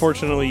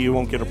unfortunately, you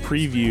won't get a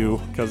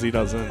preview because he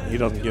doesn't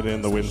get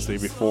in the Wednesday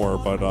before.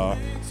 But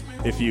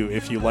if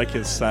you like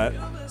his set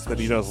that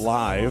he does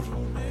live,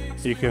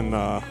 you can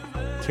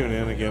tune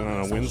in again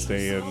on a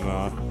Wednesday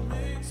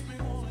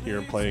and hear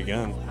him play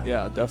again.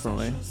 Yeah,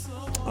 definitely.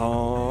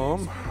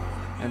 Um.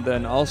 And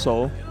then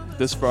also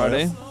this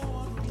Friday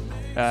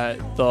at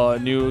the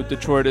new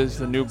Detroit is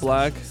the New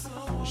Black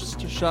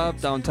shop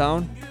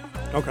downtown.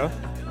 Okay.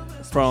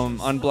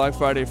 On Black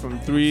Friday from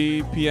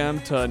 3 p.m.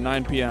 to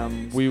 9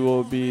 p.m. we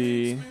will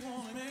be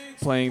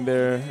playing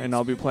there, and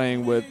I'll be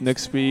playing with Nick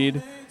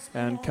Speed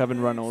and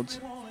Kevin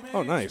Reynolds.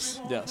 Oh, nice.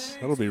 Yes.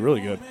 That'll be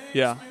really good.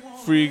 Yeah.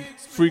 Free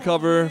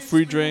cover,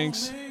 free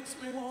drinks.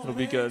 It'll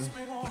be good.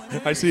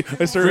 I see.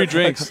 I started. Free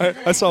drinks.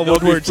 I saw There'll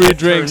be Woodward's free head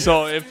drinks.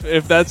 turn. So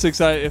if that's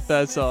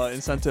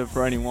incentive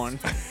for anyone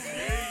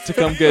to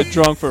come get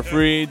drunk for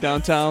free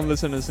downtown,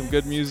 listen to some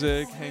good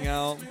music, hang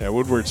out. Yeah,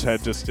 Woodward's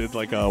head just did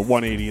like a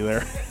 180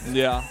 there.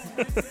 Yeah.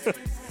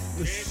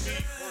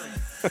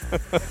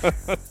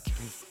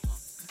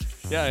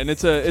 Yeah, and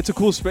it's a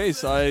cool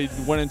space. I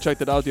went and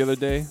checked it out the other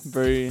day.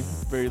 Very,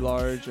 very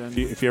large, and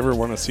If you ever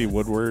want to see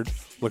Woodward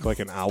look like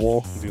an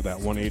owl, do that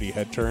 180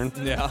 head turn.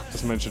 yeah,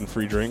 Just mention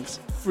free drinks.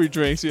 free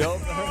drinks. Yep.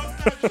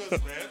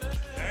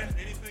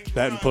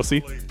 That and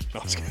pussy. No,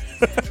 I was kidding.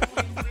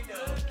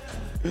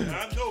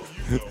 I know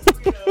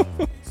you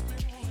know.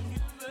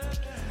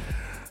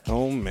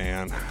 Oh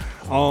man.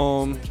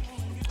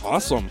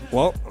 Awesome.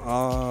 Well,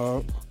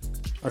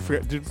 I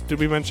forget. Did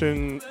we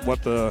mention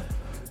what the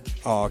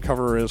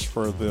cover is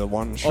for the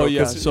one show? Oh,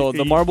 yeah, 'Cause so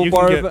the Marble you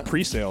Bar can event- get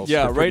pre-sales.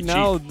 Yeah, for right pretty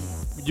now cheap.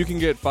 you can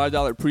get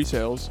 $5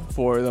 pre-sales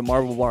for the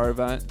Marble Bar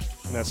event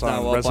And that's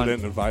now on up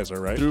Resident on-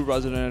 Advisor, right? through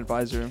Resident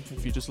Advisor.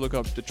 If you just look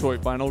up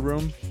Detroit Vinyl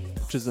Room,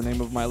 which is the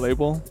name of my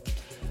label,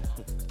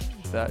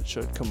 that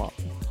should come up.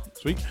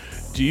 Sweet.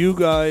 Do you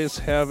guys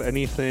have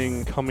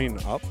anything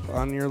coming up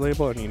on your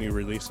label? Any new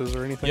releases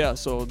or anything? Yeah,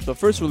 so the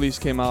first release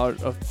came out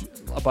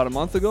about a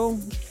month ago,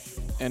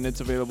 and it's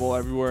available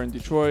everywhere in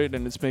Detroit,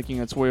 and it's making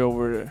its way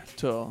over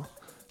to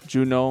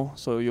Juno,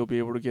 so you'll be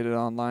able to get it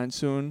online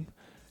soon.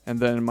 And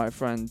then my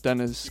friend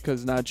Dennis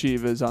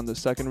Kaznachiv is on the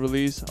second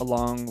release,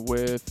 along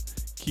with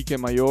Kike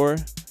Mayor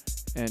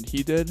and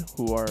He Did,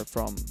 who are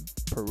from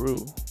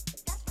Peru.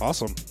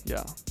 Awesome.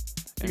 Yeah.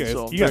 You, And guys,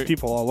 so you got very-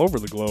 people all over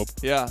the globe.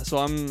 Yeah, so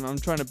I'm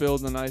trying to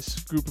build a nice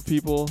group of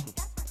people to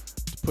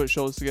put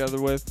shows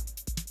together with.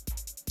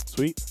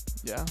 Sweet.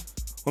 Yeah.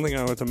 One thing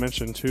I wanted to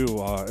mention too,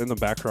 in the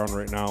background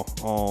right now,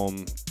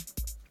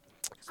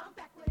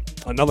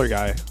 another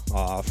guy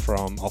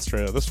from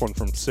Australia. This one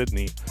from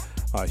Sydney,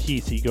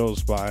 Heath. He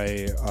goes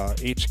by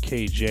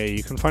HKJ.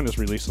 You can find his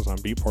releases on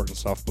Beatport and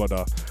stuff. But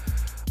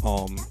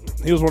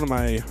he was one of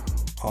my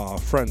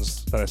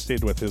friends that I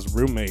stayed with, his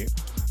roommate.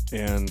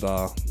 And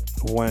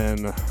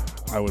when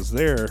I was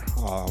there,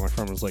 my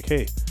friend was like,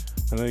 "Hey,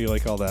 I know you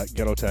like all that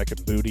ghetto tech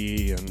and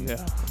booty and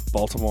Yeah.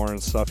 Baltimore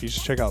and stuff. You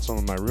should check out some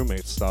of my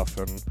roommate's stuff."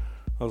 And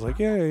I was like,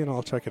 "Yeah,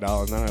 I'll check it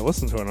out." And then I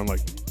listened to it, and I'm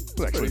like,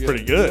 "It's actually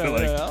pretty good." Yeah,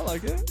 Like, yeah, I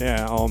like it.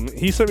 yeah,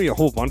 he sent me a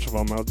whole bunch of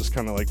them. I'll just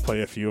kind of like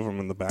play a few of them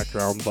in the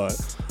background, but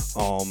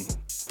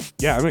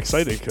yeah, I'm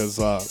excited because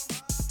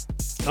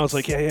I was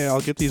like, yeah,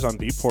 I'll get these on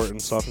Beatport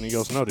and stuff, and he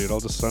goes, "No, dude, I'll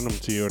just send them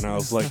to you." And I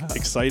was like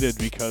excited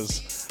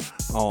because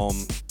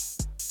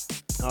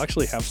I'll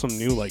actually have some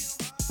new like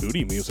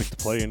booty music to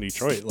play in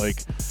Detroit.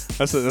 Like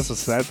that's a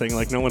sad thing.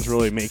 Like no one's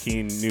really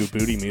making new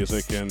booty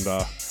music, and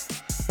I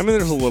mean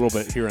there's a little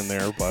bit here and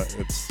there, but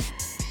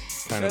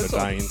it's kind of a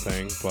dying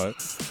thing. But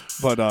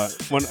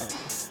when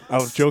I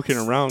was joking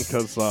around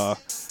because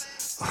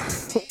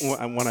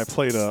when I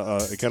played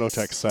a Ghetto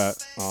Tech set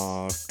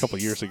a couple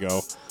years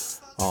ago,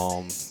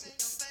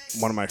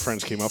 one of my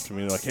friends came up to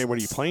me like, "Hey, what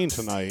are you playing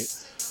tonight?"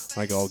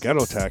 I go,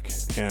 "Ghetto Tech,"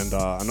 and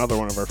another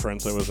one of our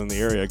friends that was in the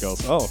area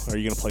goes, "Oh, are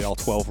you going to play all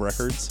 12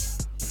 records?"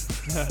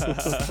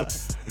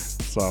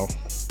 So,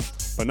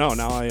 but no,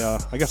 now I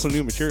got some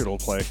new material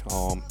to play.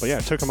 But yeah,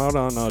 I took them out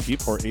on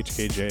Beatport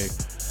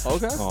HKJ.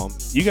 Okay.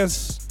 You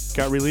guys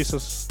got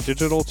releases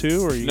digital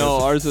too, or you No,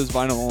 guys ours is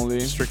vinyl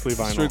only. strictly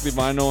vinyl? Strictly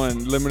vinyl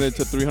and limited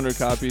to 300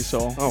 copies.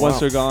 So Oh, once wow.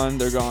 they're gone,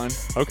 they're gone.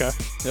 Okay.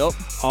 Yep.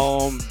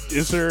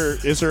 Is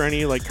there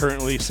any like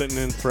currently sitting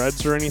in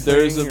threads or anything?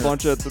 There's a or-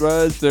 bunch of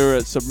threads. They're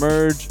at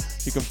Submerge.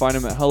 You can find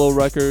them at Hello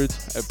Records,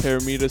 at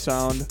Paramita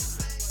Sound.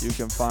 You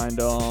can find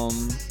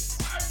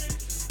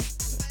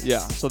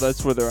yeah, so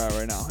that's where they're at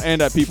right now.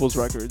 And at People's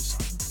Records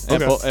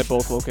at, Okay. at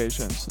both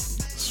locations.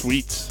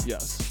 Sweet.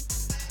 Yes.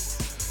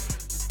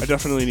 I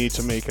definitely need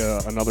to make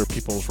another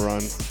People's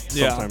run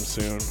Yeah. sometime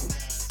soon.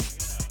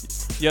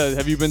 Yeah,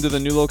 have you been to the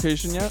new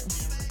location yet?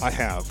 I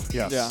have.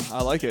 Yes. Yeah,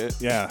 I like it.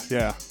 Yeah.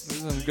 Yeah.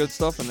 There's some good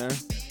stuff in there.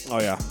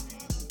 Oh yeah.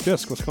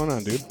 Disc, what's going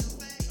on, dude?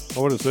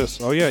 Oh, what is this?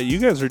 Oh yeah, you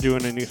guys are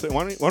doing a new thing.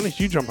 Why don't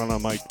you jump on a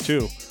mic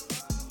too,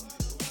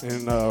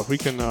 and we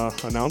can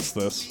announce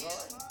this.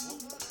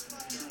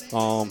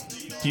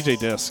 DJ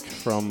Disc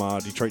from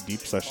Detroit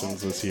Deep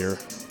Sessions is here.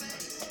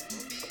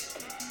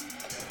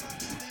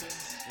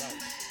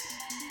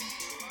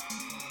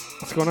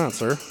 What's going on,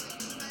 sir?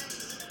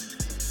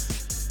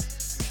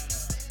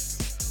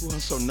 Ooh, I'm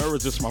so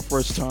nervous. This is my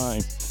first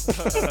time.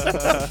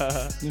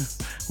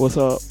 What's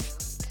up?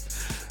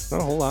 Not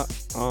a whole lot.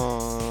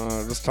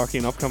 Just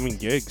talking upcoming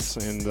gigs,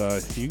 and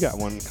you got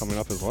one coming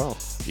up as well.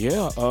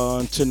 Yeah,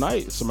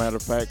 tonight, as a matter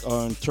of fact,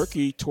 on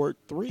Turkey Twerk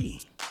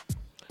 3.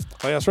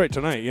 Oh, yeah, that's right.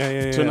 Tonight.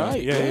 Yeah.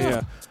 Tonight,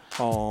 Yeah.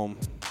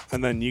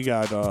 And then you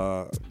got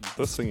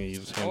this thing you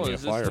just handed me a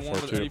is this flyer the one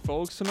for with too. Eddie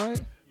Folks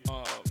tonight?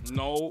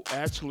 No,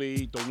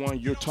 actually, the one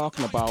you're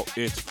talking about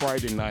is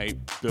Friday night,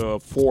 the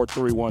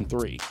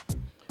 4313.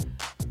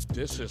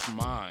 This is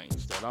mine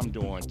that I'm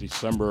doing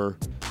December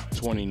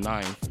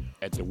 29th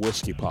at the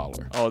Whiskey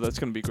Parlor. Oh, that's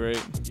going to be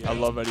great. I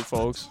love Eddie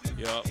Folks.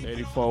 Yeah,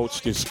 Eddie Folks,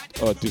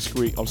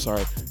 Discreet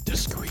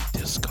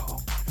Disco,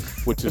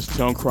 which is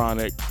Tim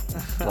Chronic,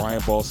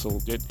 Brian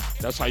Bossel.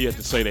 That's how you have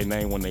to say their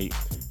name when you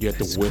have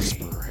to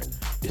whisper it.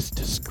 It's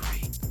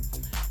Discreet.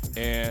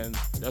 And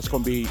that's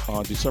going to be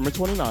on December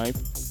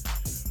 29th.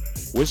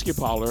 Whiskey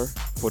Parlor,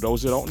 for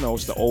those that don't know,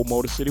 it's the old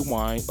Motor City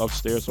Wine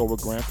upstairs over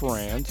Grand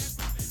Ferrans,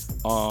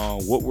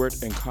 Woodward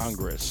and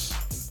Congress.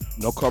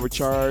 No cover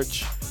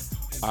charge.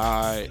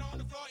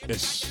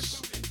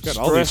 It's Got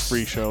all these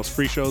free shows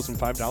and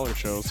 $5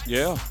 shows.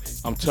 Yeah,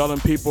 I'm telling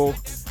people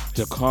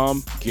to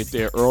come, get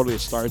there early. It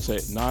starts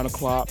at 9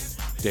 o'clock.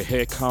 The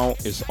head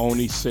count is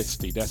only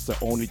 60. That's the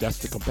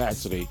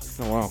capacity.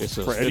 Oh wow! It's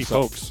For Eddie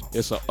Folks.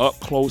 It's an up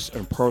close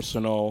and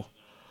personal,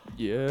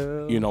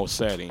 Yeah.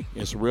 setting.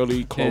 It's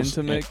really close,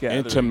 Intimate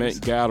intimate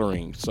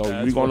gathering. So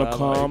That's you're gonna what I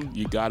come. like.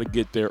 You got to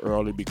get there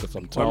early because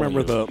I'm I telling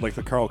remember you.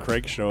 the Carl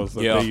Craig shows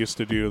that Yeah. they used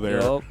to do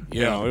there. Yep.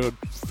 You know, it would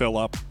fill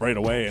up right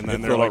away, and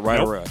then It'd they're fill like, up right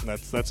nope, away.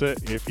 that's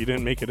it. If you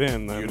didn't make it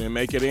in, then You didn't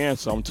make it in,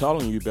 so I'm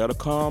telling you, you better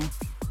come.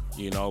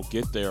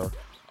 Get there.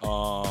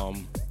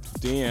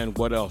 Then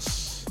what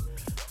else?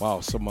 Wow,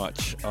 so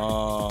much.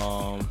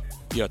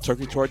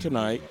 Turkey Tour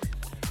tonight.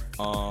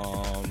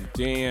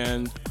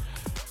 Then,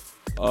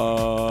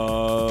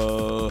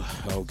 oh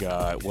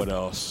God, what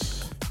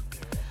else?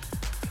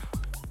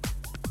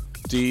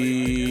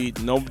 The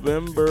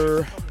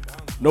November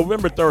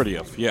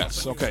 30th.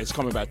 Yes, okay, it's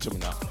coming back to me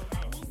now.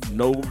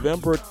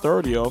 November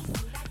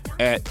 30th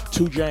at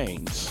Two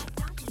Janes.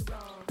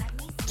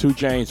 Two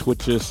Janes,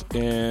 which is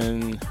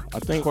in, I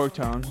think,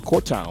 Corktown.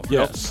 Corktown.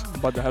 Yes.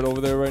 About to head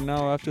over there right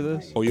now after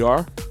this. Oh, you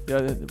are? Yeah,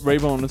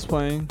 Raybone is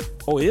playing.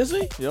 Oh, is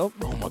he? Yep.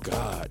 Oh my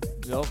God.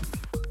 Yep.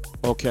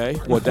 Okay.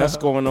 Well, that's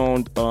going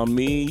on.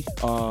 Me,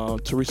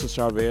 Teresa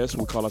Chavez,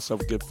 we call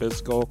ourselves Get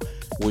Physical.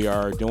 We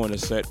are doing a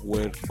set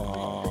with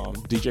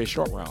DJ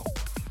Short Round.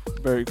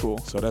 Very cool.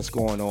 So that's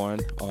going on.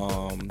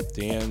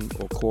 Then,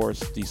 of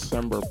course,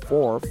 December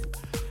 4th,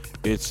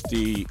 it's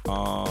the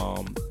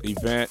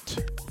event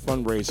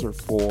fundraiser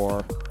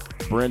for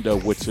Brenda,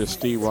 which is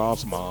Steve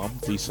Ross' mom,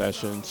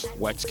 D-Sessions,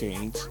 Wax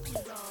Kings.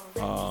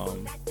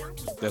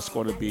 That's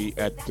going to be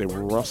at the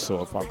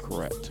Russell, if I'm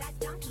correct.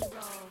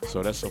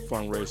 So that's a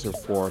fundraiser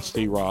for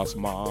Steve Ross'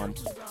 mom.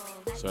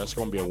 So that's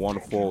going to be a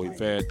wonderful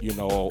event.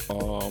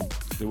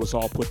 It was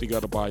all put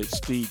together by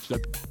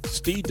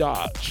Steve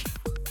Dodge.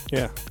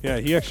 yeah.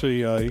 He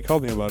actually he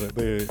called me about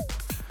it.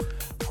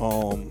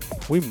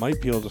 We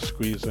might be able to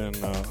squeeze in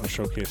a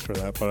showcase for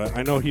that, but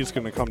I know he's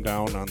going to come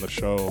down on the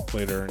show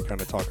later and kind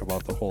of talk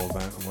about the whole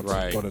event and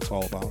what it's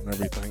all about and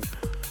everything.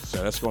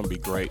 So that's going to be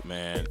great,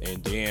 man.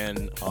 And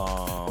then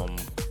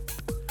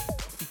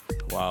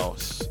Wow,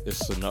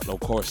 it's another, of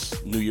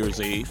course, New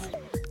Year's Eve.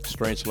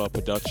 Strange Love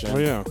Production. Oh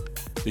yeah.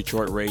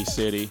 Detroit Ray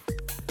City.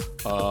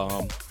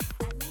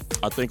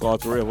 I think all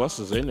three of us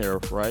is in there,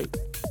 right?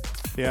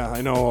 Yeah,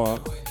 I know.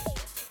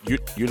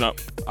 You're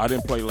not. I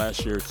didn't play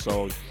last year,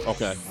 so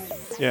okay.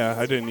 Yeah,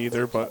 I didn't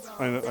either, but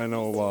I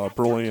know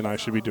Broly and I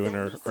should be doing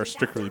our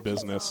strictly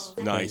business.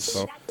 Nice.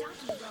 Thing,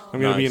 so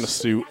I'm gonna be in a Nice.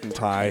 suit and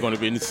tie. Going to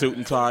be in the suit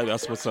and tie.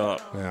 That's what's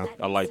up. Yeah.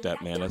 I like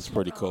that, man. That's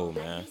pretty cool,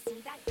 man.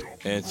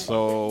 And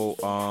so,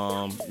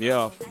 yeah,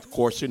 of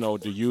course, you know,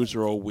 the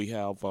usual, we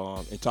have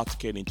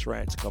Intoxicating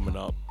Trance coming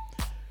up.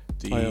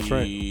 Oh, yeah, that's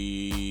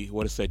right.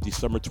 What is that,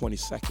 December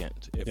 22nd,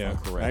 if Yeah, I'm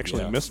correct. I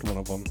actually yeah. missed one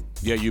of them.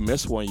 Yeah, you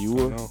missed one. You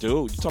were, know.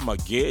 dude, you talking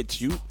about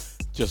gigs. You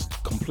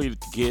just completed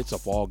the gigs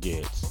of all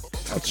gigs.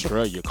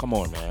 Australia, come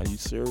on, man. You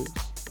serious?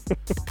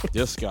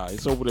 This guy,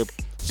 he's over there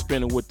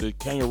spinning with the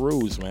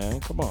kangaroos, man.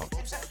 Come on.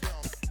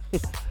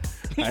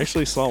 I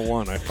actually saw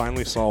one. I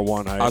finally saw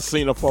one. I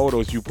seen the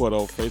photos you put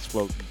on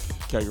Facebook.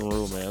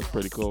 Kangaroo, man. That's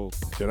pretty cool.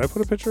 Did I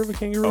put a picture of a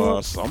kangaroo?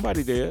 up?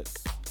 Somebody did.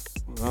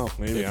 Oh,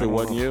 maybe. If I it don't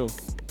wasn't know. you.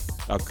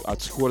 I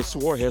could have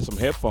swore he had some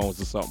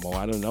headphones or something.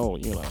 I don't know,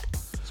 you know.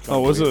 It's kinda Oh,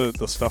 was weird. it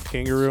the stuffed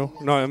kangaroo?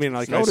 No, I mean,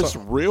 like, No, I it's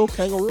saw, real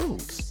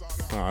kangaroos.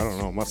 oh, I don't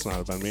know. It must not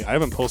have been me. I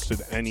haven't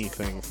posted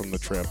anything from the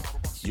trip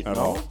You at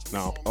know? all.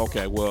 No.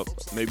 Okay, well,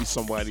 maybe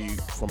somebody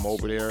from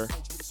over there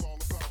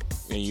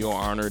in your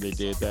honor they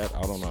did that.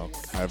 I don't know.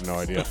 I have no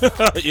idea.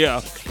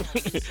 Yeah.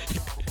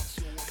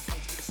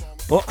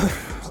 Well,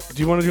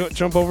 do you want to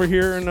jump over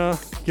here and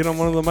get on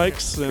one of the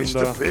mics? And,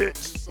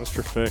 Fitz.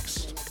 Mr.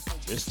 Fixed.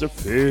 Mr.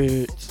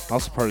 Fitz.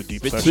 Also part of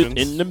Deep Fitz Sessions.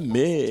 in the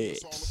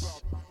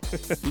mix.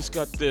 He's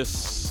got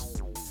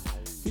this.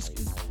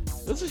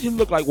 Doesn't he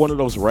look like one of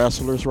those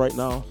wrestlers right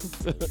now?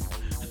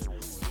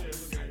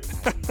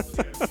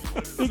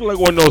 He look like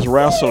one of those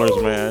wrestlers,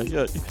 man.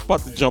 Yeah,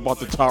 about to jump off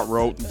the top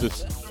rope and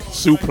just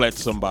suplex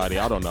somebody.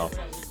 I don't know.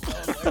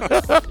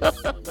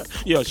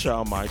 Yeah,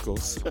 Shawn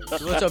Michaels.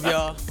 What's up,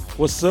 y'all? What's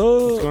What's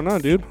up? going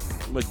on, dude?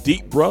 My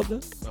deep brother.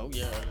 Oh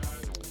yeah,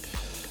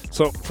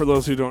 So, for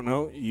those who don't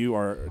know, you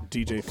are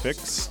DJ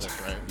Fixed.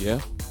 that's right. Yeah.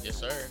 Yes,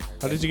 sir.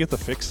 How did you get the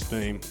Fixed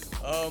name?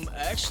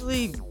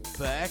 Actually,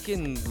 back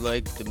in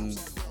like the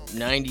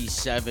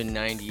 97,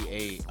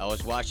 98, I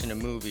was watching a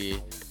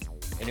movie,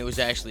 and it was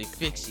actually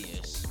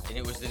Fixius, and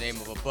it was the name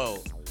of a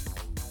boat.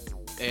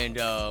 And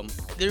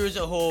there was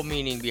a whole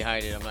meaning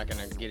behind it. I'm not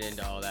gonna get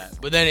into all that,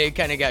 but then it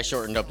kind of got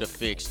shortened up to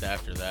Fixed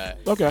after that.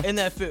 Okay. And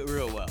that fit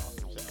real well.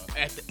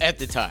 So at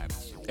the time,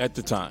 At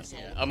the time.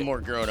 yeah, I'm more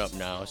grown up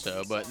now.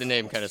 So, but the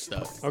name kind of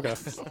stuck. Okay.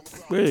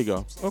 There you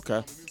go.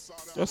 Okay.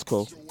 That's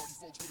cool.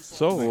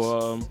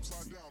 So,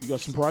 you got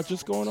some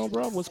projects going on,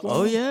 bro? What's going on?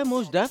 Oh yeah,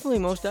 most definitely,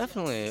 most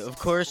definitely. Of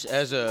course,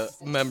 as a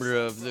member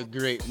of the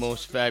great,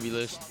 most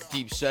fabulous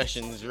Deep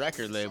Sessions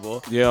record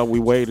label, Yeah, we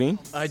waiting.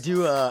 I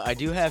do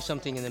have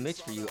something in the mix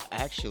for you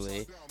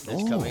actually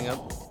that's coming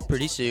up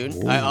pretty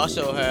soon. I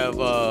also have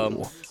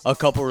a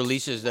couple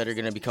releases that are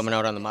going to be coming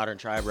out on the Modern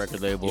Tribe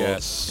record label.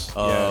 Yes.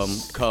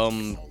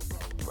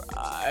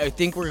 I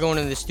think we're going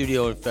in the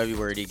studio in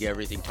February to get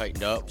everything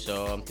tightened up,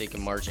 so I'm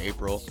thinking March,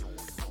 April.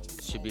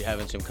 Should be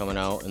having some coming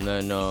out, and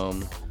then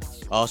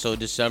also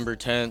December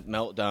 10th,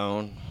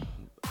 Meltdown.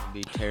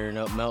 Be tearing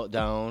up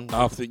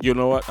Meltdown. You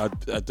know what? I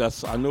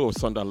knew it was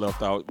something I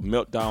left out.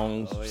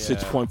 Meltdown Oh, yeah.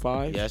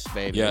 6.5? Yes,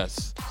 baby.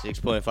 Yes.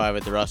 6.5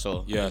 at the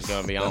Russell. Yes. It's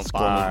gonna be on That's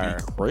fire.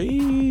 gonna be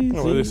crazy.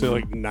 Oh, what did they say,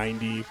 like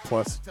 90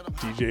 plus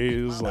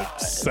DJs, like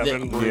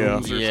 7 yeah.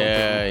 rooms or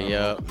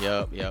Yeah,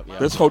 something? yep.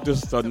 Let's hope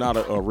this is not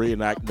a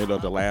reenactment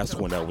of the last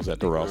one that was at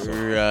the Russell.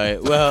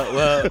 Right.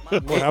 Well,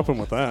 What happened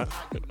with that?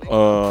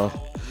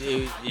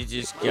 it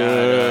just got.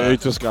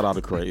 It just got out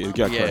of crazy. It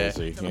got Yeah.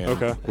 crazy. Yeah.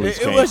 Okay. Police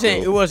It came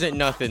wasn't. through. It wasn't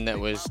nothing that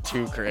was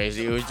too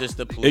crazy. It was just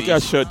the police. It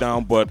got shut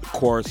down, but of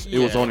course, it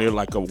was Yeah. only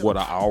like an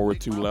hour or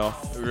two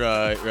left.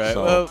 Right.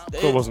 So- Well,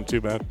 So it wasn't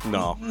too bad.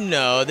 No.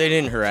 no, they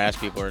didn't harass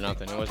people or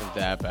nothing. It wasn't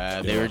that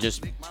bad. They Yeah. were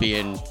just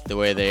being the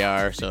way they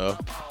are. So,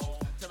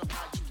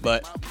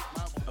 but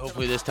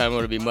hopefully this time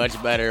it'll be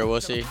much better.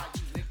 We'll see.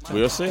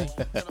 We'll see.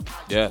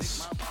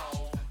 Yes.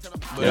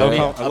 But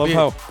Yeah.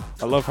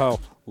 I love how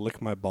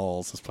 "Lick My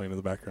Balls" is playing in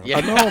the background. Yeah.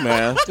 I know,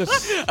 man.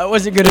 Just I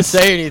wasn't gonna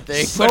say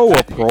anything. so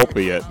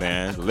appropriate,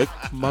 man. Lick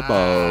my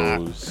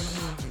balls.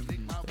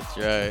 That's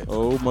right.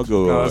 Oh my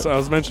No, god. as I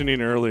was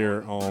mentioning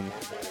earlier,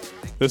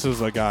 this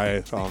is a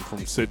guy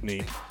from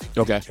Sydney,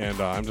 Okay. and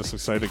I'm just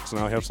excited because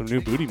now I have some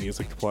new booty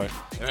music to play.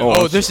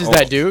 Oh, this is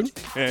that dude.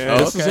 Yeah,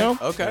 Oh, this is okay. him.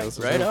 Okay. Yeah, this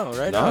is Right him. on.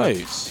 Right on.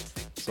 Nice.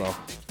 So,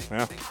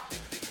 yeah.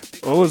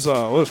 What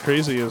was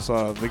crazy is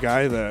the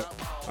guy that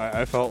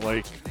I felt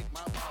like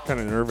kind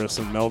of nervous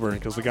in Melbourne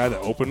because the guy that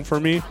opened for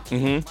me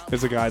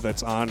is a guy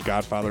that's on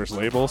Godfather's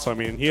label. So I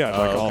mean, he had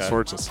like all okay.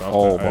 sorts of stuff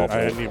Oh, that I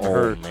hadn't even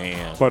heard.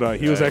 man. But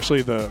he was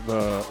actually the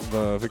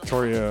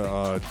Victoria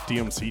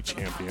DMC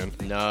champion.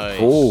 Nice.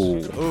 Oh.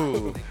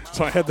 Ooh.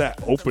 So I had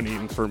that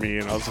opening for me,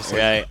 and I was just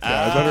like, Right.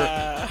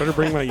 I better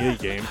bring my yay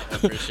game.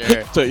 For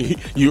sure. So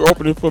you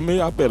open it for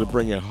me? I better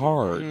bring it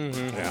hard.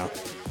 Yeah.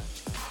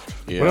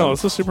 Yeah. But no,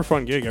 it's a super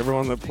fun gig.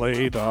 Everyone that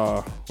played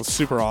was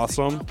super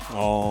awesome.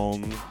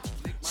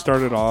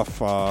 Started off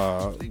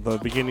the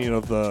beginning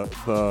of the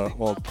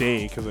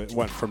day, because it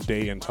went from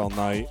day until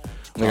night,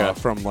 Okay.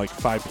 from like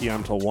 5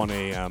 p.m. till 1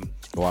 a.m.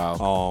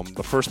 Wow.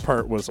 The first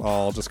part was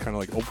all just kind of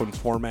like open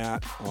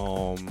format.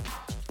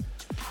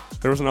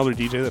 There was another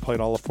DJ that played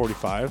all of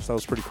 45s. That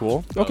was pretty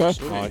cool. Okay.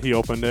 He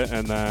opened it,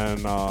 and then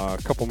a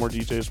couple more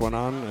DJs went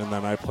on, and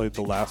then I played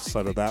the last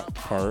set of that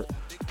part.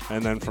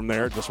 And then from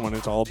there, it just went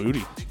into all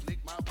booty.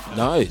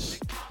 Nice.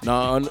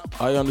 Now,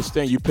 I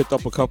understand you picked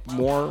up a couple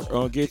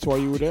more gigs while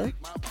you were there?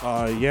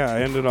 Yeah,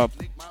 I ended up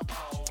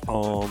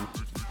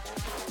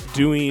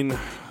doing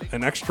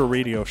an extra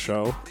radio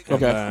show, and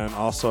Okay. then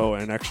also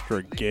an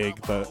extra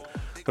gig that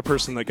the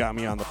person that got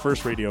me on the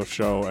first radio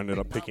show ended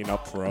up picking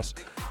up for us.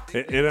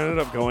 It ended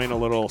up going a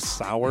little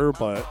sour,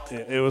 but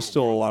it was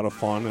still a lot of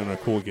fun and a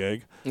cool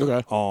gig.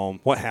 Okay.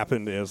 What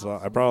happened is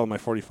I brought all my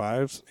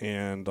 45s,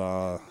 and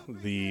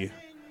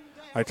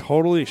I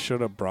totally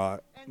should have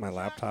brought my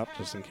laptop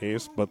just in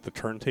case, but the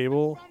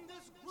turntable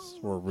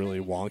were really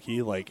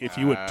wonky. Like, if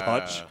you would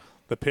touch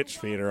the pitch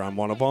fader on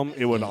one of them,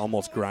 it would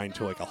almost grind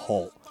to like a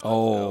halt.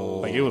 Oh.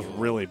 Like, it was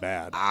really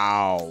bad.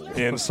 Ow.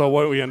 And so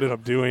what we ended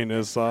up doing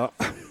is I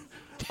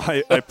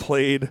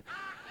played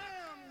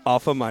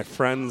off of my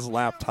friend's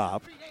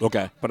laptop,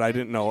 Okay. but I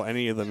didn't know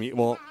any of the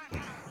well,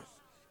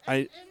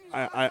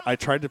 I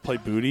tried to play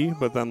booty,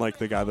 but then like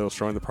the guy that was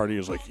throwing the party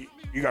was like,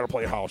 you got to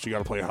play house, you got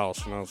to play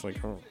house, and I was like,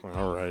 oh,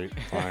 all right,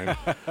 fine.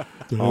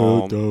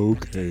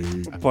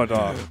 Okay.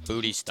 But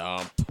Booty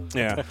stomp.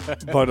 yeah,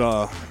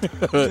 but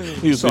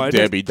He's So a I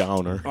Debbie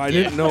Downer. I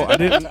didn't know I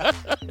didn't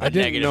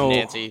Negative know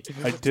Nancy.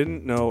 I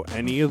didn't know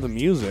any of the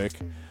music.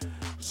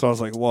 So I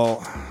was like, well,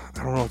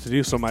 I don't know what to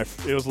do. So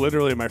it was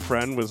literally my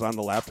friend was on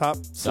the laptop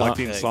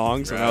selecting Like,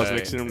 songs, and I was right,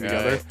 mixing them right.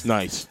 together.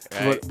 Nice.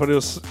 Right. But it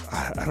was,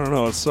 I don't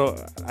know. So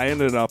I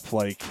ended up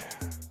like,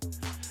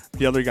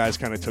 the other guys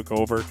kind of took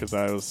over because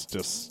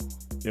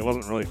it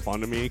wasn't really fun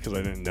to me because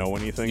I didn't know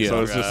anything. Yeah. So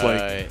I was just like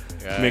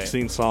Right.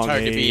 mixing song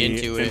hard A to be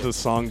into it.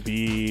 song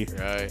B.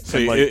 Right. So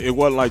And, like- it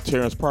wasn't like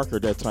Terrence Parker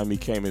that time he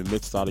came and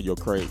mixed out of your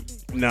crate.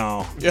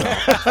 No.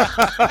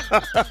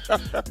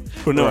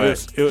 But no,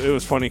 Right. it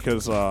was funny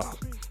because,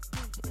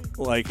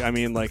 like, I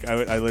mean, like,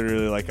 I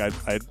literally, like,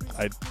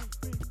 I'd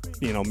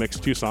mix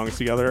two songs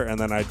together, and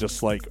then I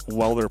just, like,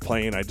 while they're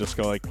playing, I just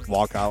go, like,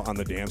 walk out on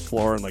the dance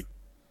floor and, like,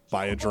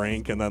 buy a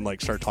drink, and then,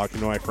 like, start talking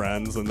to my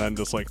friends, and then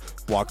just, like,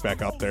 walk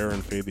back up there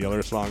and fade the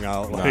other song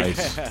out. Like,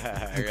 Nice.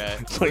 Right.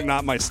 it's, like,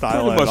 not my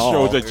style Pretty at much all.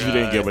 shows that you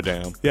didn't Right. give a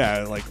damn.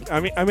 Yeah, like, I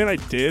mean, I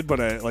did,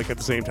 but I, like, at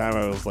the same time,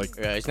 I was, like,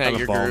 Yeah, it's not kinda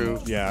your bummed.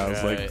 groove. Yeah, I was,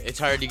 Right. like, it's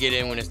hard to get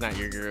in when it's not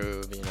your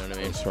groove. You know what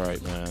I mean? That's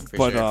right, man. For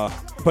But sure.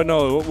 but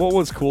no, what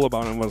was cool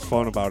about it and what was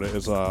fun about it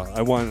is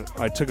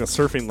I took a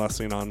surfing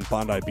lesson on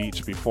Bondi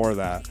Beach before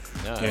that,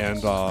 Nice.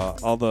 and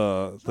all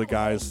the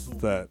guys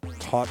that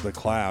taught the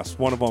class,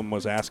 one of them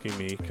was asking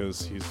me because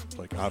he's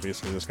like,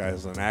 obviously this guy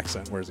has an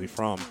accent. Where's he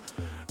from?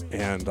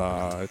 And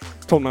I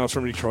told him I was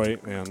from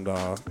Detroit, and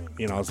I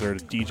was there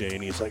to DJ,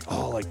 and he's like,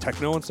 oh, like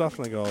techno and stuff,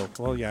 and I go,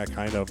 well, yeah,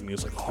 kind of, and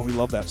he's like, oh, we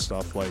love that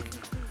stuff, like.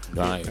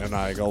 Nice. And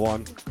I go,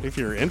 well, if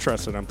you're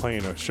interested, I'm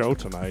playing a show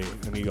tonight.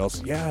 And he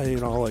goes, yeah,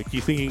 like,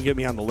 you think you can get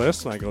me on the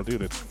list? And I go,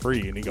 dude, it's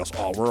free. And he goes,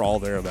 oh, we're all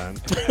there then.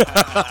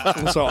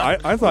 And so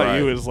I thought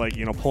he was like,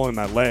 pulling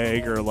my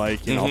leg, or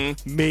like,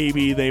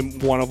 maybe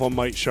one of them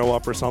might show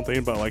up or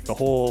something. But like the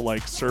whole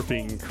like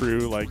surfing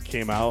crew like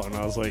came out, and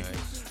I was like,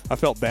 I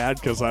felt bad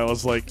because I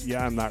was like,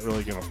 yeah, I'm not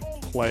really gonna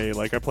play.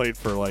 Like I played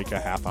for like a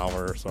half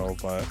hour or so,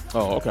 but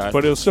Okay. it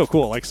was still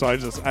cool. Like, so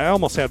I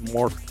almost had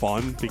more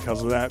fun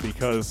because of that,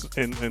 because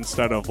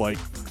instead of like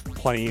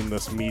playing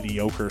this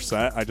mediocre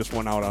set, I just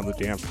went out on the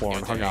dance floor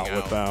and Got to hung out hang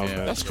with them. Yeah,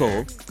 and- That's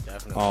sure. cool.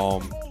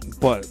 Definitely.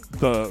 but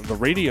the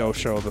radio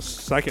show, the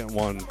second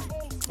one,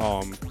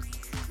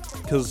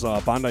 because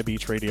Bondi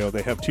Beach Radio,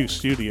 they have two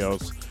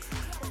studios,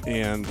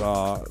 and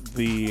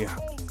the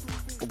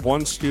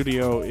one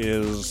studio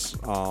is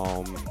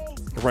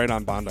right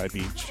on Bondi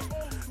Beach,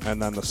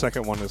 and then the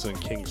second one is in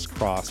King's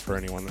Cross, for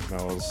anyone that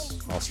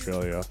knows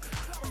Australia.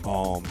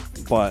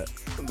 But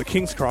the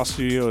King's Cross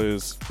studio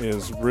is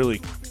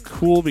really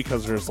cool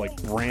because there's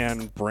like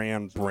brand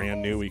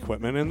new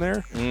equipment in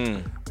there,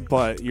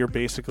 but you're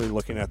basically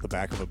looking at the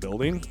back of a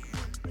building.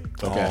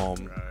 Okay.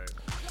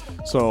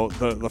 So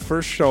the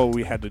first show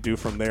we had to do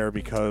from there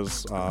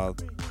because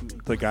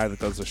the guy that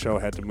does the show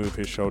had to move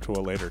his show to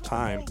a later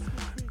time,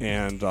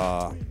 and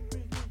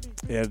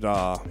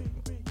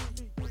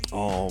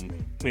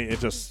it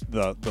just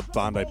the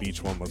Bondi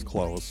Beach one was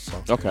closed.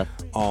 So. Okay.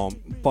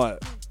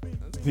 But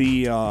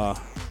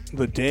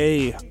the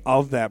day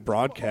of that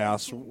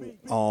broadcast,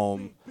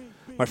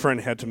 my friend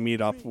had to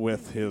meet up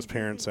with his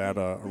parents at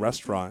a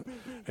restaurant,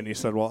 and he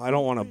said, well, I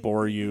don't want to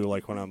bore you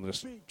like when I'm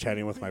just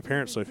chatting with my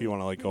parents, so if you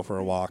want to like go for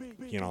a walk,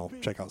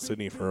 check out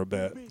Sydney for a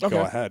bit,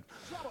 go ahead.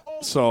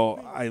 So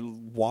I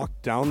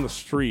walked down the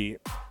street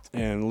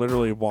and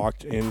literally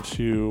walked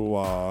into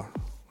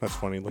That's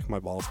funny. Look, my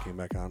balls came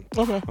back on.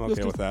 Okay. I'm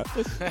okay with that.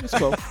 Let's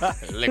go.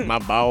 Lick my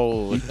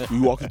balls. We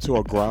walk into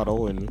a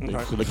grotto and they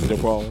Right. lick their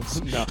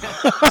balls. No.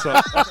 So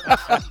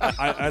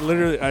I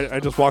literally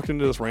I just walked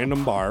into this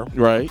random bar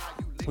Right.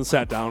 and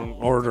sat down,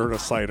 ordered a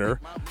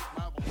cider.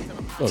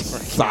 A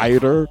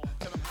cider.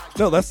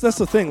 No, that's the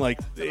thing. Like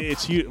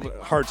it's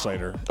hard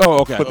cider. Oh,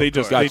 okay. But they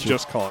just Got they you.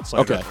 just call it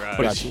cider. Okay,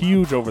 But it's got you.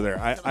 huge over there.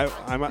 I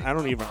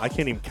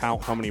can't even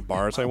count how many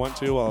bars I went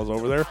to while I was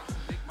over there.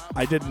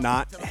 I did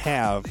not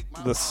have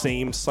the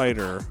same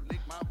cider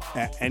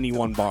at any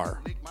one bar.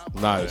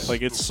 Nice.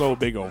 Like it's so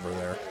big over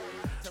there.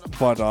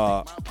 But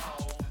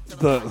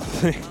the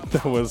thing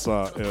that was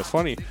it was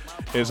funny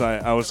is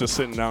I was just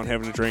sitting down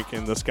having a drink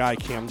and this guy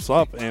comes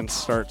up and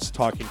starts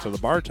talking to the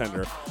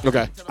bartender.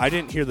 okay. I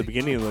didn't hear the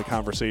beginning of the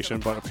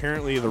conversation, but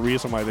apparently the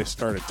reason why they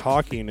started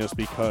talking is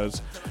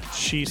because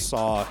she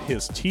saw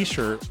his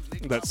T-shirt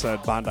that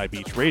said Bondi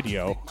Beach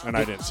Radio, and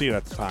I didn't see it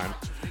at the time.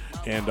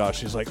 And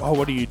she's like, "Oh,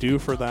 what do you do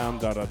for them?"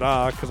 Da da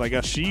da. Because I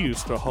guess she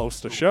used to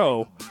host a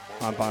show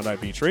on Bondi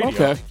Beach Radio.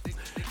 Okay.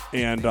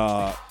 And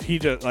he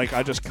just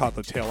I just caught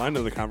the tail end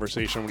of the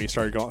conversation when he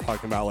started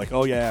talking about like,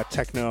 oh yeah,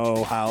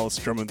 techno, house,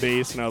 drum and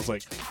bass, and I was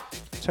like,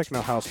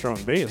 techno, house, drum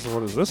and bass.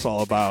 What is this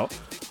all about?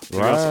 He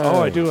goes,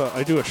 oh, I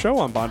do a show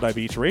on Bondi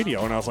Beach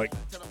Radio, and I was like,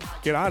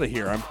 get out of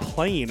here! I'm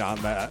playing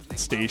on that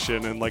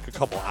station in like a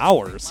couple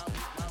hours.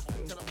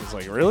 He's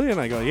like, really? And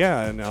I go,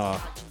 yeah. And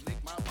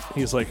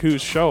he's like,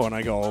 whose show? And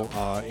I go,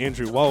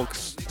 Andrew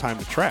Welk's Time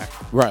to Track.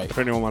 Right. If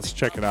anyone wants to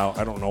check it out,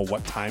 I don't know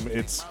what time.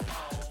 It's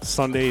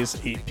Sundays,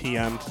 8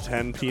 p.m. to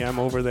 10 p.m.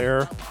 over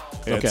there.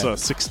 It's Okay. a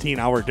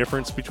 16-hour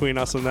difference between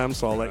us and them,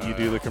 so I'll let you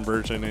do the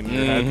conversion. And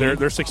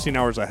they're 16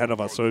 hours ahead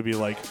of us, so it'd be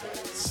like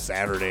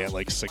Saturday at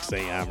like 6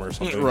 a.m. or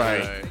something.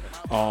 Right.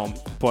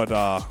 But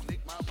all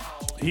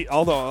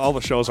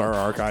the shows are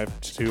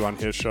archived too on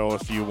his show.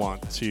 If you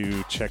want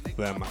to check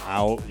them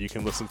out, you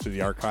can listen to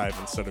the archive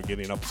instead of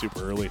getting up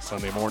super early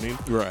Sunday morning.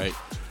 Right.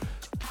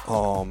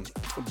 Oh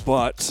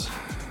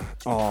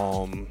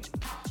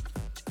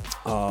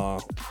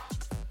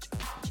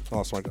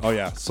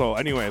yeah. So,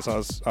 anyways, I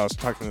was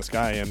talking to this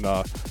guy, and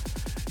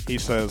he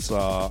says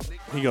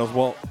he goes,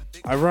 well,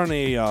 I run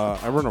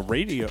a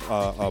radio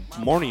a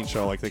morning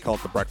show, like they call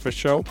it the breakfast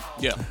show.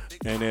 Yeah.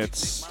 And it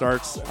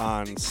starts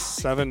on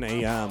 7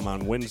 a.m.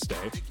 on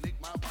Wednesday.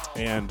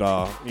 And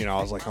I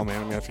was like, oh man,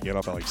 I'm gonna have to get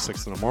up at like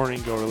 6 in the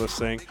morning, go to this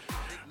thing.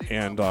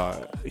 And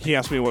he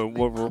asked me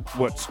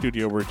what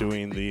studio we're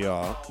doing the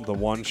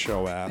one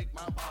show at,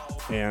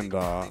 and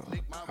I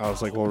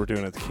was like, well, we're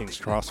doing it at the King's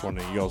Cross one.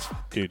 And he goes,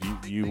 dude,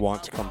 you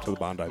want to come to the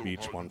Bondi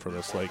Beach one for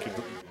this? Like,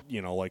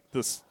 like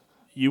this,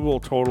 you will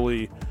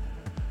totally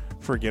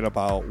forget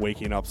about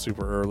waking up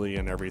super early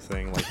and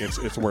everything. Like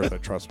it's worth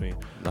it, trust me.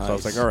 Nice. So I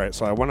was like, all right.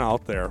 So I went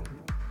out there.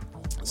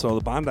 So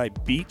the Bondi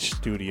Beach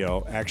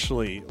studio,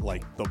 actually,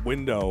 like the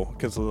window,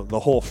 because the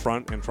whole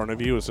front in front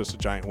of you is just a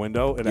giant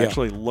window. It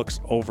actually looks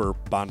over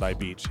Bondi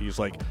Beach. He's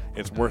like,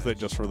 it's worth it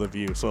just for the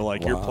view. So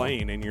like you're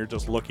playing and you're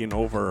just looking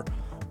over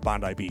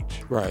Bondi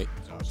Beach. Right.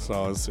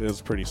 So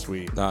it's pretty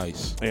sweet.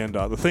 Nice. And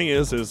the thing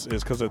is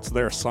because it's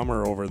their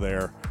summer over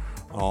there.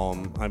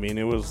 I mean,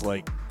 it was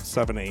like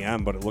 7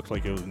 a.m., but it looked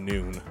like it was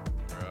noon.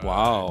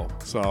 Wow.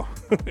 So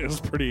it was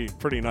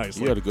pretty nice.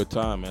 You had a good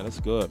time, man. That's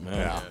good, man.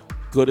 Yeah.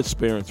 Good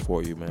experience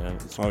for you, man.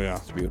 It's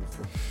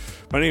beautiful.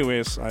 But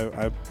anyways,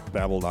 I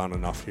babbled on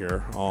enough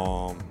here.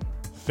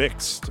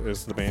 Fixed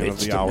is the band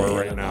Fixed of the the hour band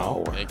right of the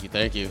now. hour.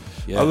 Thank you.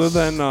 Yes. Other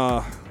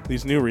than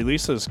these new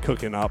releases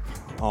cooking up,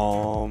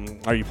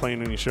 are you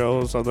playing any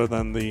shows other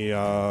than the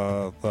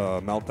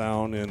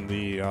Meltdown and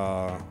the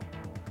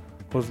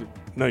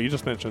No, you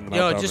just mentioned the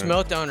Meltdown. No, just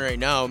right? Meltdown right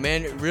now,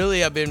 man.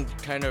 Really, I've been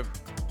kind of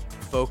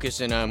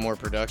focusing on more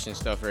production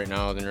stuff right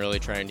now than really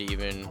trying to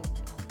even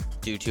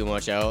do too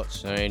much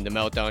else. I mean, the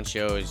Meltdown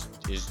show is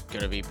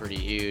gonna be pretty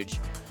huge,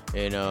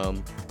 and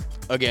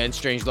again,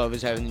 Strange Love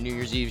is having the New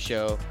Year's Eve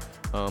show.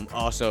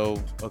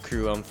 Also, a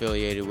crew I'm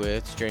affiliated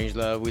with, Strange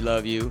Love, we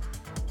love you,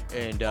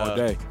 and All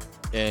day.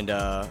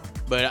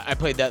 but I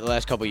played that the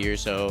last couple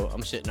years, so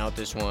I'm sitting out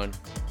this one.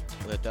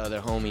 Let the other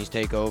homies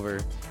take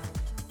over,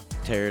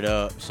 tear it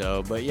up.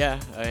 So, but yeah,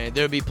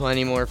 there'll be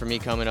plenty more for me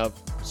coming up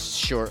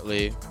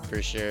shortly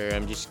for sure.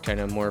 I'm just kind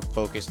of more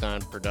focused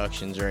on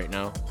productions right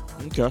now.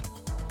 Okay.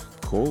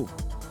 Cool.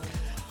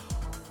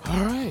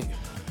 All right.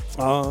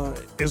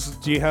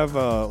 Do you have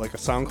like a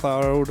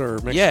SoundCloud or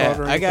Mixcloud? Yeah,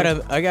 or I got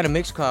anything? a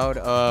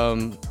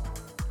Mixcloud.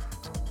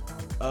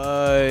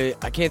 I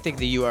can't think of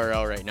the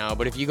URL right now,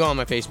 but if you go on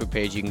my Facebook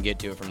page, you can get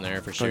to it from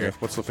there for sure. Okay,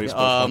 what's the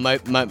Facebook?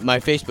 one? My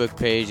Facebook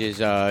page is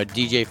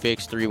DJ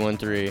Fix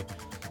 313.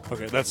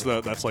 Okay, that's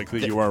like the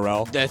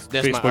URL. That's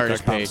my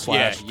artist page.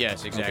 Yeah, Facebook.com/.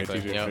 yes, exactly.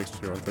 Okay, DJ Yep. Fix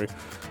 313.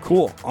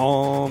 Cool.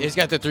 It's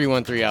got the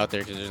 313 out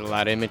there because there's a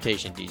lot of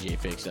imitation DJ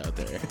Fix out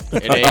there.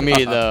 It ain't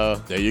me though.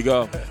 There you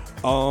go.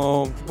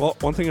 Well,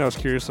 one thing I was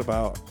curious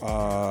about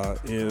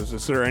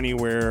is there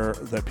anywhere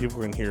that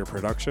people can hear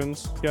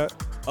productions yet?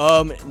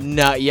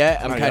 Not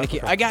yet. I'm Not kind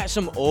yet? of. I got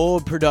some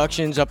old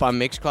productions up on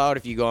Mixcloud.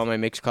 If you go on my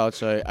Mixcloud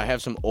site, I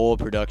have some old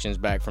productions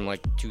back from like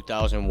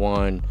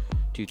 2001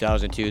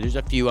 2002. There's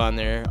a few on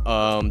there.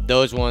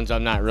 Those ones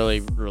I'm not really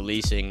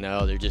releasing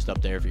though. They're just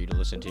up there for you to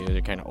listen to.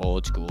 They're kind of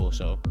old school,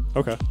 so.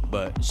 Okay.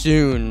 But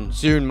soon,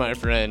 my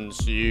friend,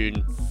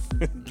 soon.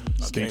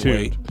 Stay Can't tuned.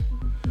 wait.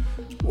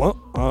 Well,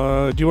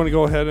 do you want to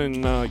go ahead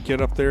and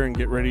get up there and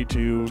get ready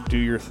to do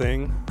your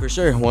thing? For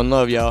sure. One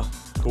love, y'all.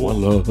 Cool.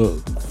 One love.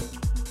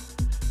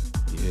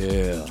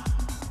 Yeah.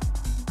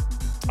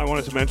 I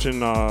wanted to mention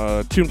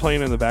tune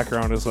playing in the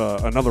background is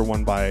another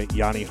one by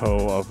Yanni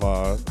Ho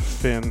of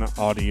Finn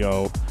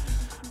Audio.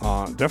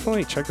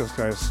 Definitely check this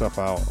guy's stuff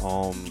out.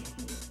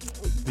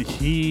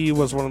 He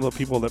was one of the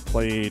people that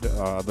played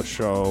the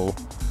show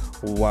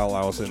while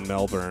I was in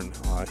Melbourne,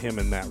 him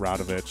and Matt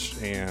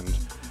Radovich, and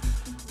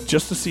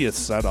just to see his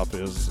setup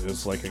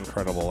is like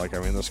incredible. Like, I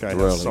mean, this guy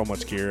Really? has so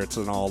much gear. It's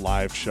an all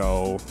live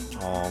show.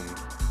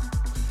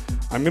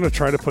 I'm gonna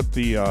try to put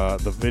the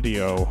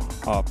video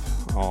up.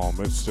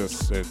 It's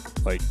just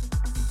like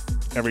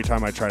every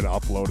time I try to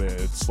upload it,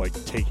 it's like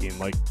taking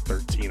like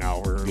 13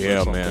 hours.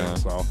 Yeah, or something, man.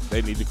 So,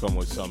 They need to come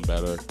with something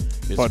better.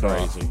 It's but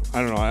crazy.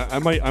 I don't know. I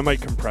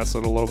might compress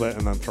it a little bit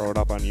and then throw it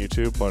up on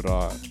YouTube. But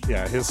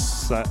yeah, his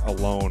set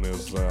alone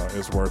is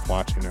worth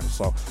watching it.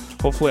 So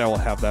hopefully I will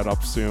have that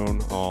up soon.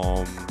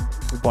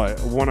 But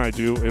when I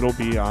do, it'll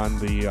be on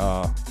the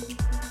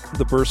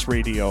Burst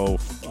Radio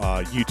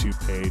YouTube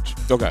page,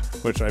 Okay.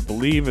 which I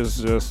believe is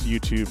just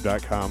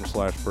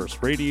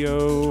youtube.com/Burst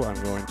Radio. I'm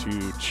going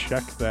to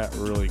check that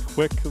really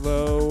quick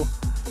though.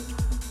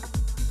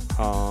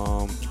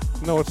 No,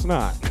 it's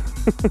not.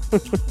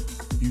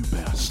 You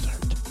bastard.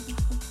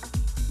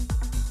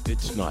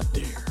 It's not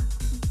there.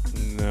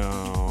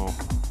 No.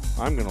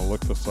 I'm going to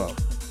look this up.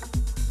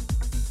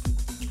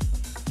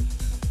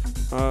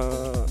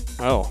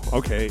 Oh,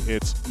 okay.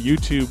 It's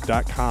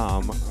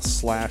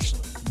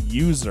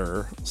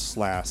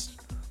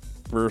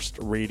youtube.com/user/Burst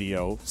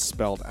Radio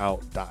spelled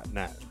out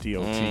 .net,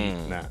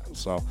 .net.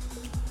 So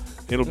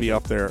it'll be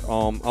up there.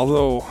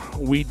 Although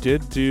we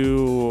did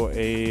do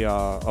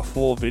a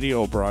full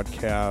video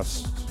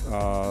broadcast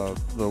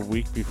the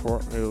week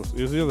before. It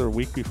was either a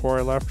week before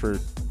I left or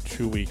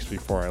 2 weeks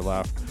before I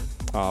left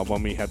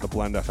when we had the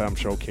Blend FM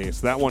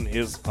showcase. That one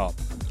is up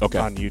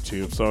on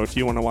YouTube. So if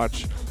you want to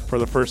watch for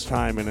the first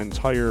time an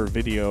entire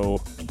video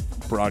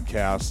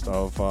broadcast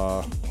of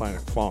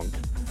Planet Funk,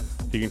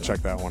 you can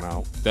check that one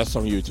out. That's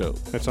on YouTube.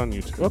 It's on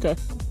YouTube. Okay.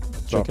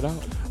 Check it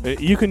out.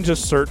 You can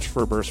just search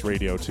for Burst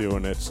Radio too,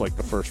 and it's like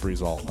the first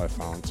result I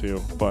found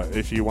too. But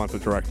if you want the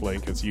direct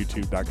link, it's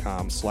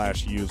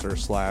youtube.com/user/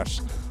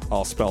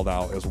 all spelled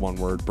out as one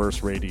word,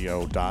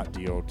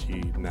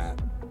 burstradio.dot.net.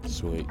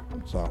 Sweet.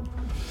 So,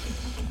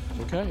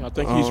 Okay, I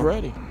think he's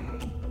ready.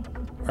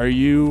 are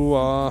you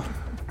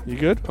you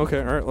good? Okay,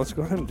 all right, let's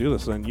go ahead and do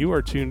this then. You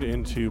are tuned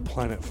into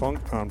Planet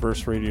Funk on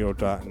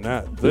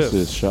burstradio.net. This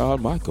is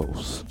Shawn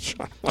Michaels.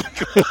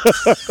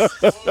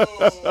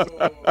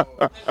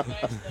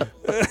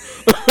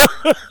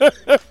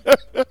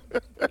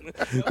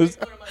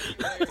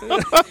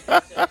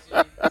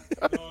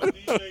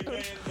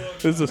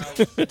 This is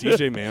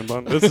DJ Man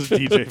Bun. This is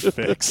DJ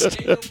Fixed.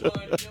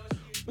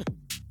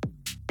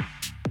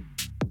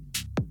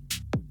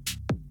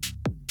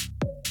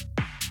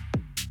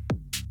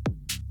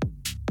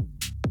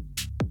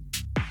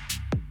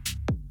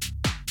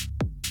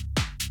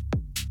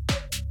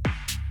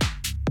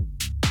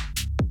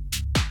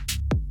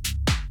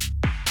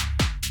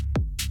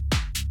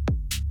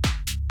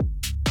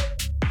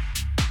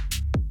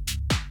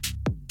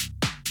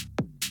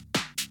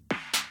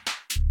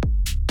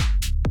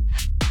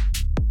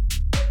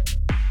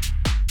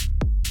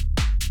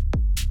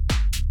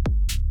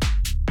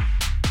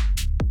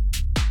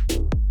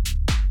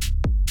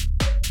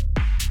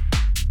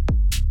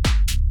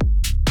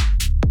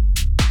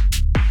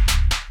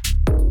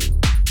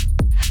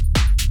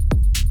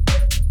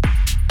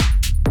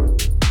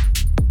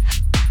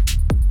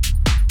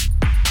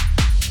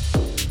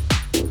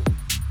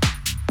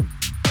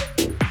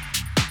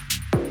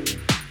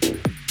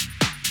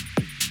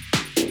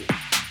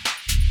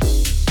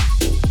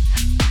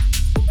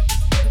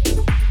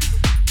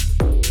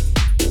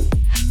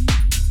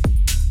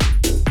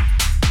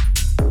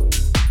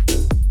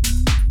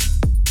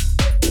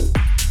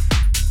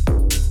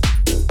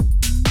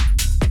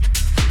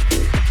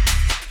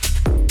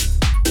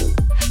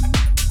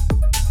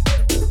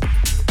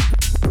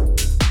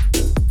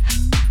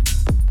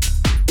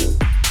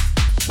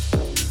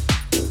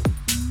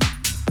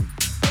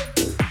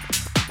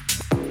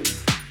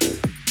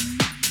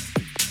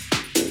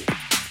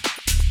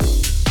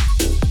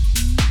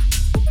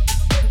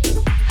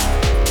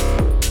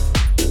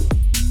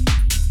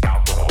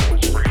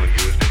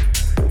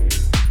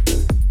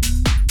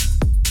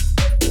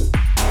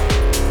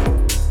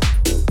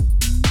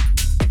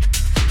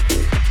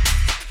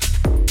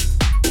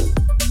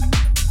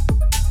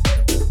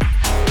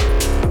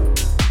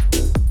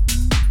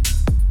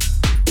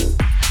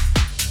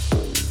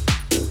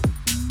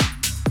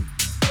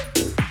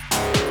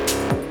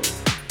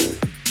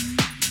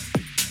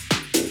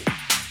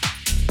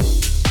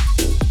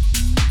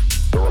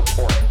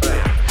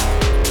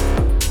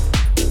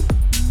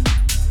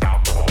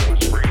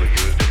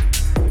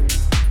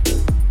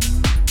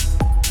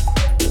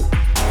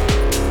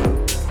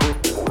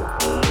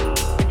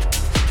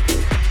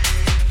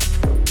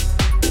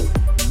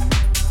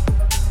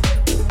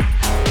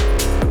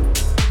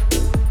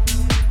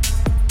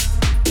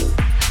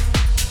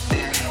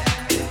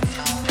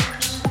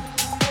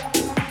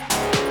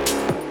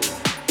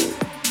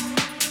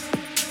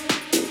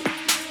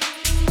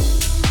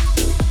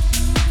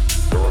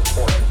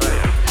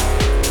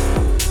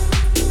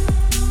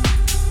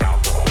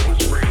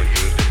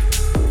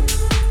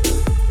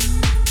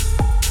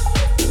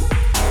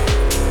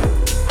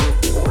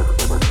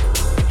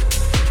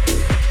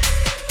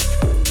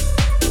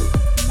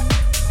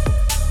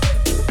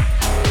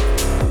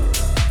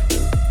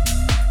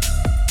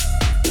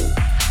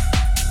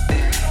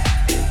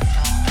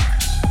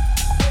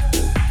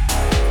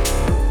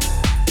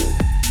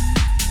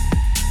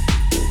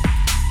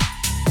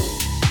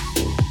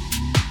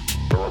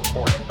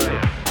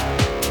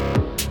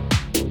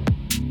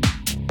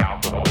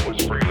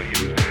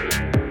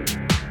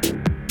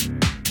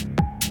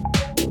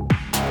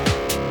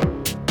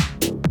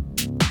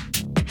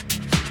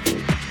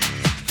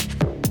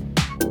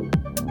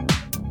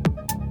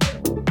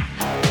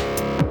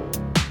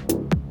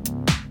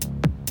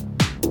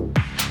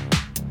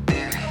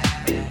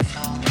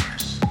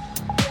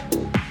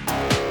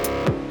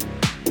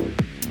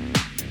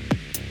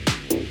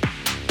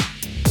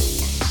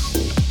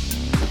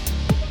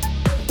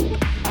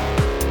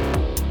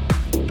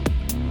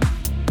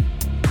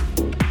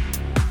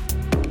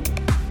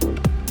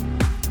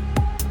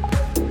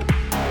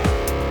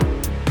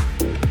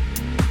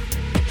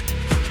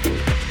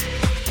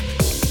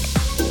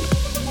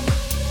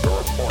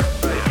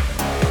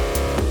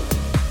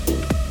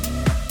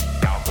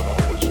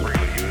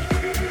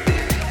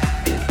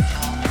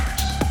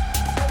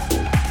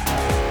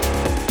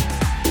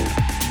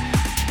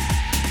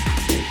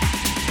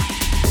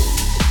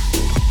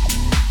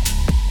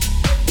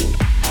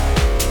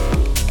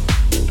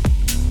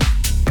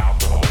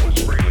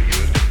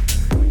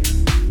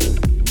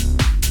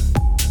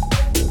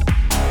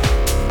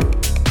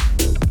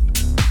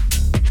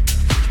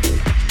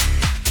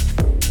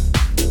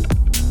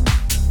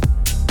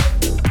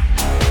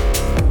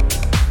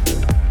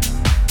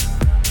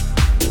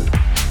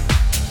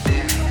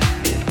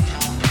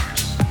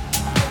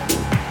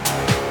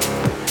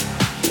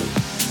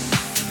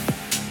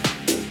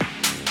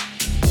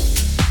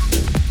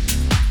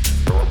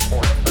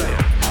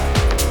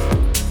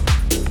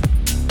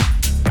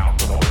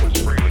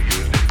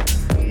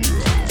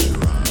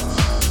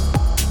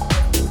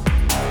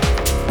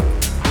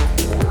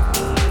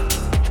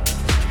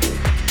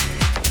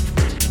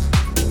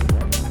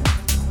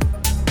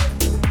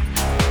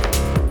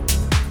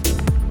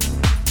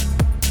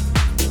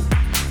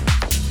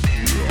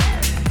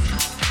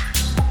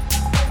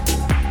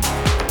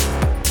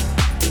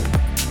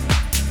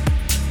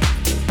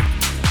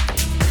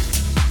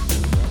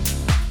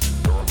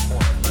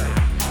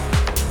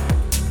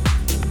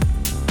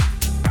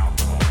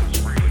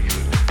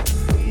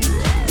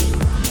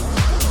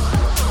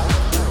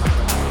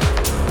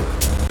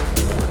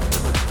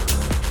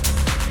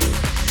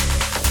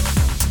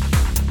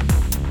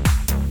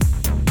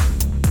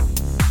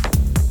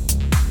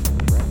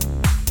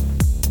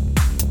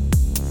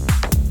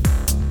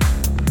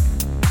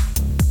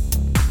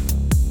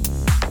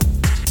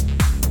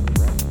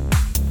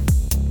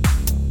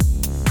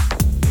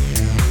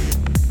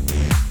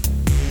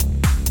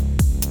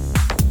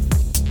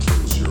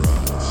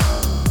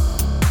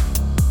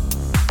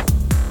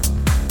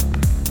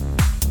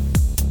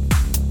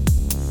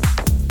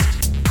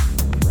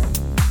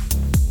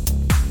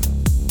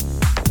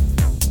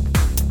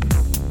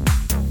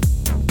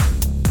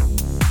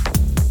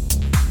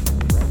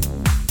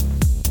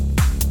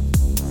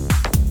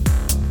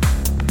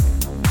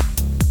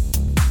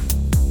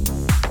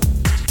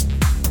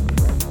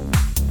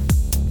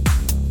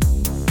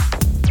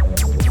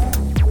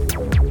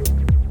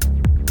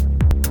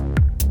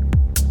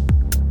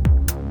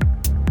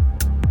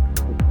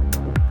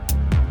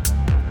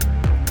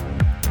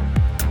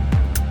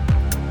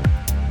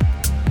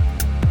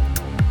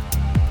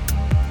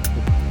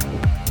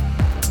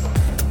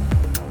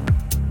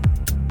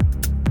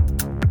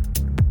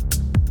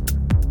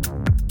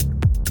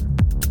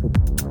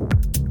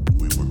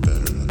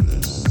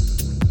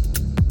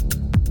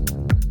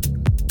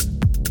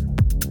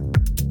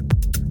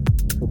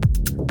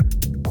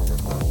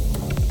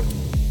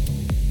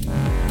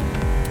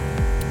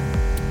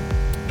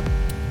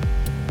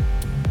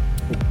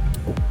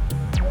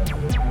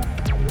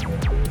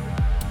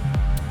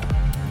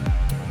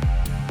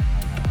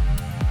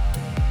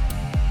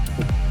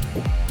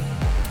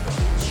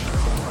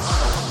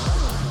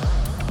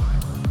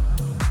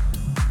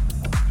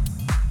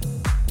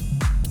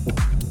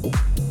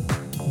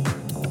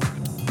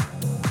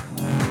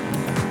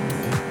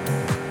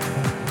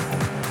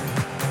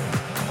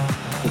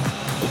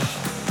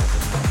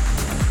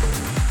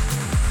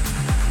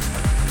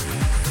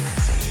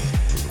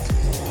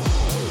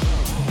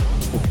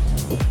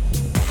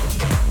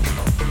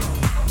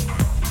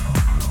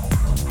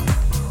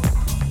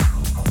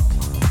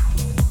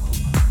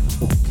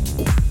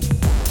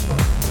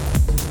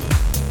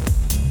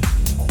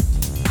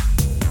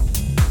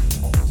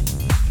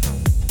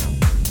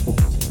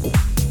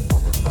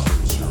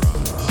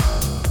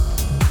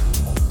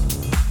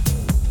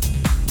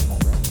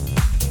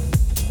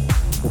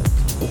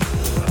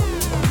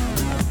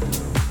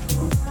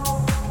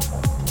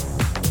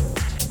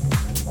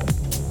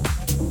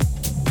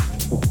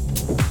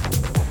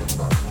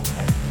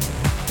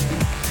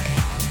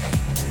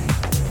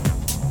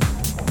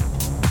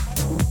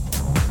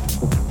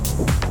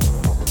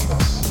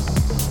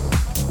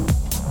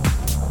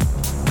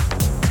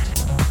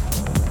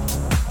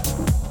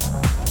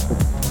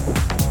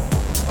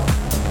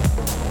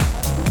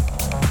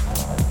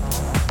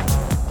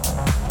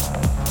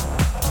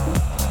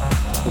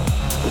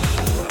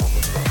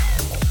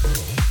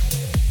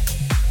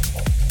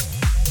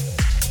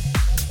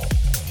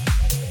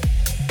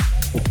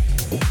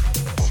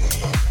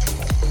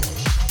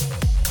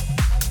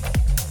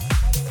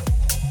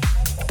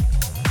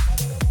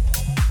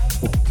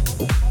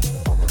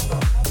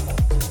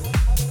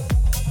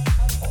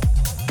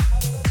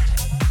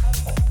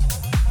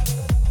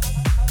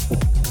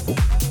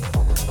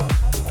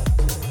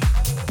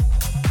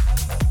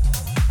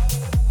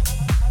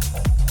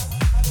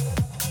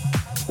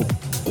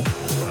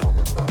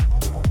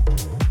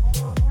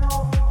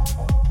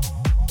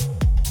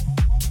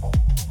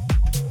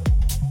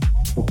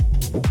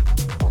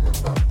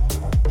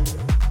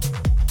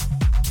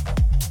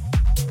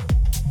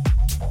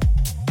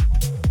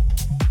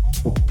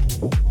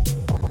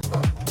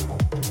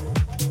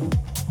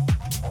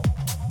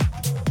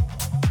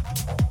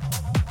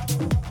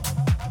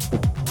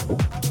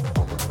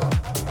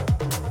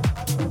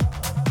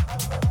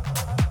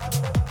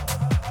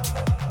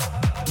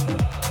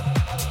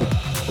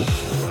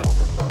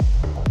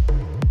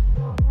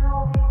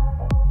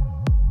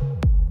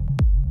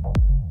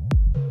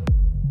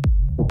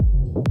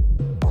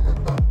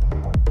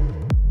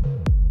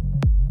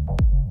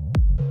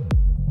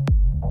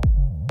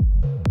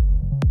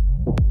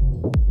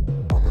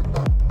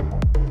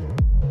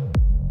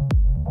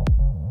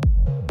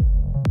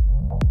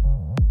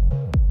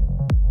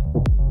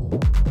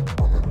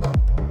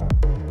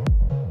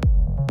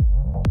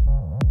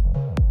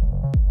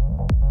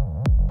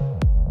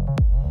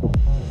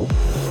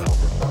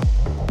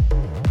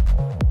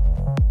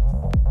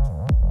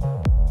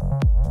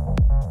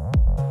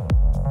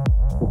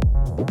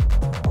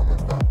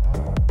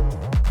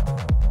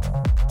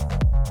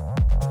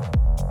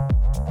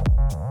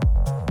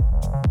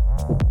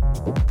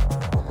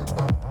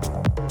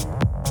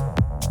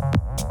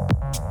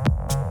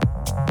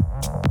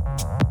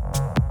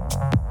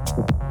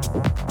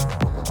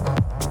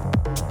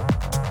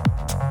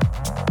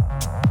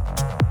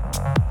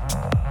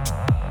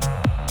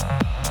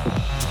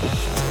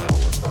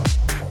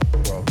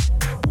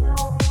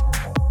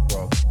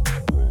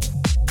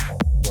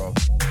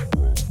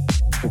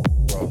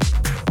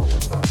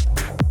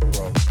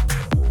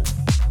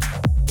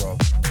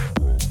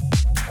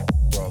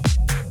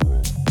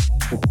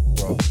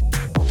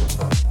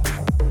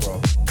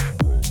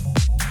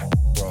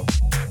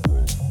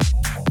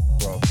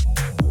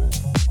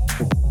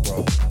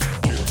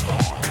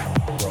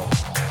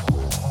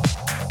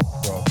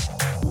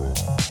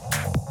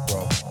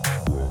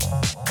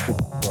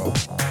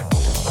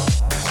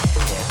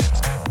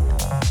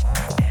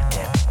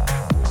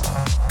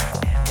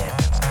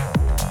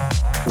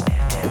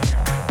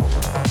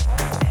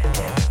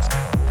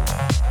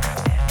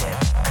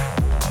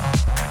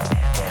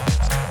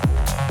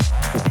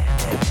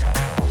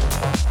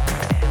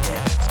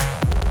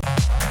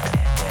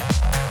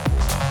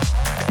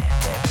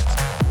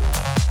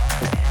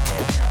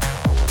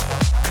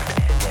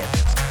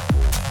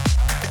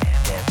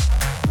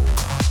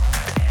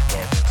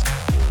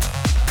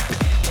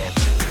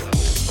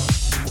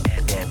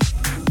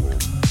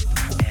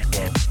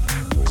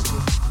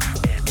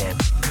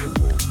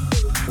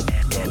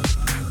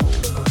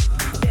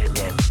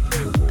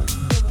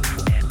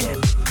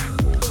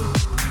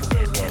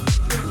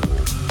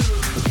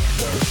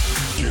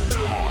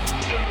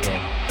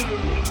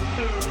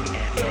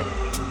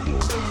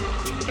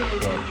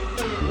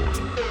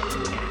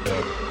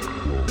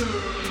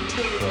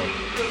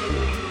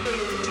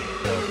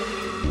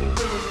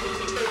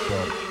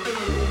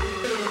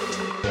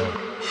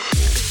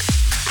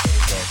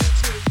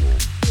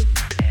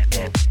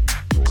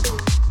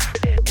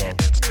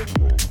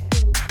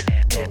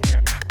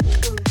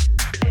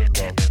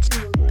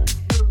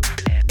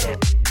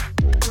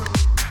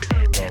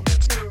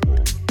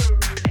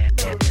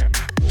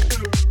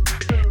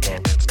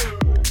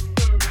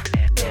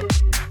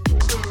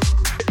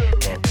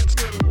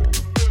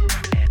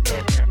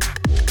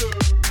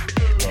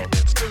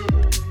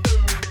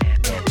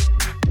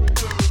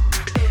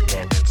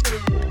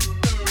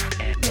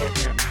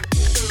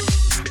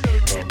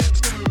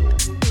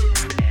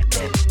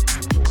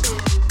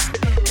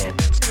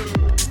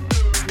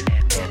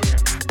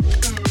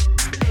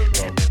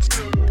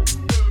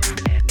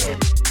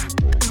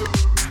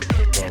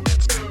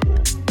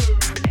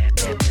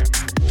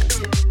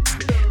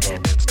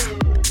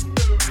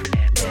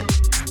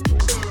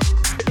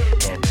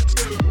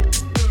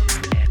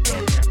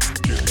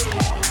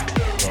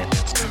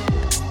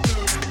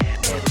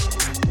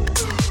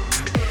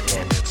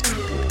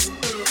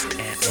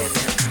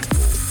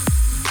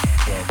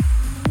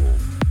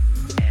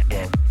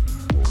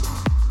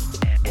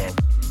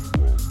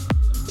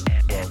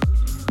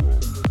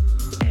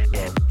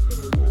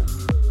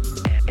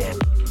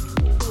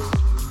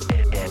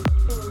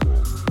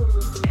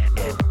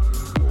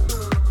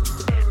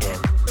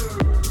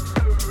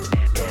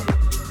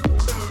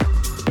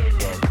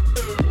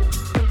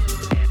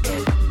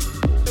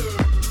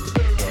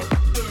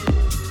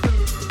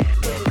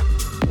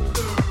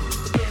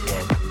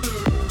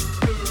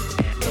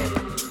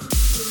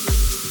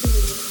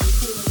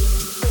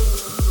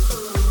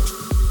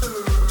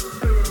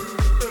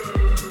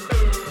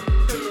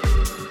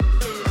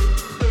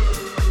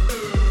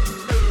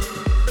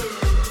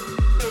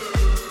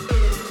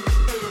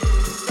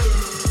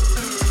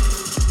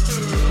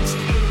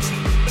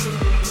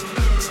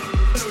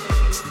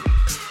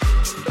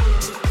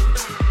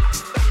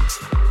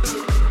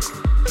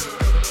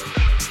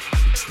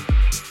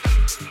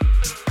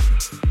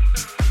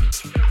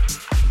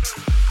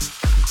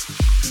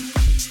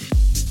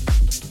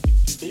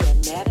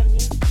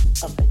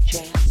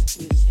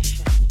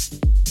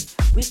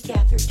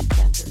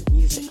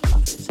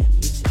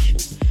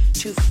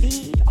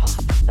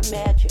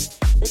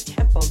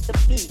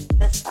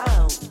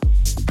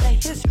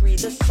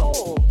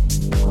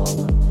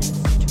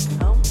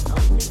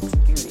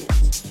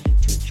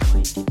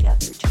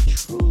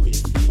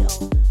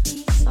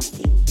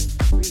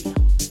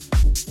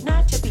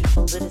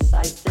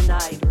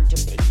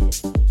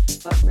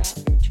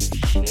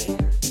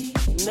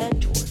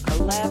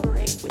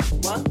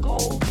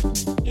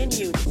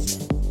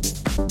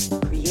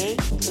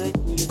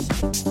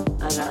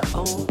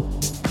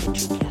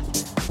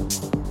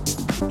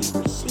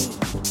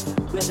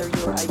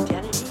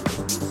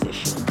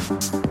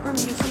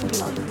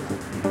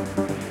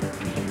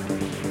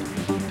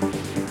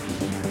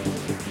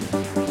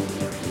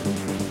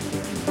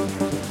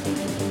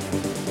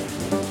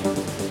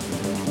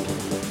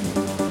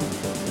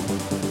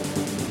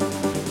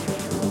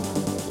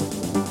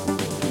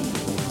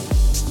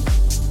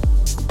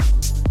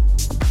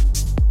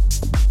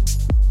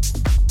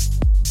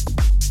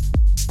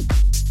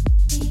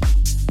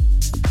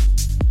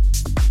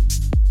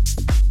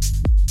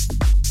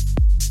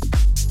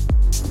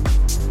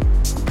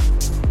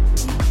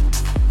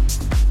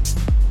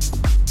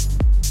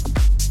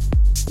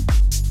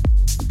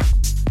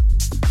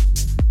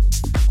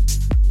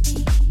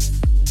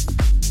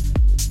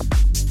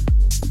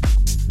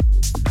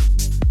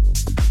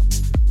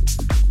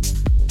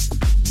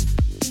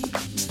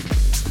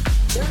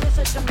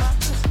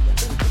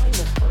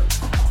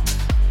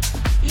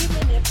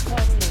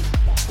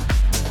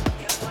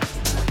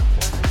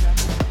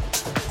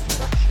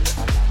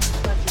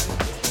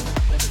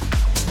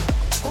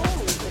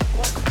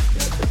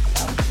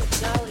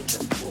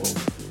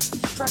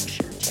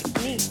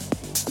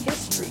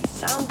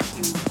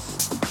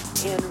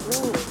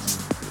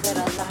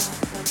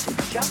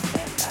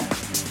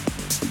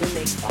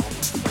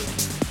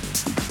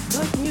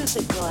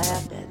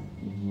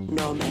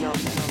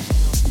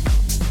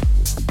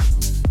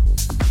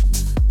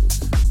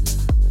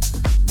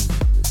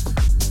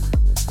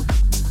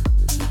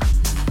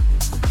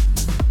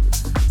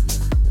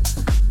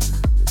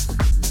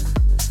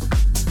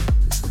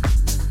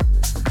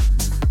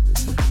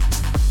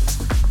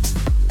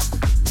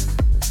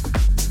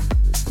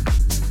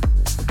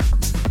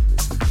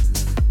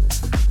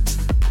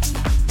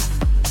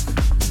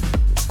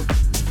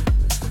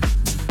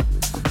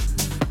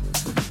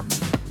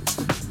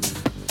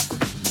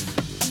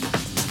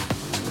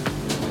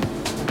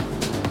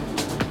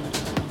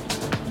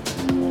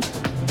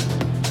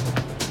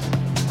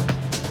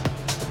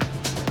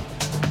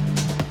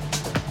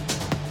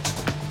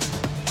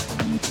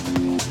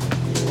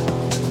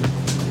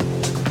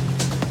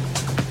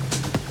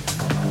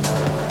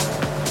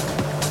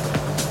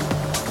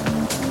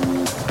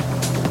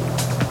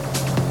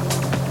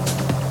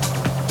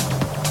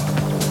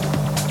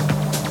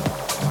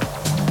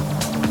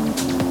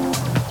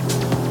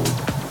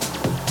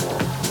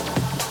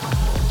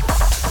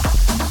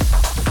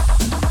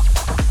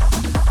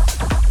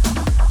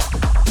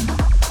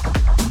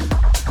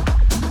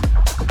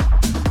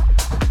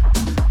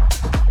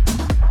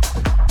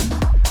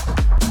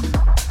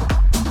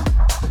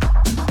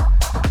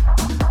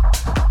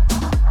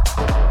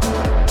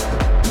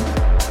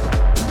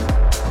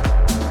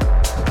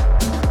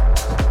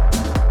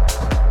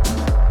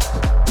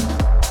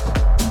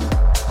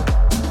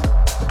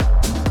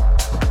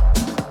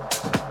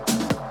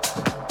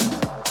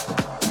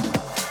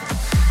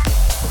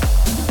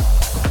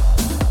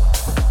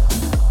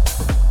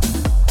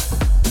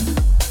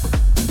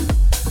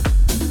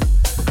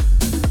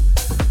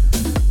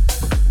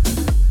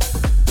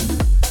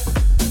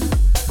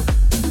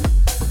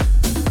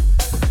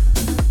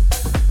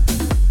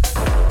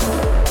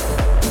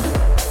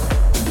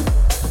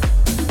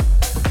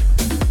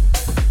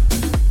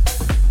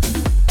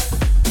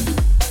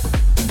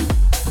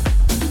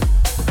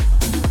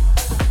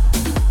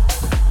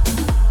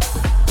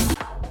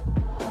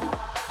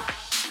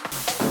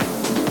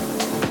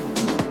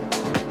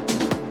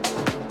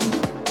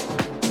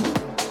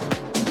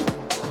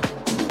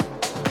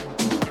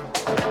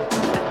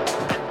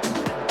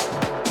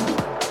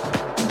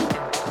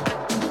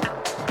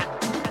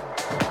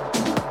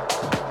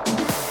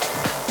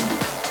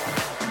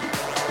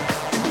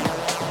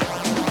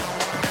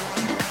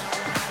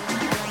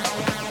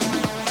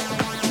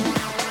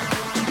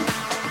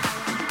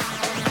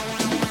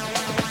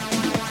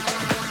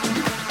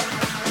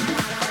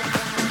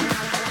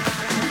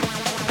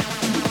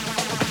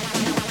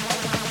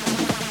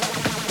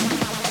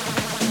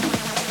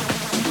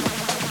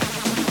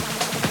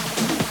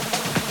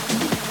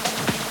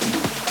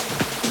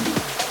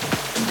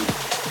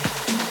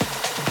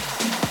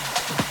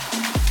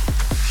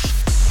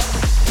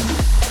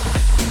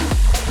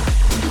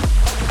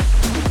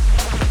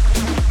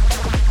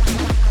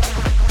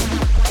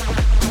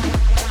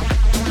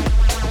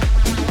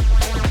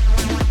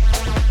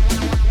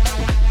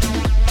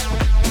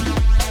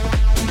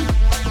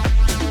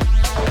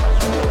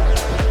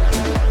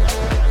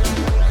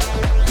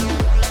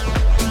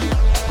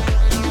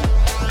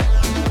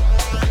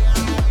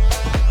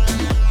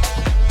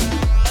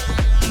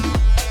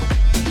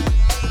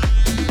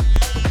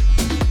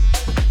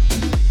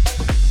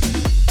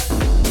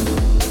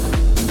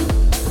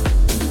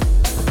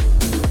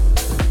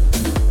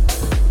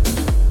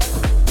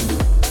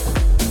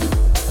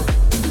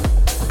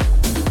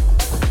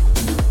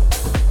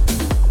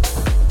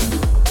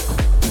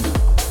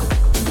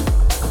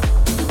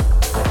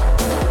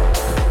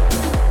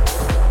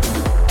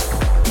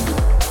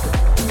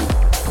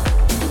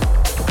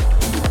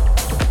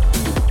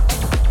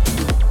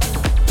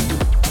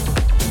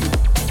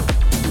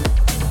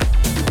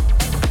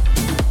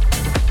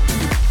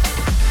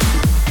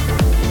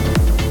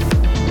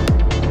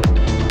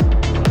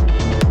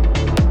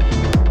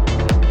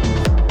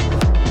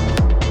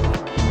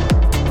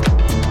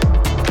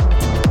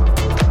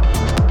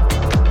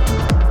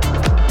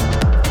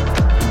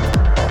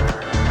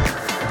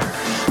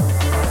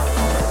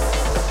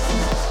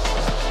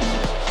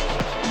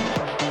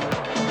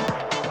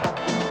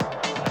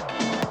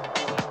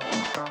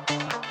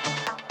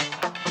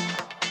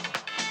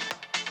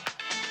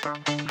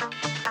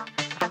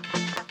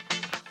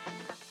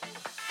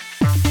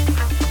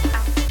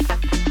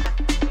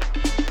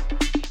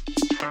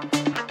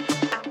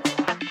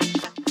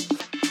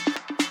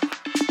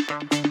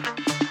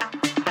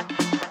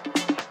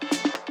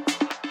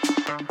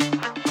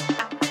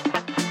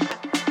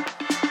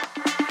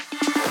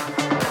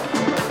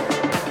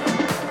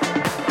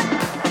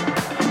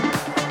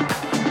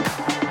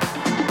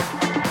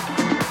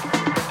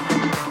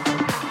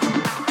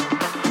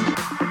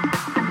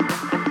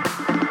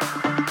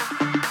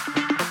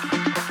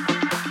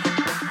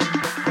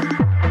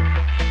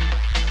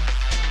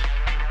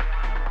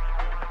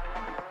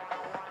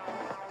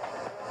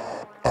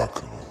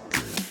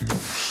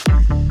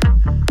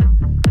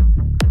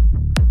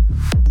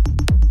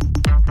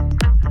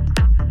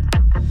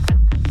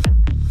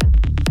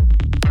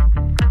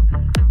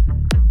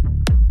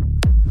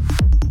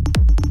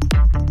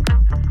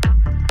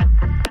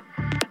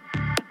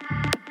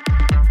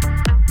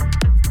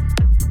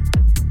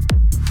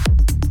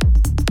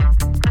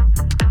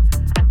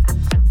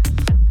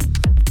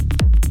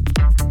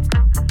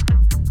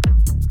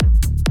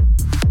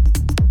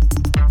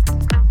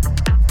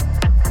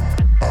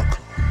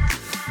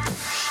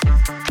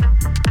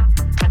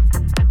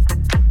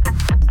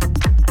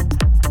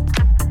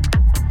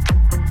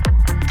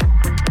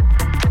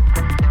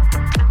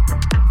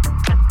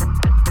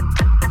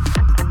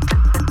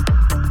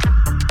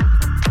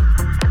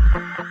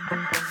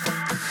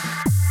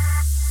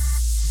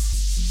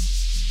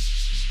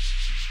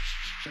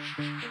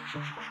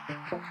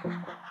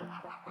 I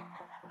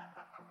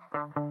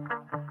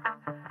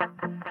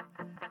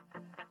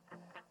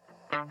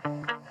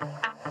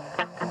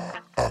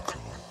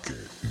can't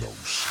get no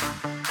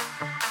sleep.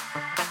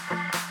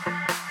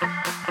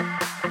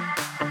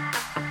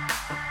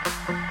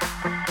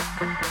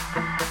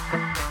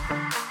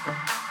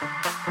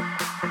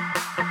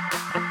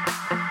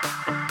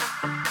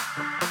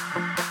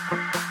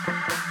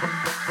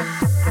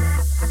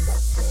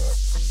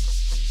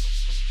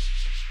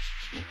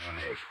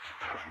 Munich,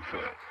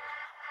 Frankfurt,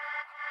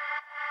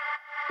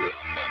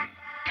 London,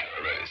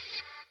 Paris,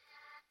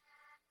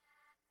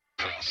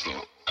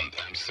 Brussels, and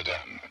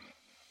Amsterdam.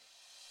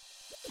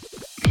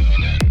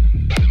 Berlin,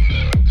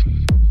 Hamburg,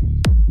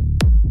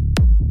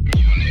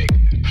 Munich,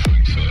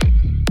 Frankfurt,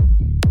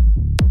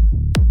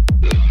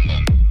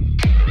 London,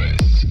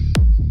 Paris,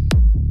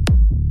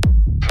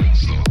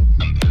 Brussels,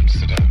 and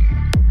Amsterdam.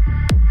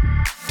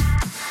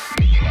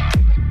 Milan,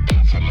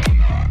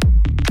 Barcelona,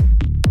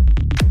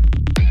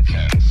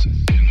 Athens,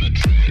 and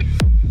Madrid,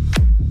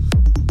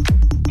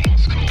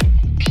 Moscow,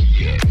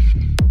 Kiev,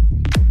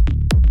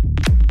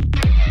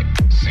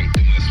 Prague, St.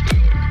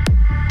 Petersburg,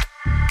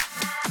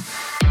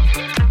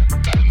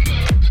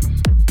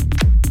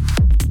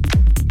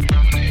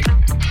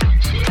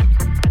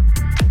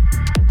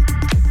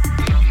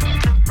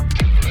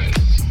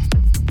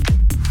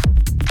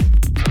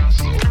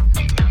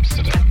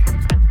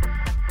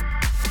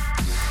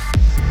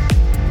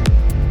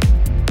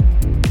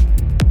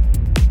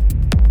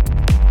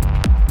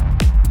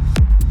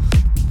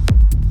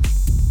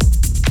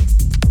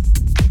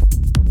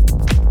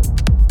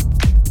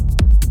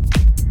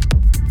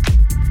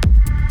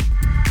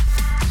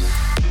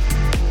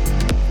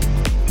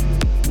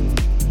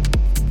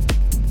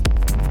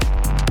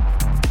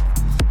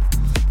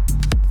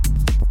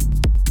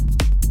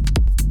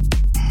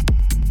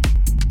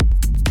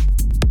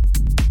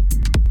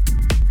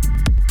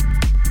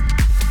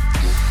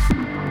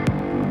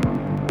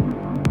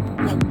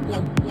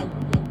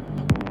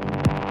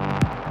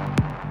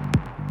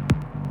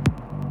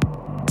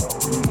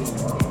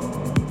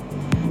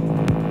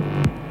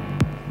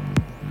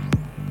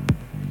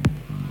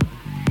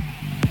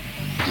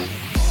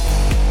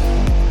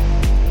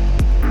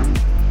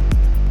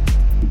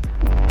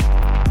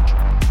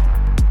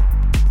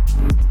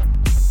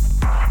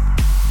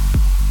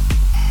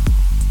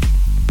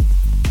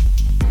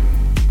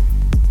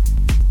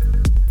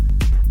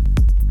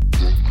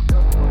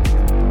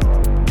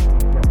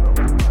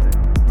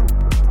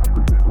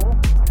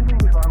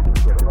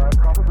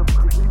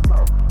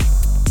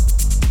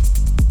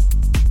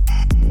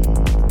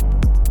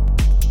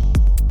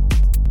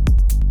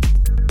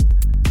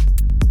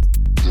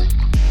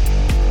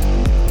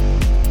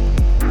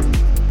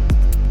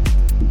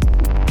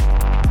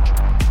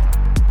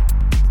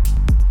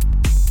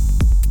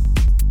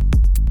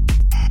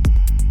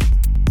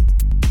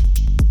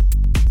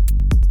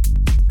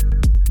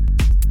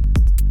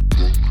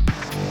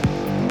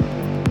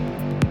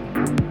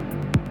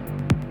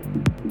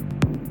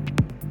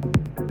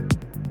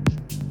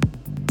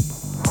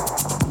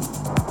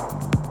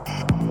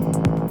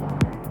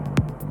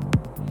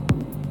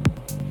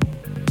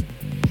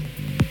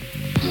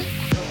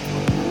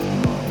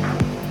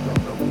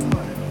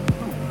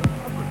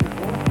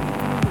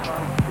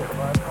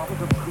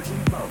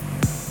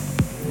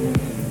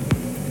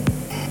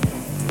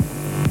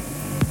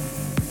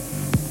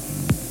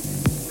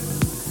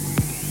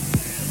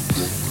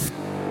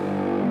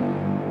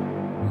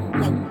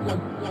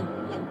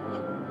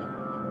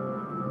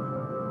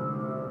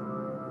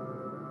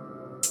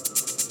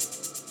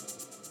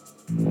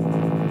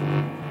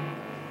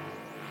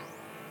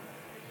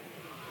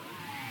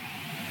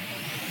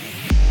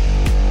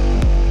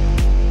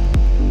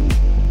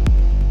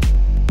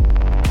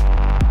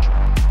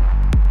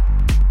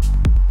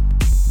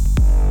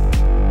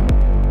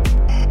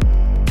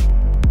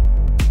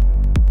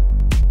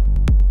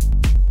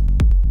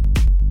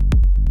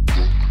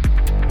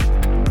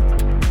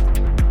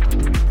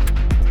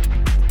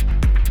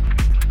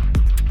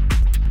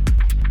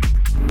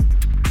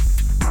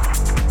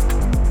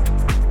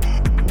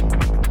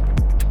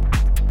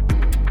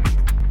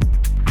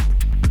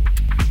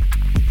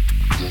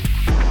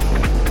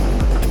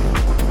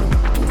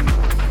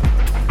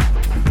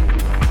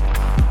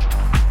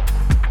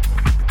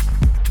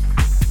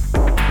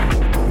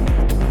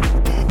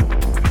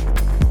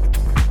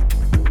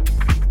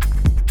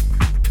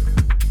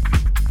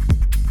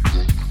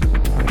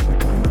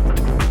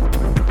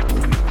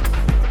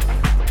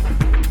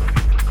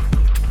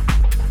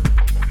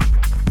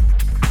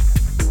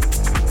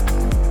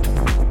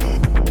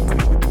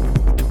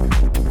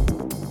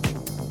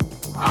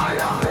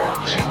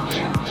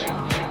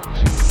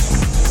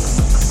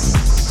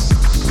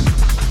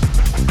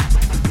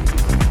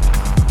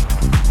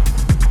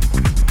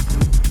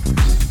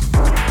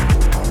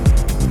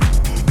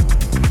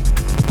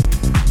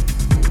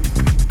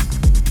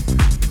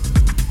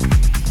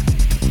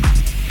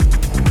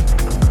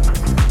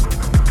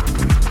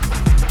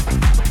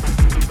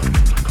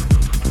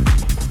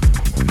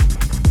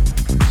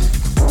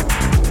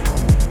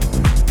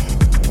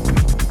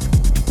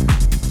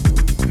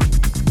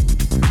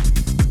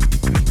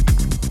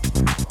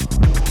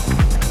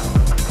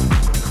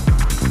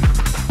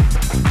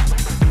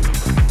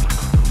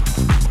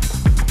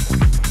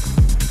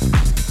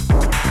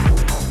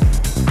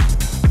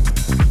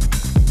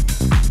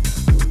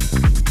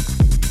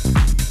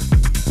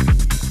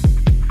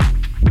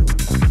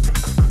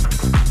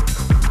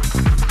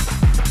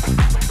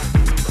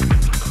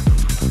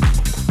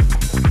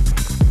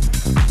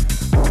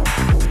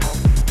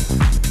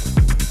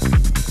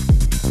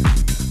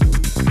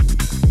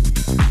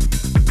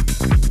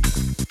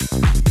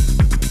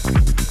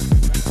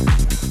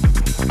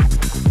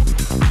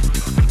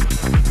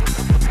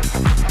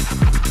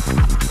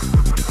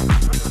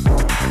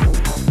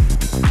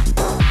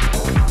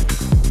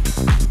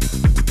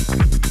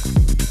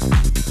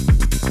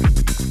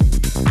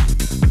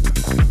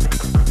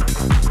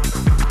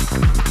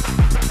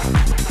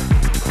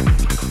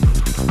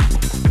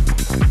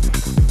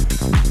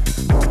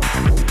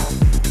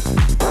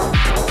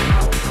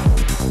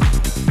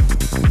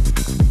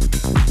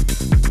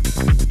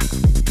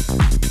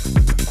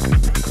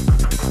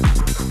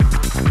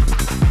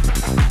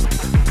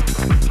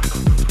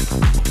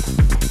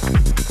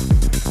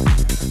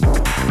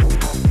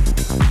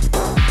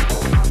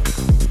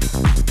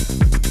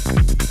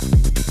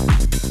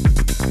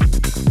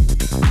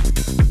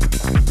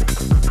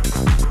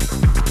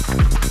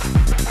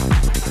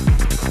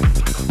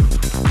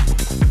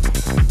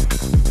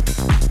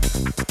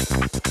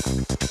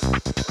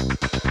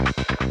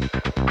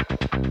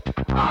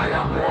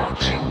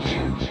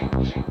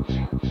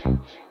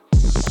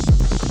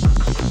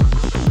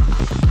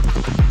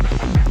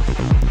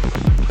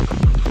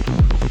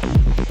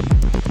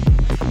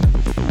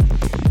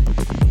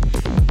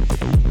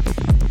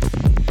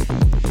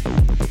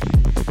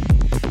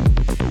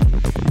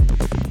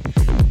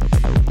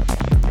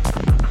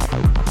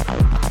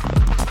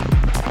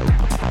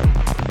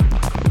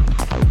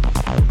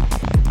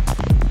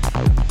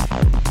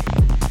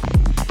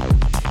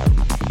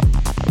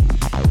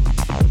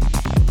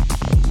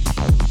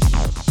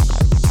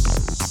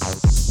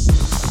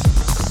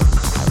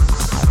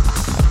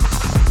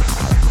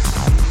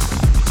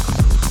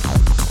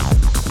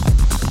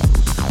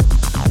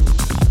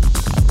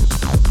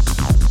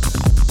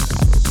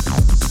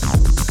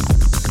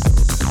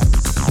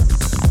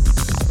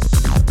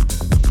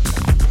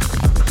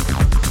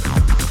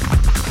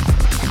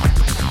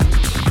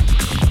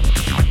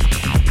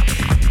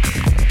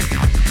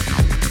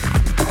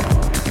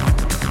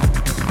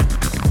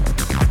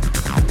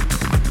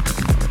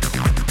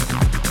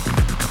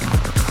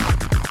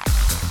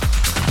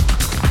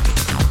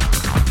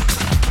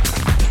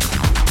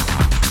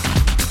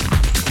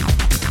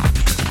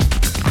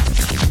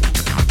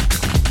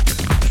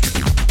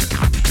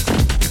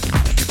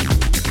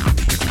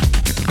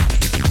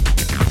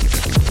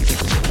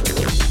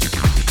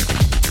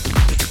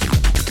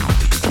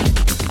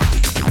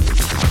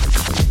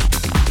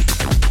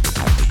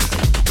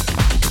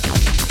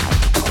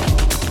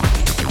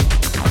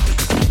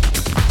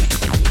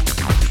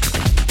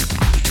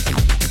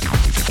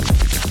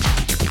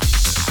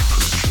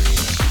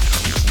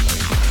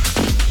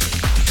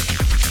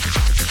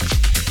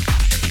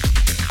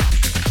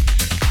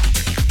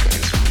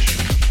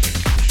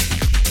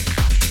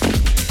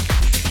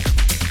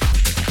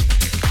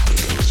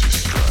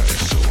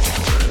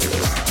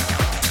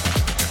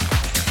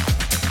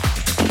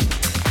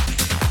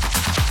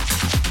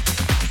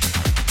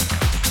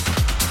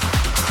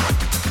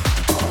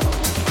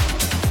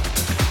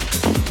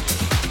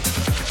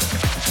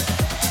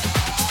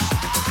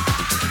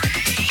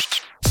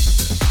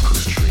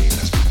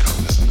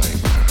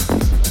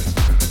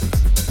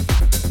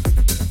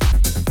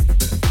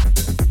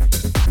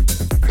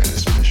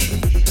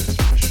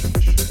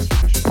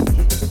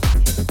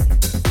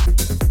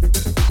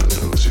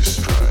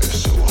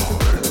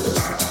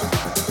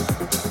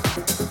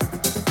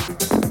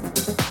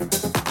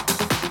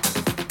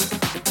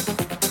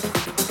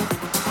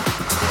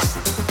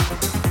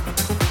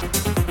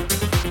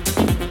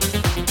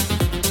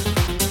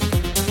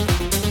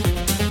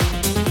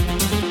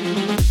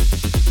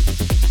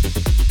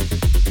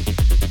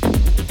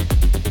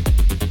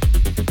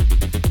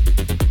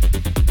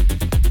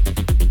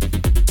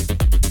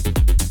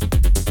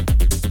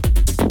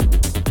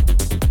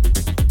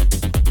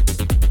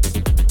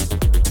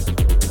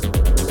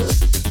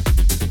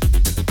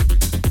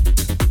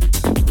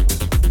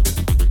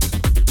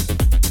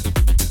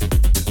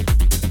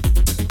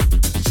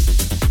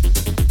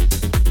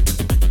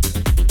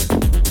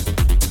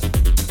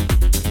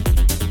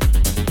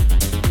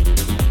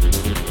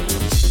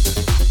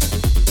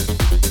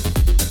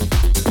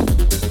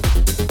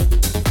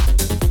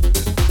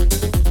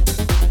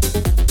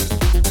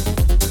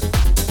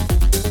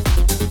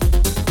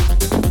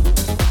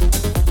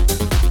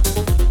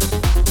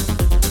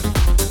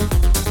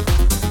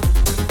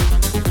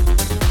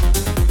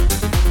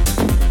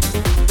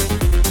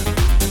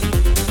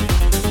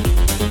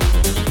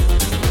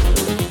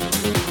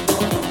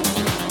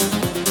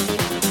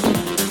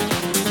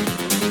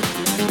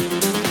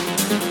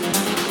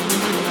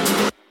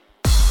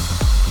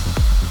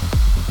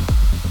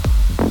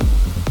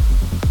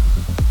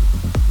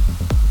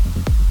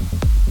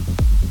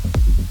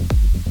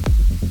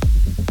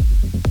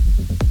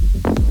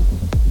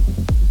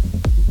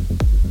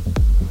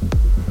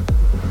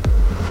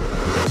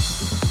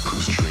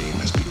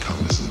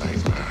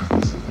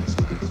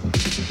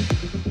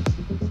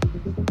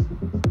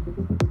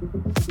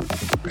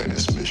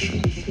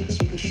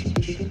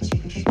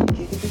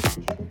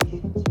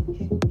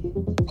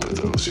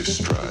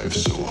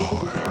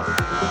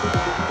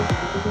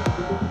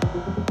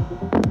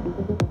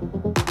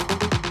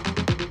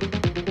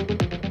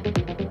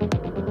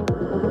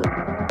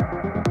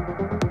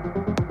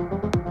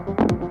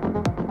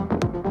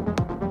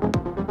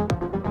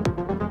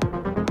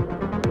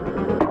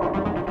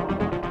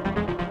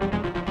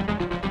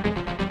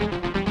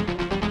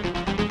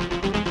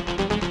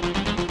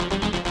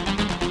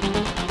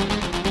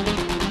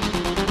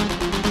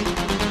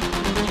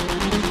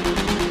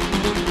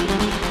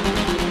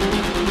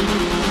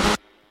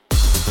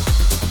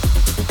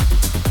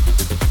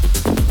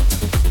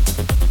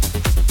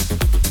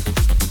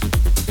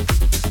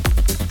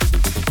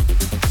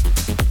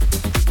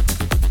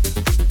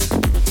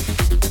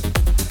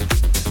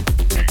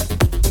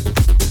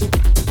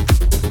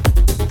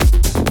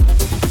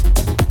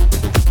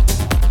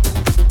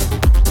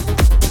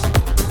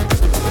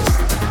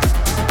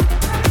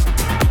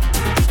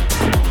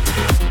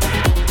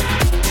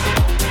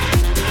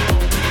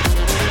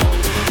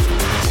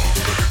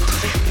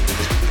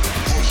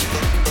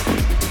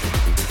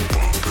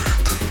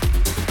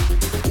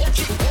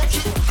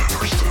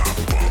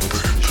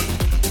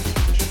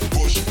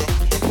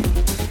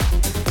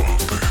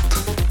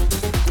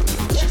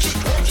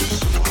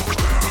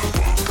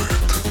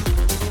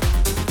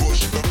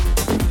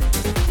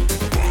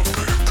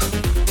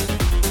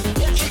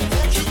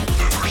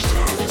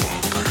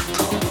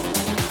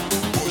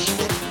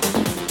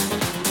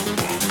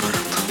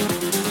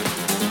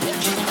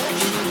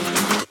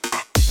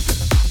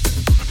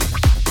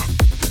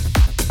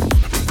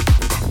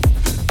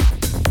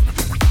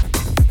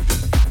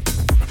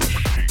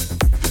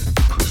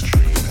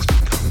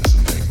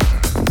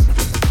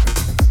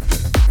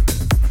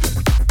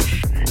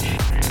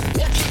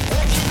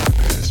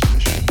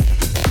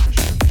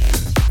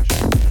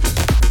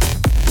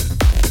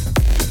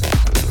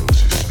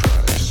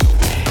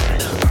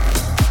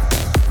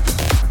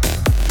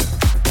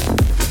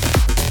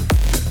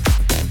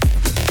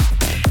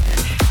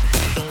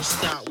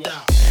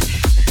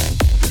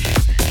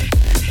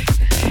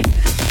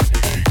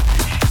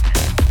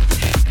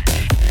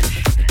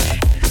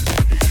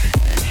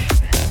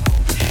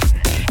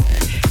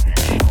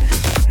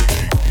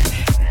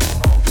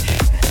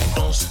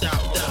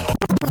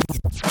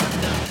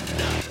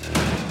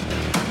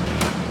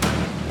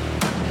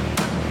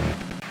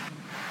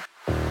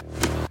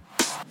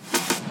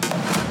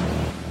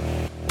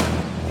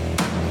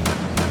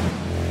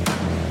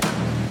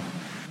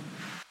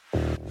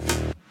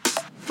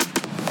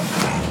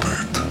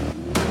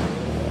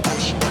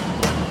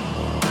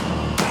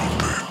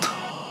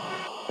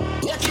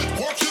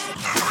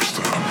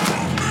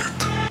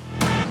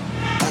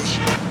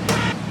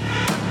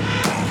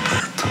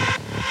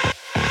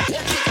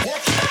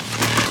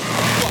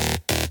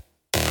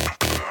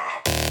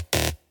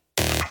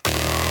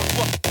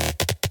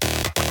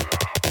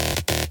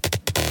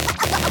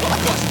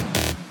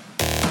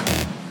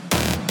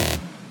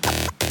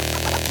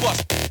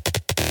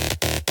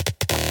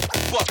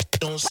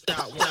 don't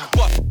stop.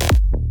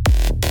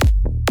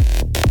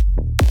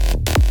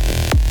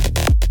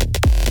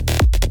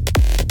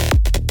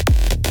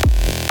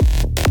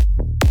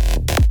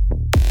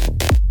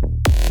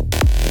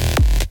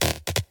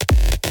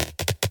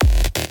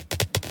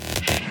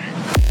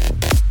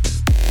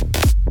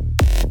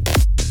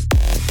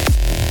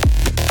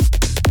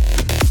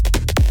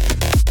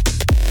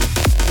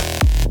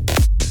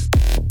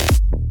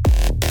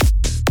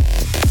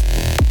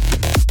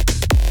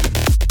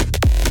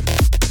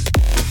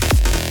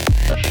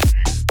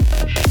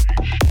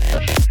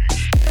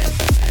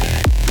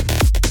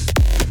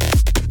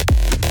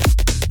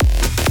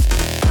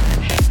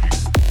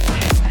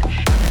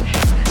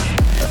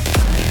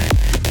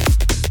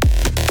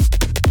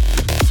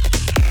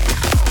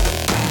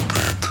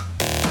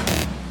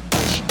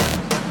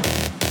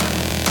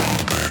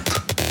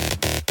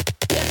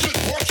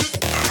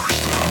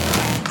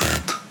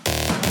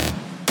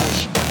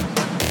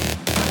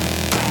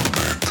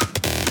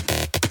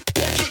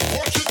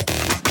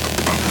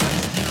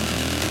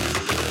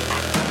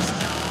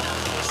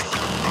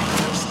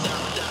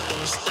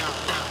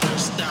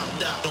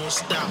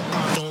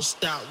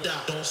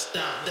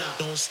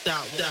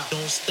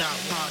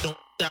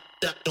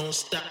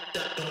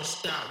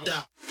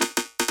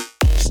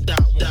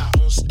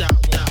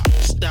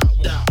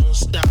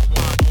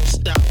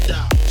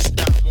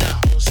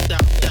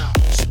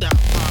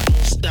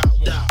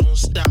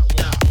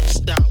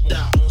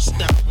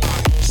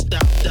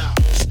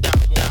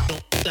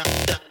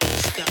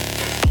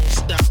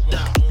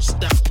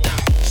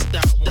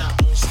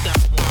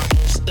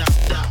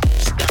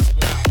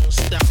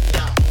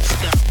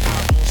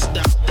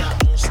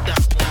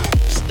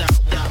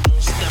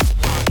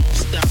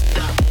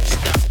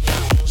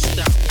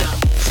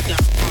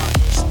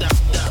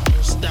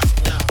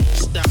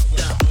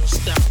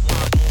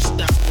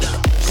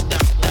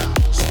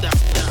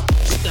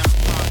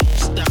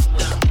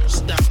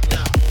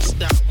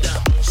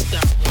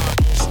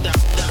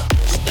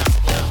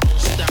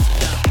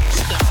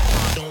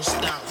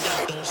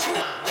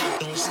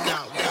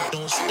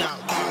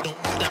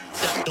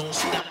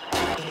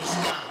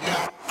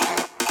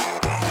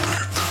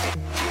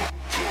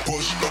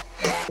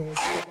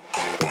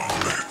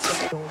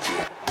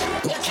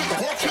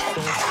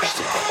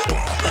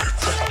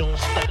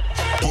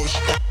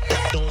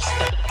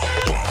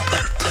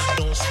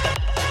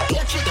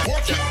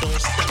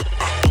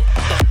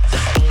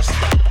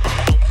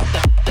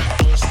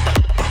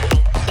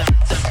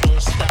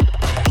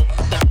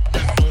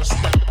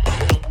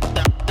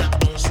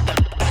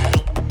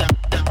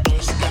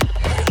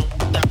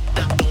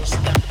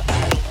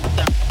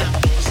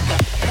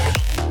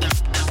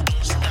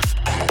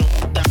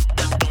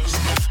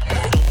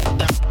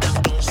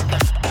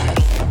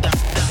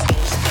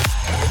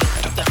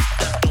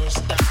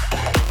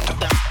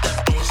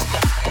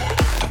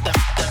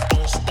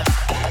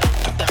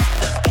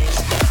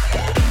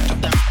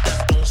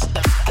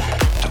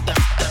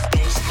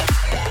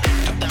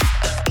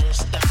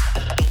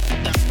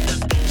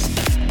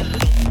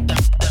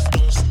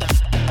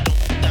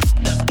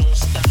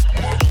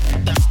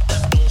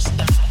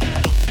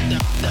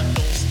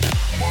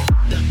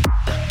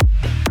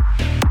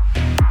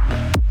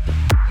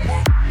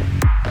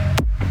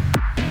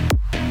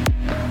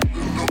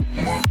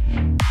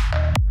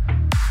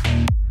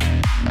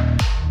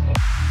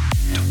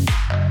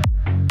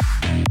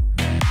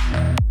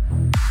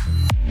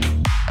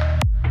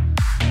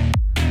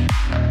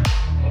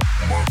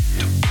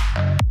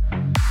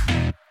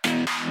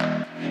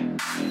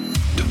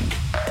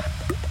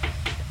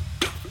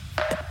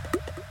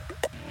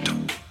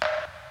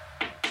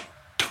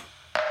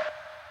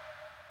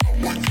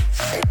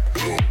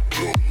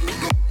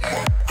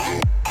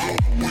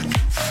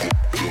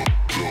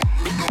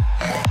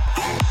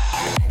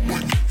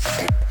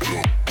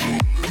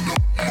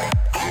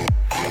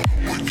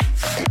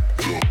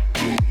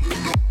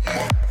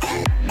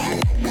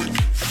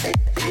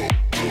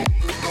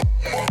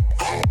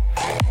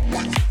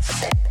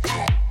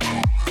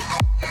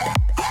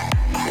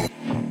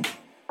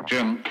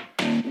 Jim,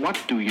 what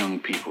do young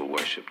people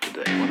worship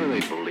today? What do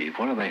they believe?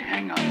 What do they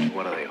hang on to?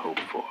 What do they hope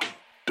for?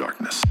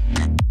 Darkness.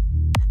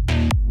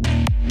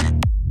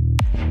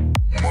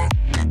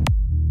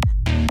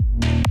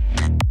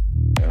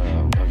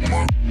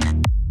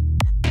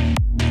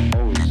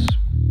 Always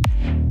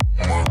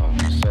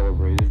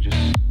celebrated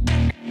just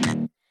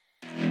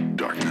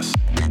darkness.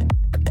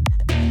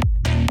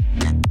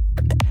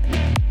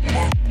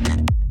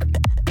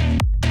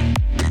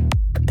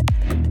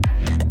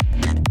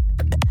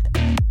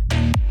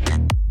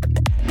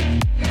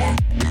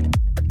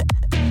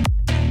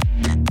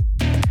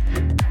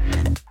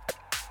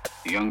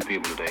 Young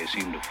people today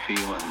seem to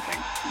feel and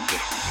think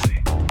differently.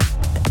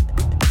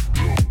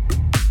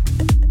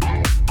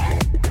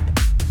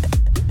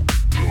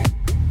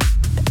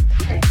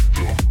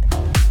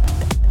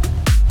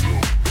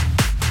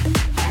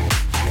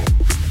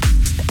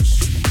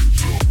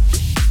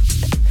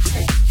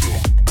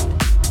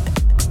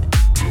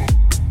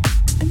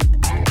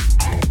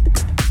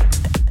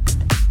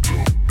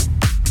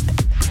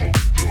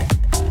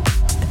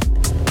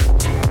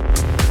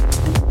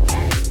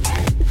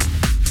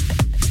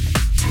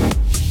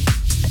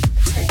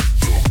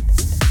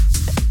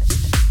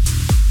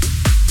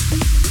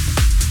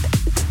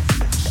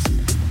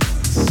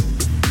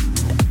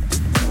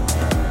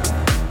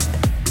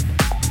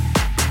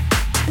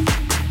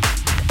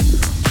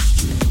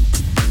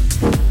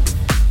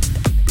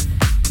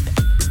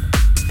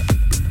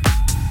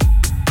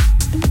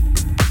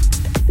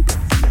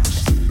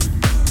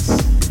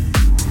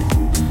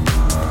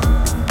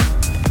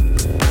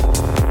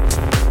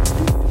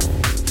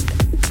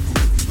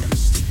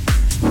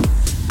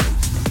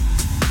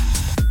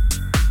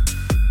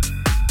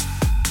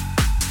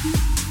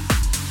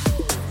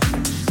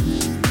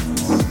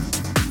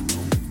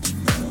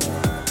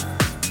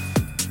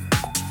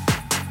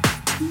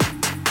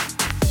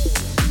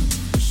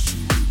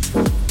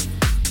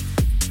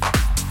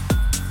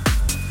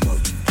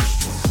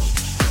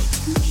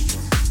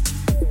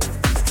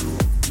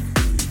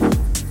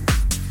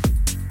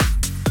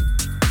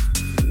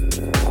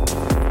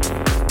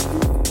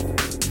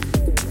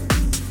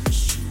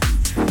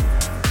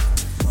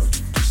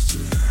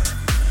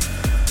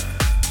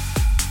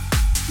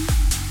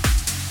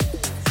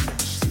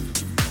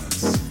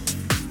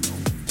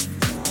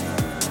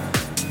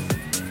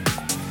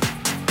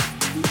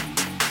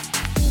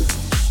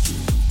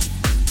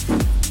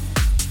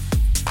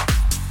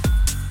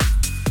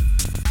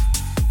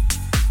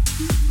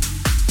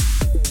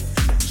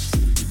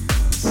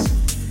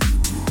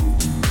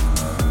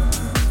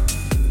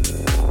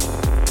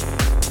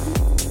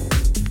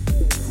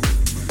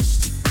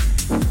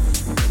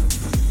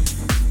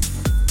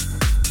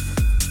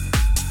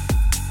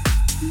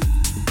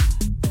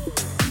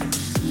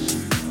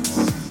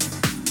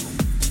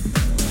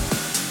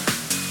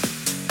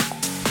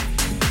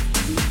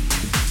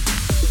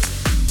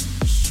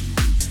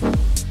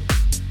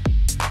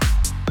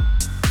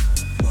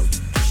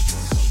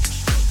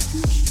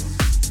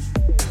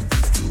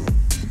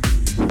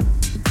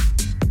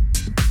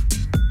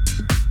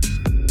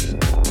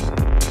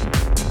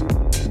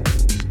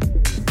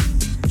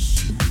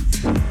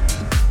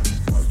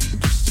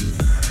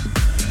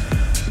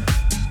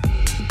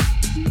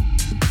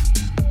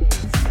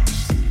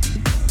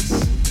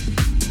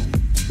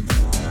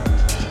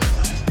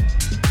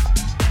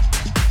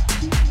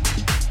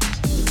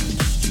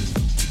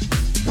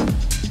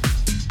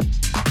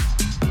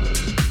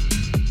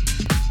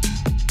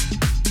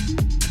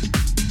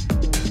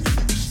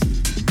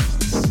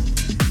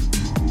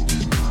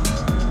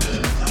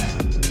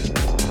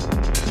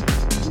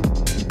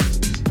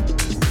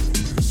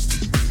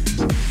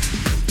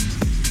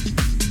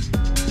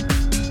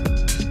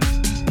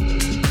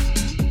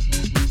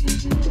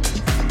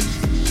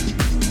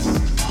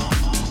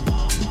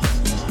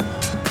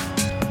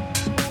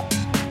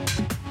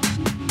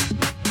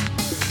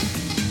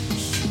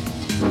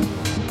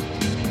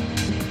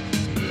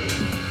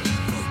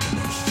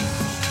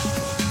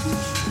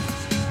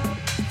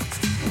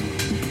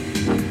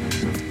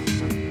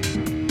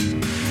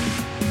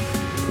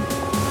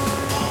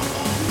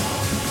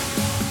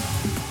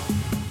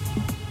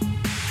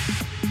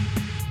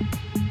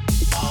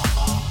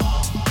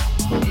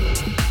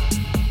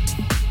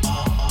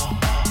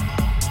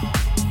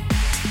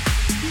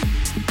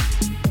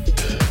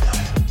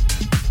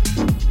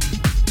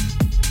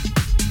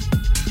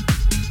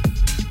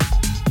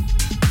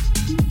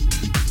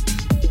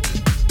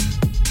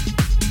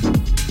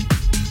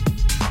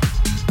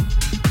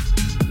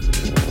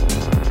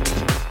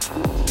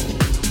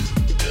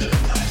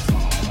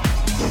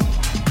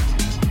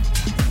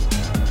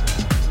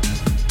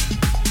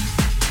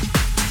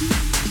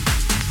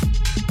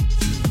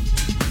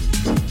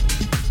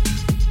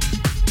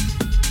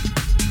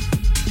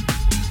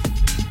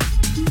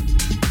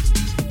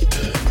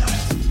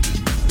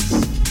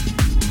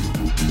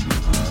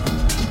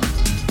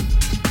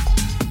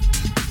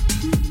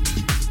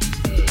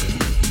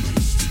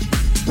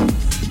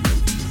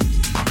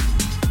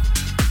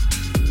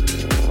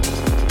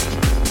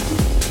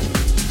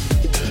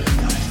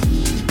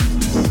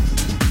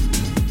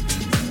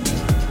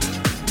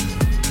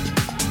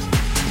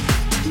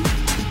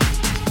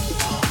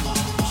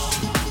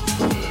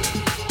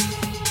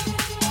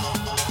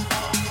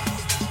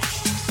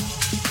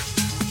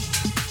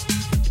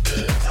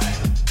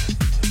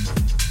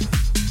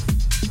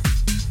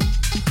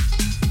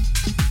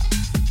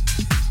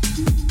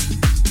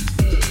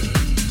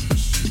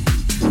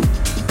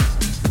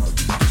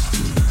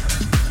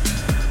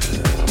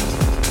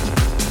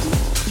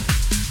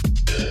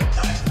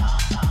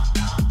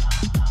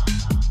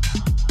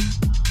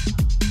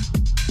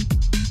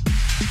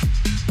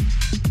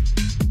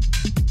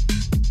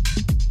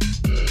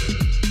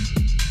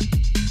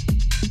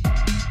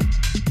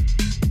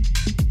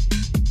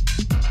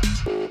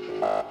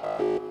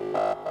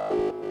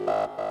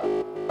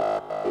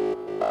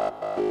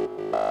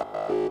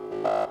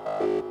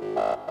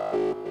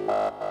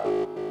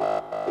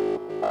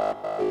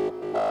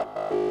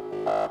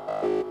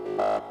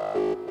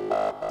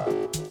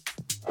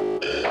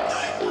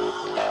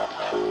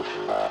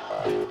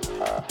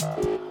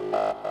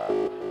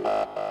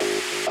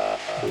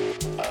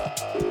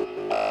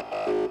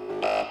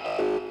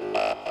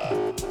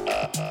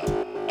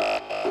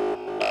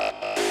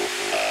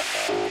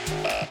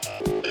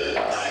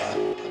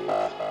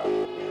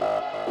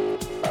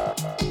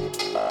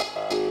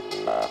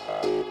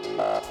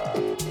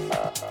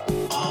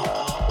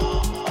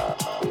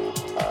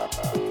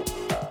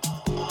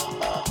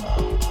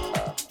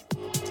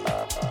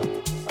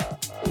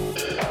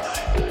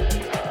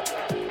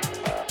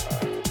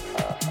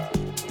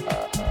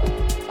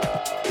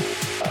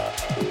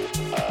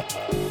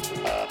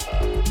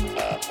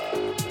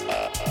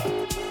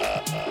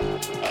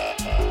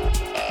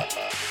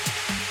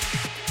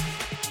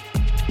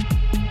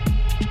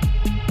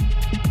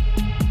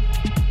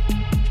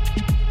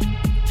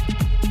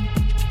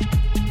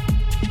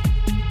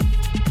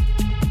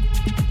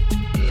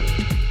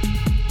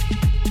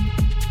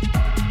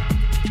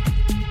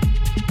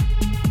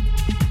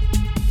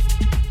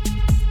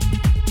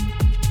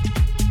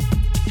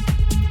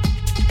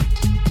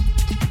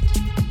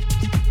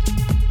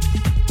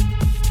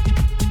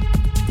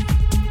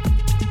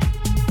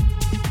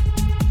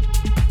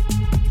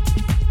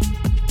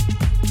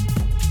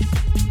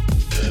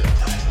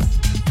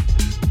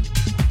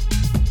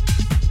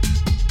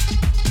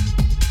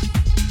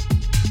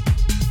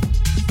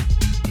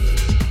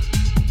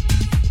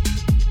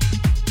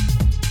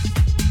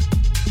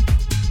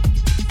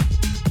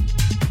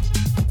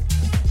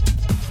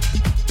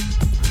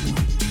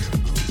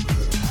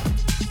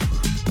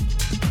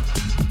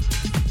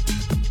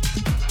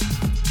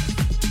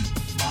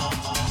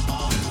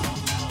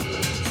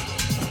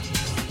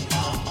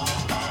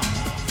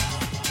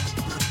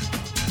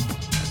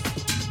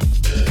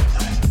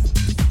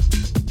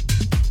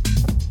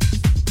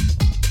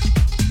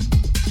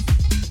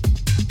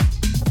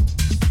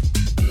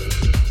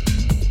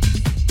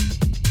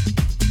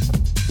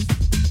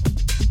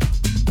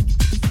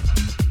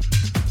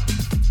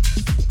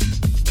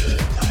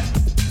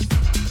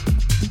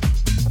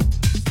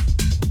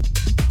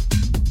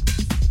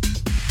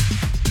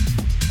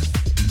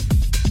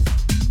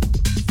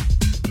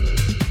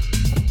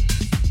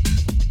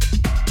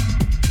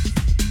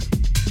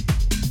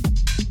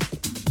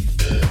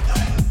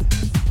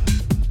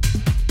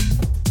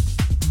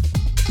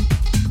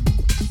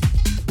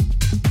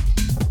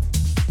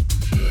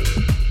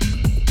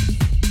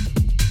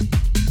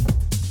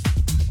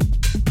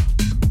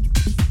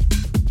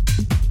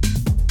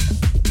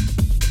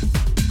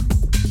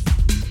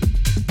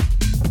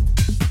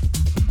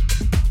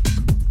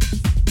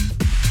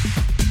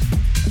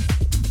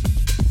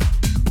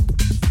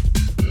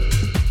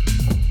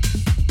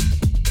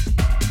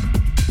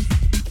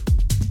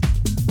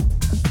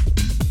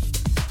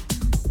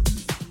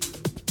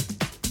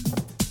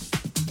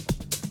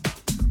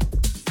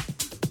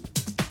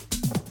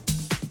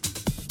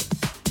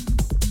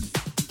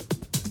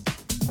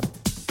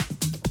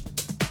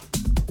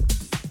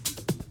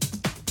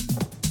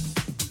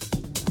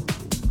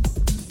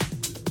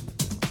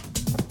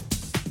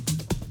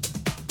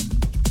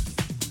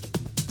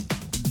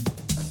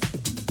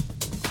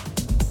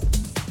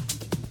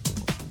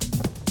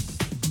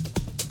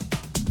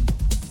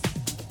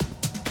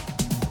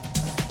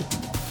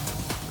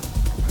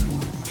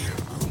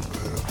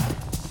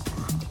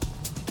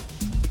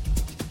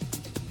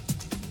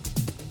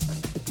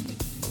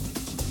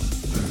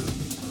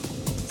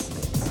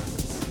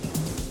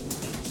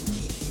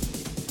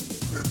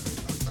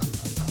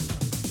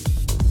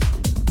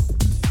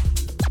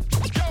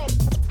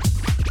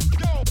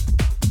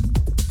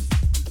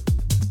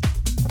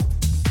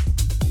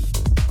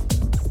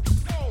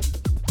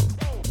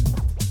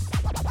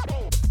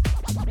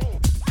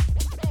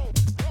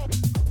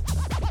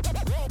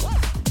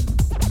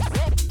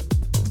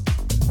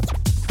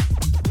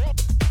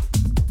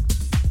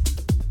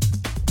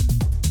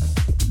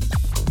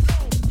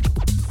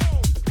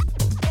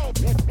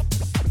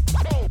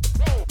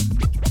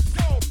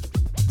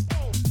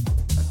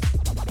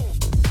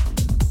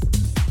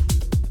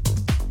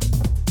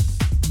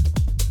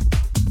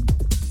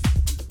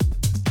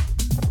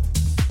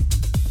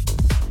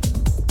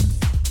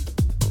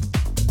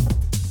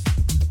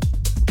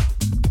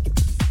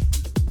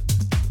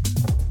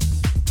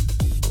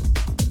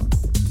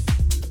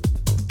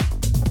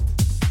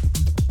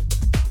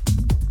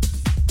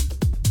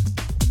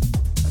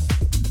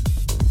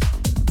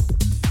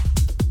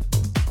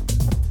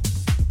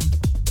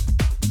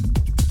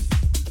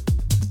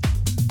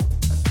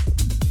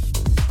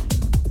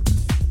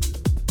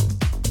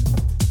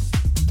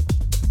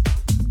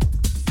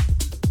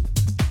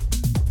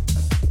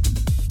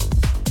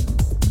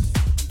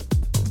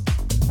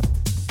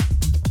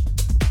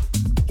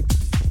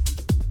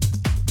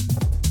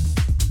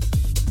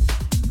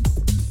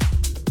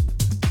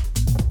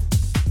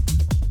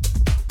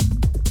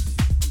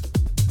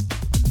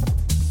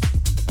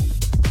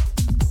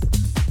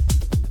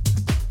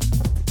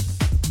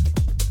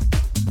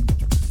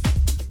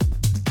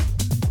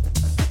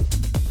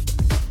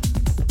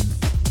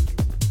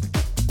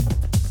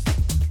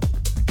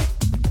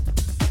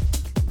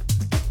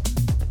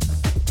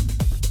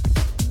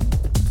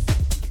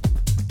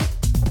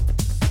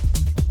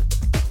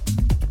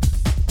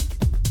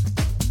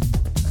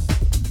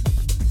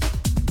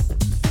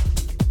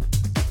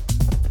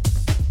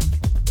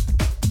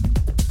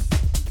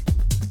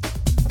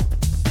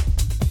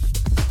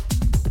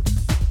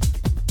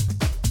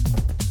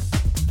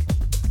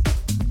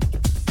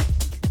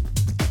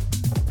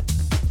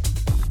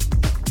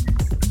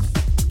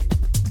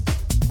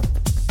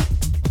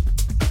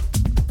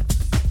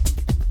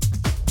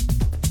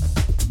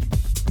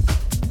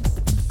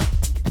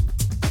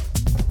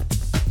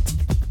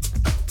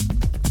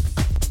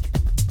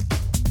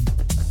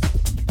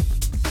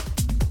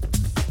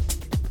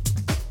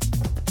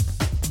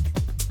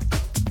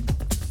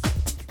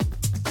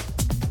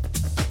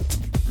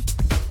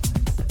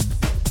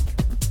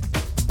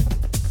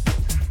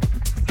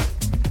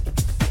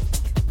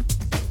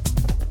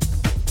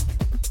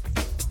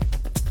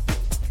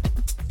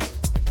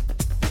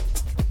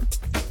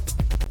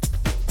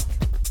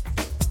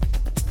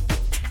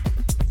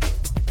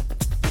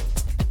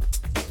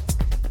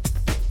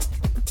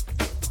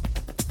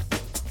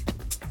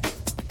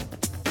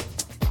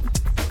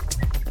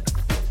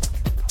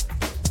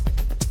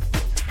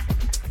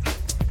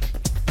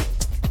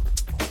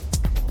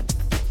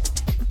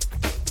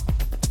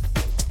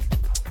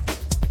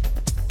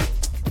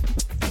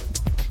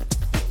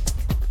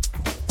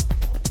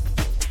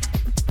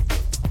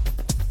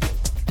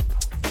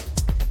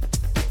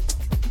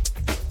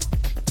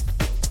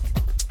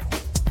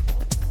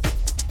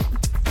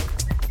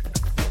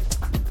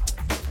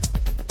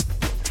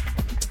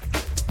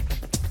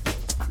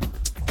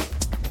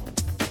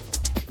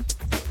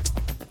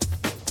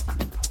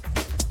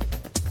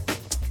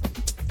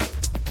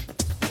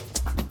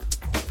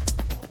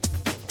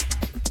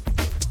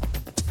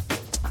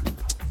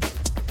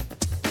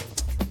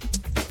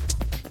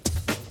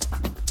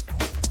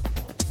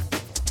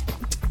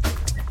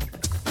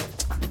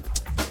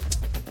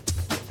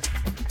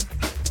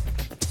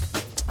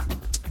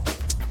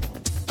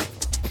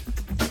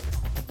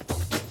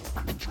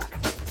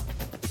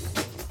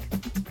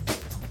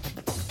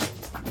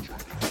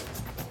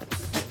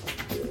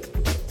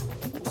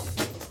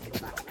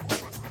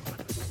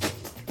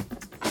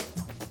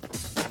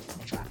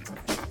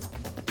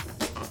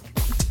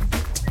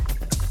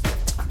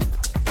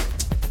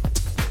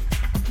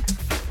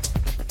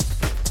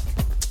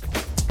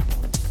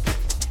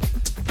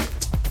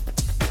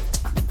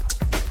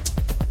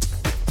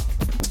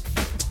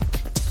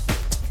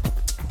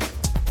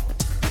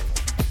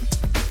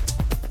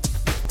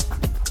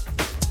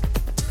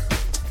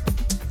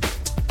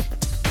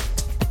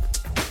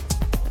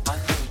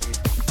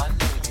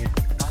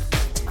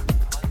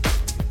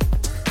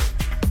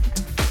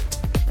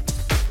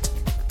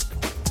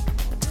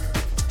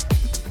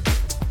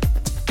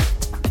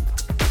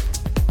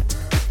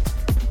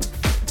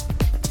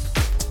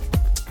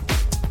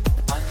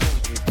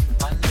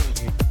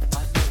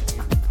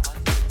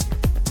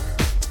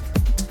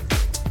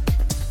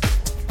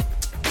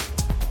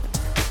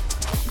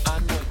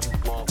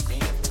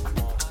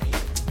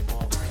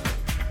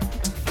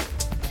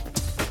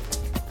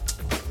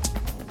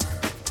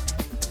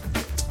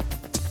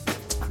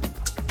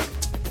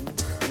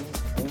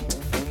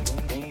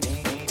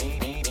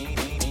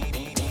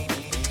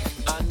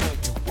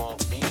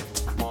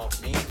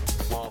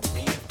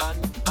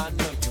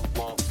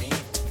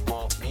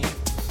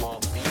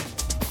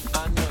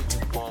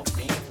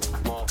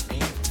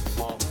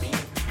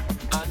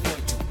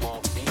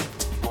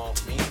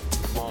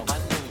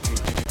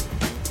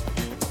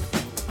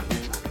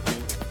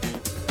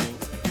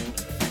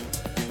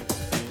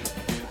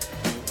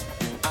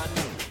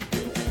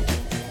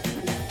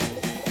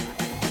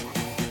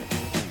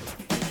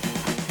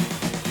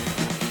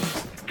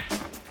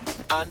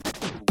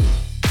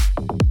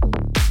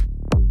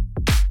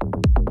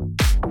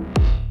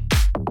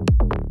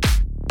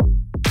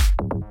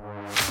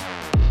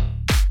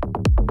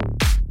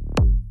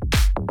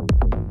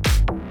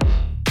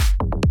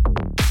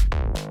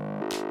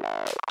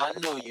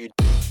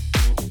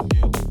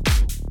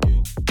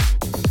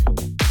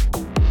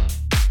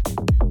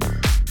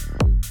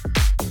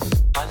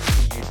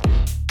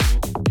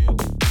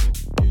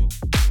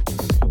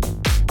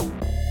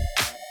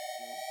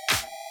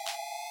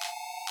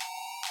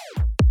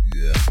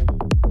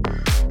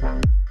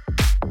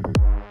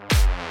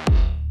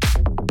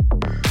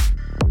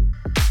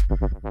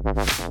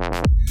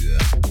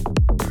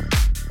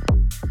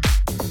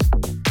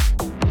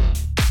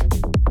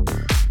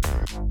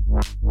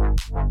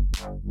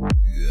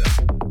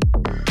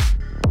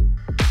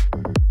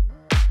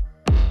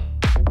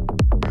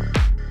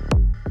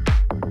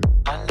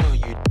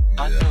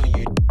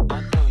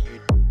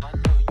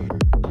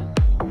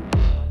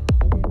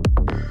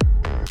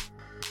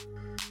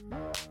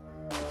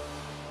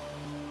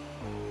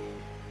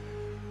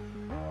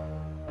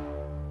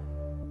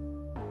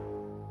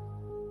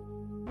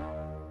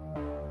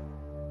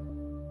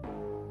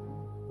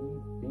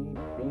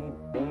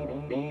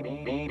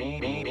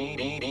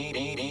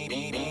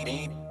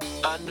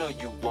 know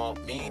you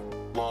want me,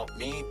 want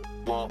me,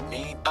 want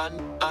me.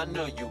 I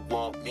know you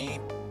want me,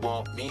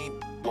 want me,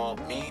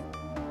 want me.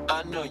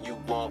 I know you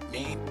want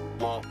me,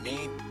 want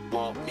me,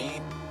 want me.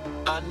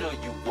 I know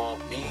you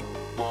want me,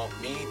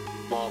 want me,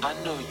 want. I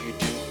know you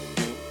do,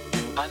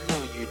 I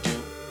know you do,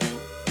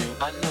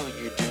 I know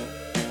you do,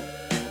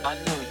 I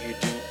know you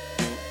do,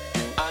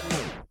 I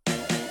know.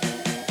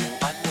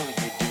 I know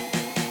you do.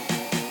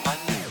 I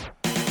know.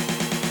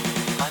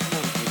 I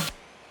know you.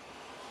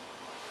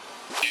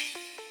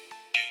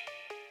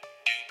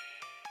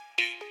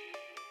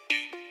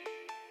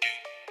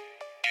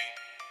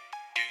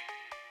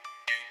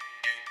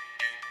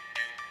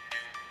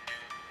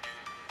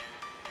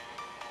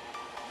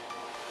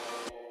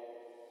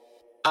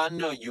 I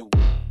know you.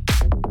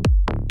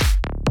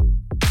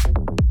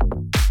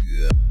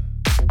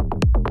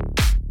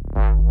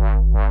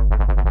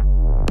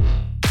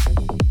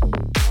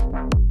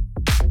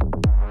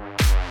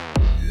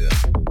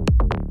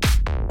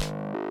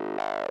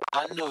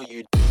 I know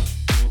you do.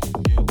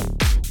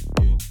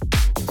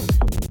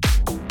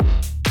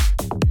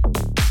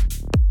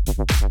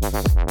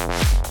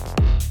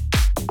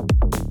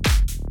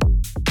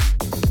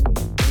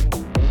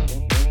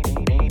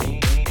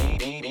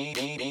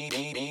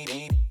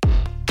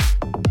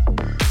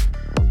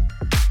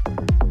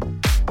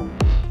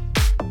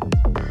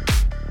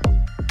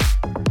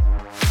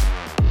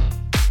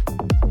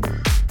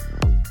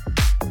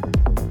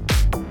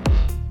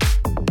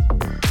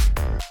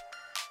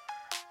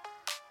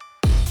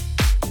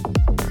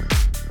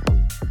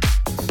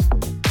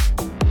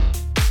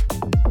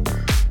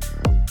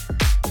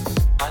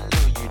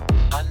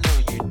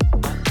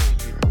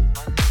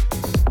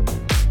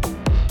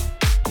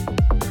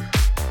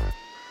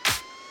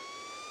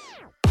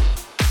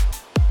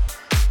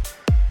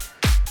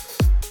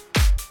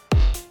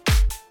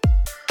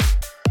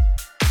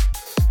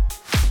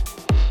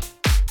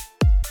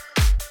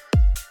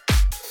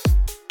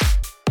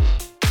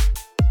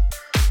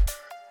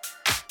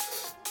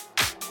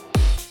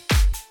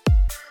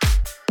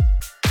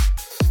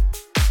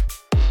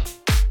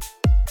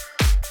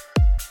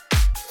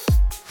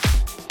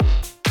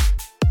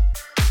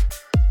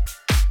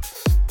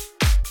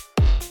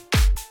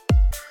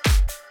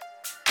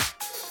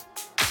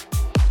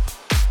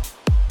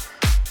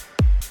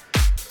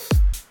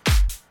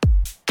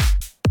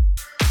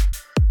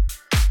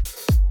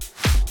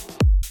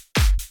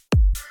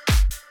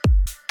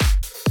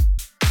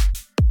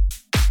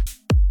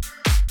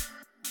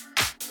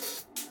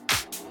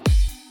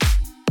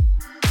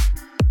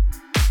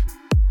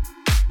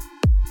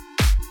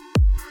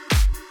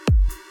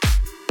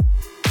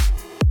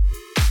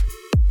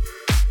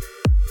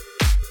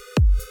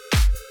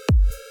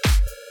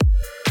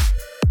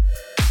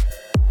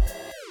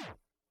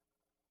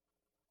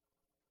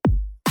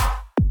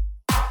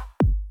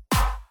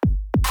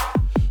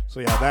 So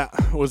yeah,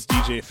 that was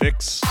DJ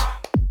Fix,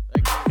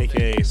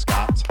 aka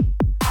Scott.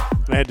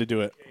 I had to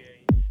do it.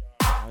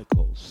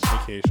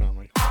 AKA Sean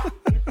Mike.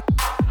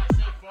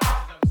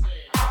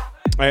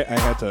 I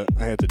had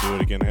to do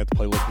it again. I had to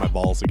play Lick My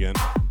Balls again.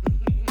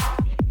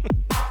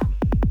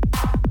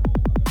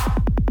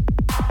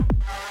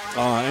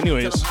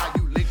 Anyways.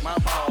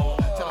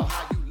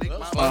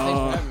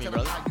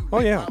 Oh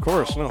yeah, of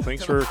course. No,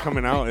 thanks for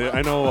coming out.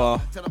 I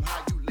know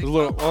there's a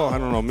little, I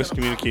don't know,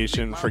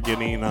 miscommunication,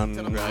 forgetting on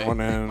one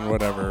end,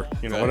 whatever.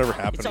 You know, whatever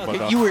happened.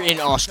 But, you were in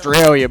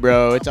Australia,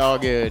 bro. It's all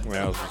good.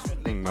 Yeah, I was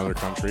in another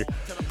country.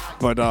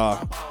 But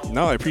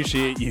no, I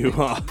appreciate you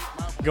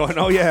going,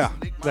 oh yeah,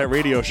 that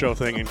radio show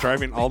thing, and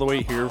driving all the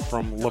way here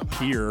from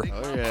Lapeer.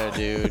 Oh yeah,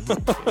 dude.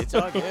 It's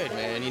all good,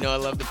 man. You know I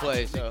love to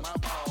play, so.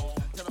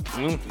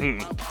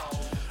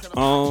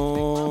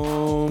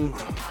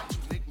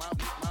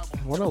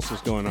 What else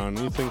is going on?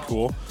 Anything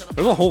cool?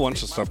 There's a whole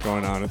bunch of stuff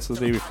going on. It's the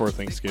day before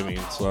Thanksgiving,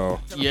 so.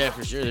 Yeah,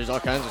 for sure. There's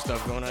all kinds of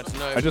stuff going on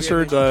tonight. I just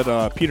heard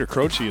that Peter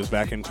Croce is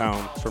back in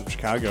town from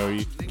Chicago.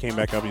 He came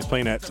back up. He's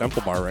playing at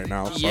Temple Bar right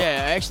now. So.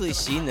 Yeah, I actually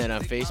seen that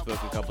on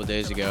Facebook a couple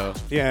days ago.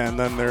 Yeah, and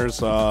then there's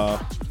the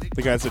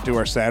guys that do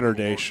our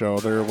Saturday show.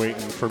 They're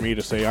waiting for me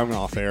to say I'm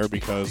off air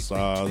because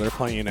they're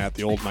playing at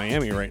the Old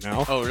Miami right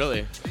now. Oh,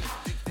 really?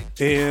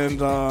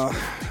 And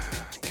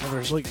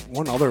there's like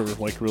one other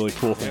like really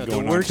cool thing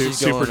going on too.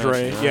 Super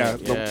Dre,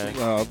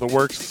 the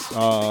Works,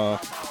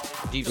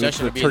 Deep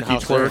Session the Turkey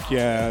Twerk,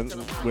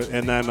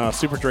 and then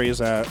Super Dre is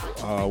at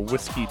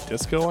Whiskey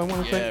Disco, I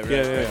want to think.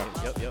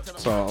 Right. Yep.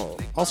 So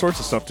all sorts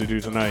of stuff to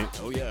do tonight.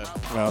 Oh yeah.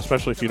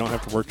 Especially if you don't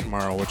have to work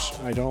tomorrow, which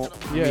I don't.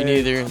 Yeah. Me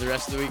neither. The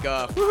rest of the week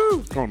off.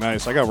 Woohoo! Oh,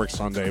 nice. I got work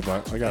Sunday,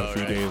 but I got a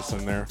few days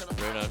in there.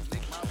 Right on.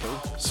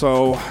 Cool.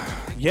 So,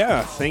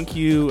 yeah, thank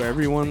you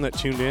everyone that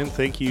tuned in.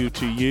 Thank you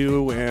to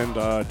you and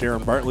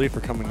Darren Bartley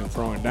for coming and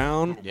throwing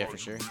down. Yeah, for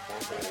sure.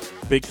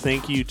 Big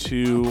thank you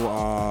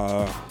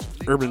to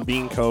Urban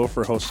Bean Co.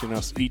 for hosting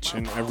us each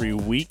and every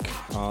week.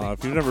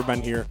 If you've never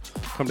been here,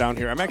 come down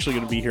here. I'm actually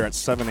going to be here at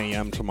 7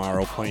 a.m.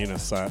 tomorrow playing a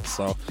set.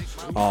 So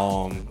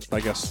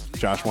I guess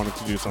Josh wanted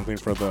to do something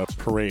for the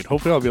parade.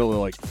 Hopefully I'll be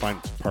able to find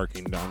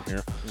parking down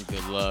here.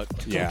 Good luck.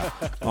 Yeah.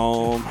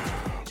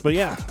 But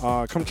yeah,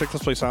 come check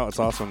this place out. It's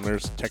awesome.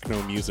 There's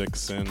techno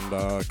musics and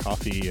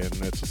coffee, and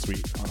it's a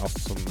sweet,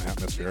 awesome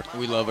atmosphere.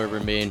 We love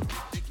Urban Bean.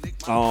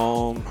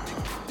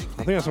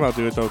 I think that's about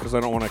to do it though, because I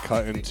don't want to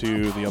cut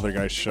into the other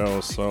guy's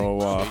show.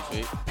 So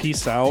Sweet.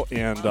 peace out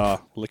and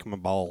lick my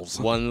balls.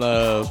 One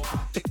love.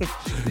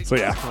 So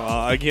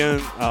yeah,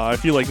 again,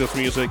 if you like this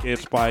music,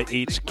 it's by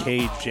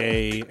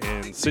HKJ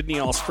in Sydney,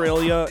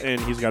 Australia, and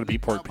he's got a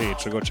Beatport page,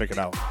 so go check it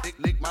out.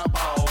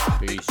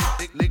 Peace.